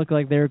 making it look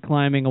like they were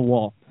climbing a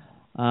wall.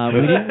 We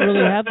didn't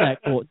really have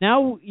that cool.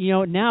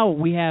 Now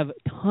we have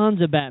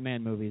tons of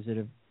Batman movies that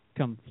have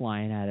come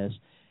flying at us.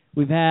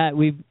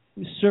 We've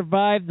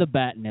survived the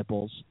bat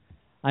nipples.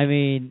 I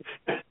mean,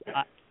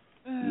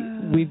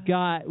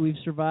 we've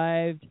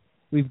survived.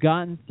 We've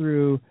gotten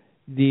through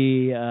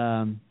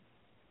the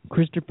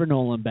Christopher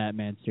Nolan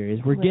Batman series.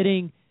 We're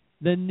getting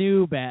the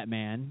new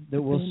Batman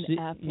that we'll see.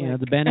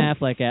 The Ben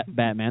Affleck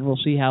Batman. We'll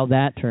see how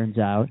that turns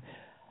out.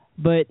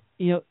 But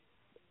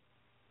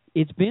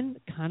it's been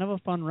kind of a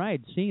fun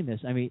ride seeing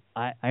this. I mean,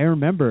 I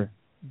remember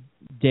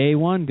day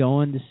one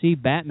going to see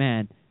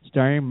Batman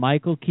starring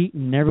Michael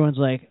Keaton, and everyone's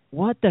like,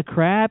 "What the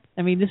crap?"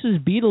 I mean, this is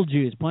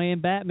Beetlejuice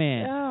playing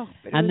Batman. Oh,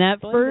 and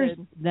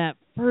that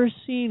first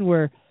scene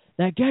where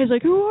that guy's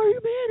like, "Who are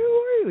you, man? Who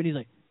are you?" And he's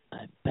like,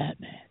 "I'm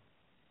Batman."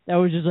 That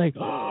was just like,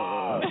 so.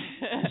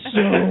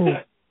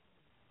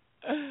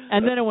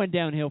 And then it went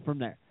downhill from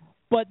there.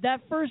 But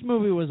that first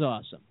movie was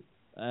awesome.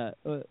 And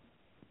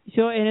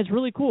it's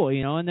really cool,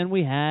 And then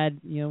we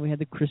had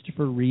the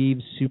Christopher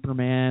Reeves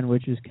Superman,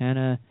 which was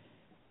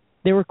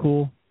they were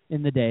cool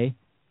in the day.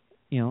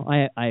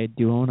 I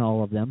do own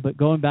all of them, but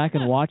going back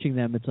and watching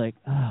them, it's like,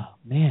 oh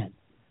man,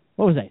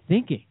 what was I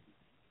thinking?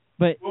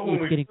 But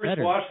it's getting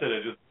better. When we first watched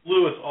it just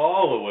blew us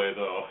all away,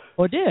 though.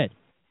 Oh, it did.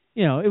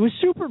 It was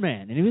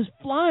Superman, and he was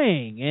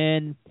flying,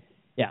 and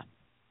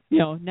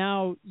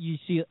now you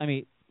see. I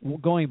mean,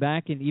 going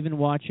back and even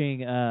watching,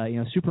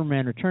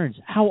 Superman Returns.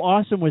 How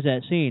awesome was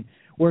that scene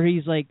where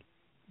he's like,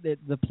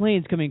 the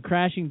plane's coming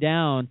crashing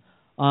down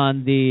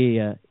on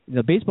the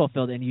baseball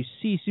field, and you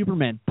see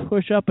Superman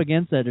push up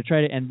against that to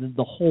try to, and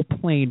the whole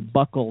plane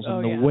buckles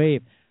in the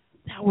wave.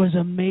 That was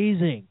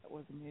amazing.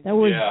 That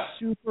was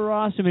super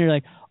awesome. And you're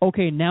like,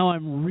 okay, now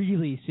I'm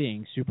really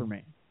seeing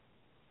Superman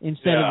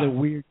instead of the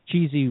weird,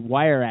 cheesy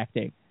wire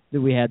acting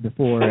that we had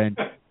before. And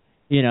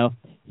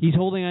he's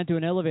holding onto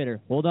an elevator.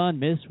 Hold on,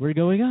 miss, we're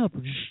going up.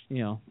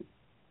 You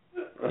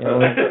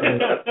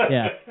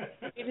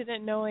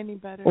didn't know any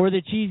better. Or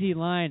the cheesy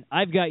line,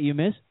 "I've got you,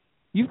 miss.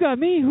 You've got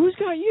me. Who's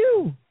got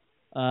you?"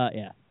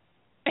 That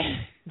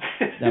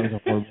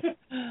was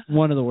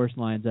one of the worst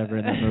lines ever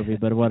in that movie,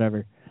 but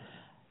whatever.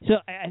 So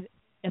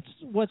it's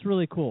what's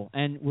really cool,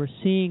 and we're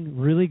seeing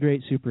really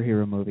great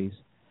superhero movies.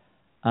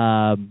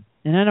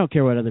 And I don't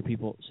care what other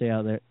people say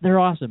out there; they're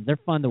awesome. They're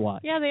fun to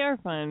watch. Yeah, they are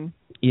fun.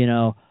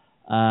 Even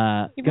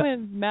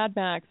with Mad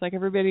Max,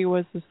 everybody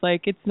was just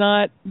like, "It's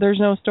not. There's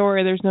no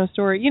story. There's no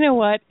story." You know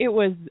what? It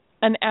was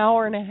an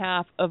hour and a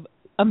half of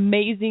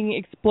amazing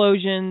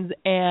explosions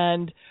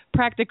and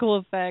practical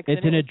effects.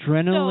 It's an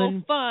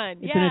adrenaline. So fun.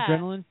 It's an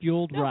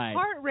adrenaline-fueled ride.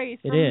 Heart race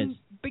it from is.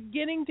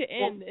 beginning to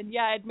end. And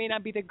yeah, it may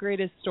not be the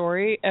greatest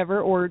story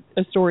ever or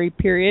a story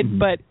period,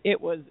 but it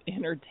was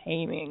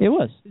entertaining. It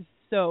was.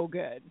 So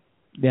good.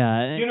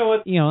 Yeah. You know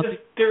what?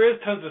 There is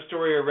tons of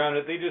story around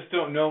it. They just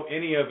don't know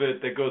any of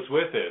it that goes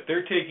with it.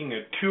 They're taking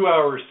a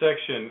 2-hour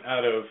section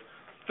out of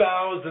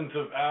thousands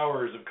of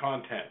hours of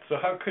content. So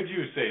how could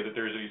you say that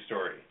there's any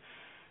story?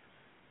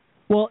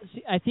 Well,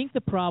 see, I think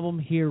the problem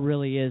here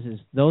really is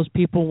those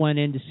people went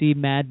in to see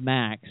Mad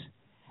Max,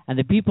 and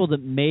the people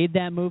that made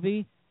that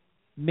movie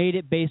made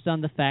it based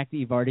on the fact that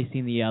you've already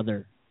seen the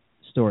other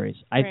stories.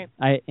 Right.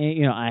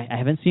 I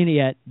haven't seen it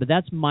yet, but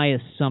that's my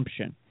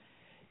assumption.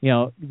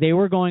 They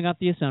were going off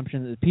the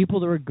assumption that the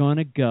people that were going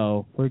to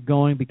go were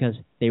going because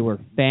they were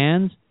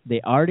fans. They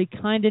already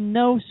kind of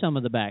know some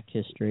of the back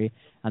history,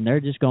 and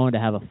they're just going to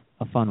have a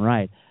fun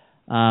ride.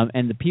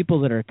 And the people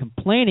that are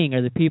complaining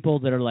are the people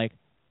that are like,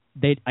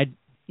 they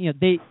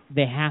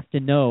have to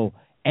know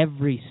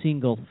every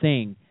single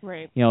thing.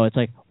 Right. It's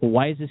like, well,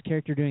 why is this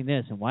character doing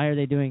this, and why are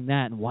they doing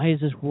that, and why is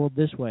this world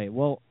this way?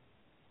 Well,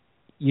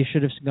 you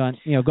should have gone,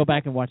 go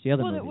back and watch the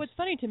other movies. What's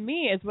funny to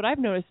me is what I've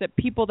noticed, that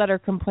people that are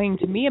complaining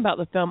to me about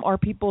the film are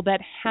people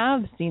that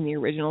have seen the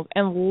originals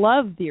and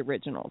love the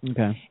originals.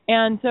 Okay.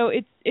 And so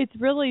it's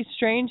really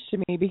strange to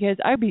me because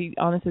I'll be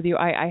honest with you,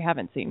 I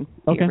haven't seen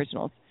the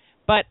originals.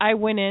 But I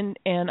went in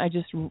and I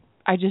just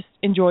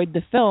enjoyed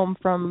the film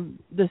from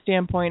the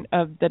standpoint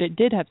of that it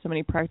did have so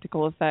many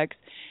practical effects,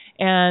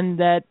 and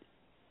that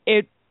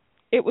it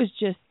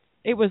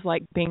was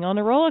like being on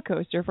a roller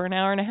coaster for an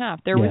hour and a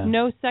half. There was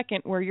no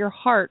second where your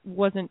heart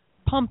wasn't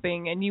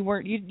pumping and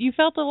you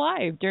felt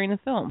alive during the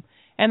film.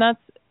 And that's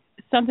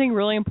something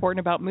really important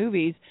about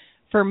movies.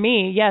 For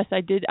me, yes,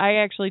 I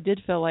actually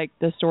did feel like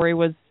the story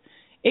was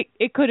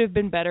it could have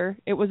been better.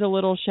 It was a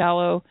little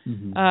shallow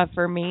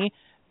for me,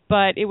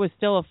 but it was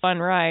still a fun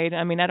ride.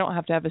 I mean, I don't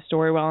have to have a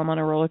story while I'm on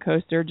a roller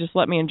coaster. Just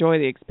let me enjoy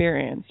the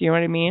experience. You know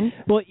what I mean?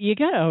 Well, you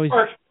got to always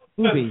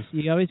movies.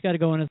 You always got to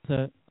go in with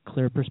a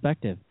clear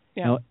perspective.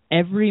 Yeah.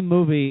 Every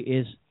movie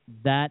is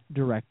that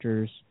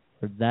director's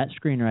or that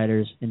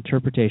screenwriter's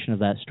interpretation of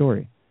that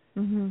story.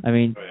 Mm-hmm. I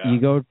mean, you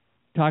go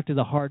talk to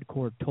the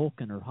hardcore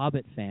Tolkien or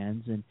Hobbit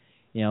fans, and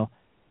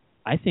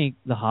I think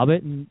the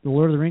Hobbit and the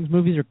Lord of the Rings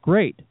movies are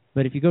great.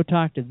 But if you go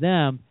talk to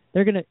them,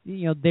 they're gonna,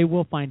 they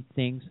will find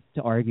things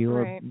to argue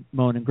or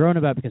moan and groan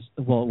about because,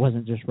 it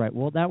wasn't just right.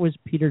 Well, that was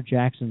Peter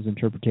Jackson's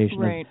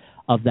interpretation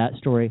of that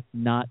story,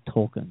 not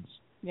Tolkien's.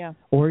 Yeah.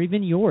 Or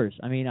even yours.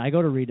 I mean, I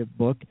go to read a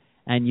book,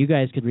 and you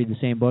guys could read the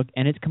same book,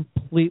 and it's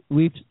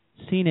we've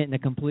seen it in a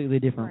completely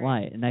different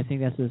light. And I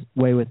think that's the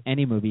way with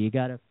any movie. You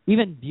got to,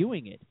 even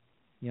viewing it,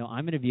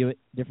 I'm going to view it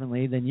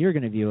differently than you're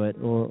going to view it,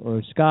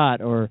 or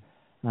Scott, or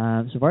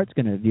Savart's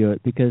going to view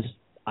it, because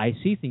I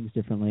see things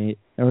differently.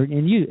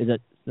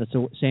 That's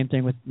the same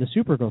thing with the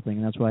Supergirl thing,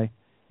 and that's why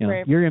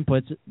your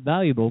input's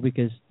valuable,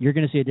 because you're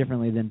going to see it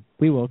differently than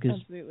we will.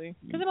 Absolutely.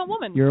 Because I'm a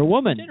woman. You're a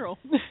woman. In general.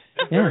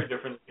 Very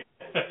different.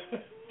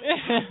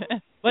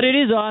 But it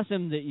is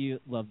awesome that you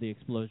love the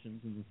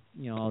explosions and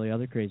all the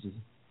other crazy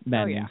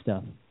maddening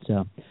stuff.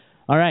 So,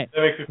 all right,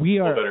 that makes me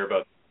feel better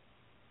about it.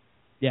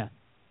 Yeah.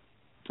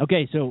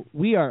 Okay, so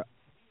we are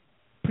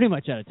pretty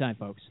much out of time,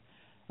 folks.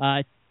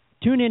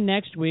 Tune in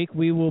next week.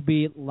 We will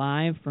be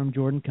live from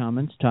Jordan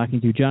Commons talking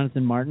to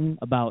Jonathan Martin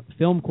about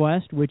Film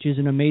Quest, which is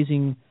an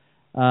amazing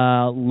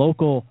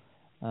local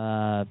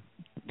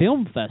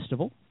film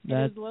festival.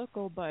 It is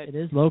local, but it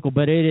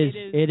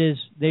is.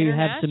 They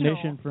have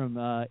submission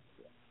from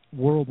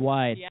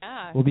worldwide.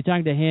 Yeah. We'll be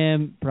talking to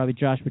him, probably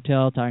Josh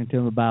Patel, talking to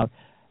him about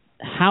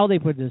how they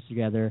put this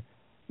together,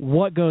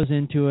 what goes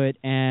into it,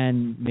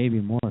 and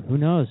maybe more. Who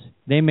knows?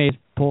 They may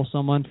pull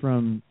someone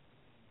from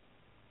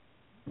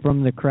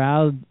the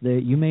crowd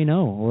that you may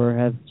know or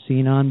have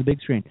seen on the big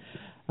screen.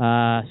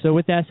 So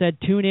with that said,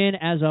 tune in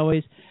as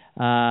always.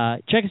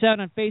 Check us out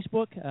on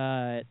Facebook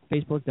at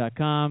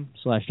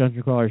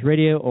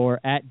facebook.com/DungeonCrawlersRadio or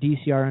at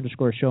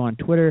DCR_show on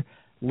Twitter.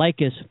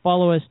 Like us,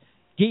 follow us.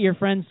 Get your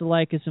friends to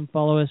like us and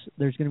follow us.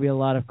 There's going to be a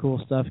lot of cool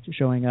stuff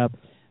showing up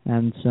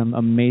and some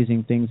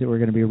amazing things that we're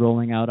going to be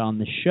rolling out on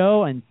the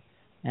show. And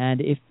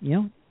if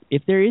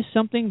there is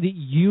something that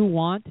you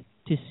want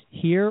to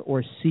hear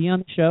or see on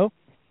the show,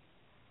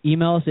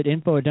 email us at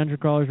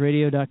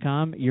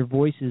info@dungeoncrawlersradio.com. Your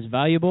voice is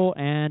valuable,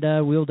 and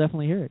we'll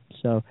definitely hear it.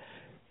 So,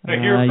 you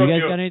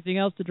guys got anything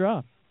else to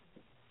draw?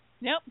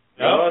 Nope.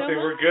 No, I think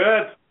we're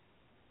good.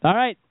 All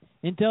right.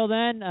 Until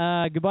then,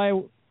 goodbye,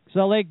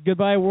 Salt Lake.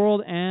 Goodbye,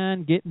 world,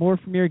 and get more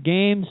from your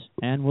games.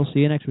 And we'll see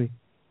you next week.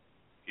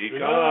 Keep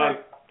going.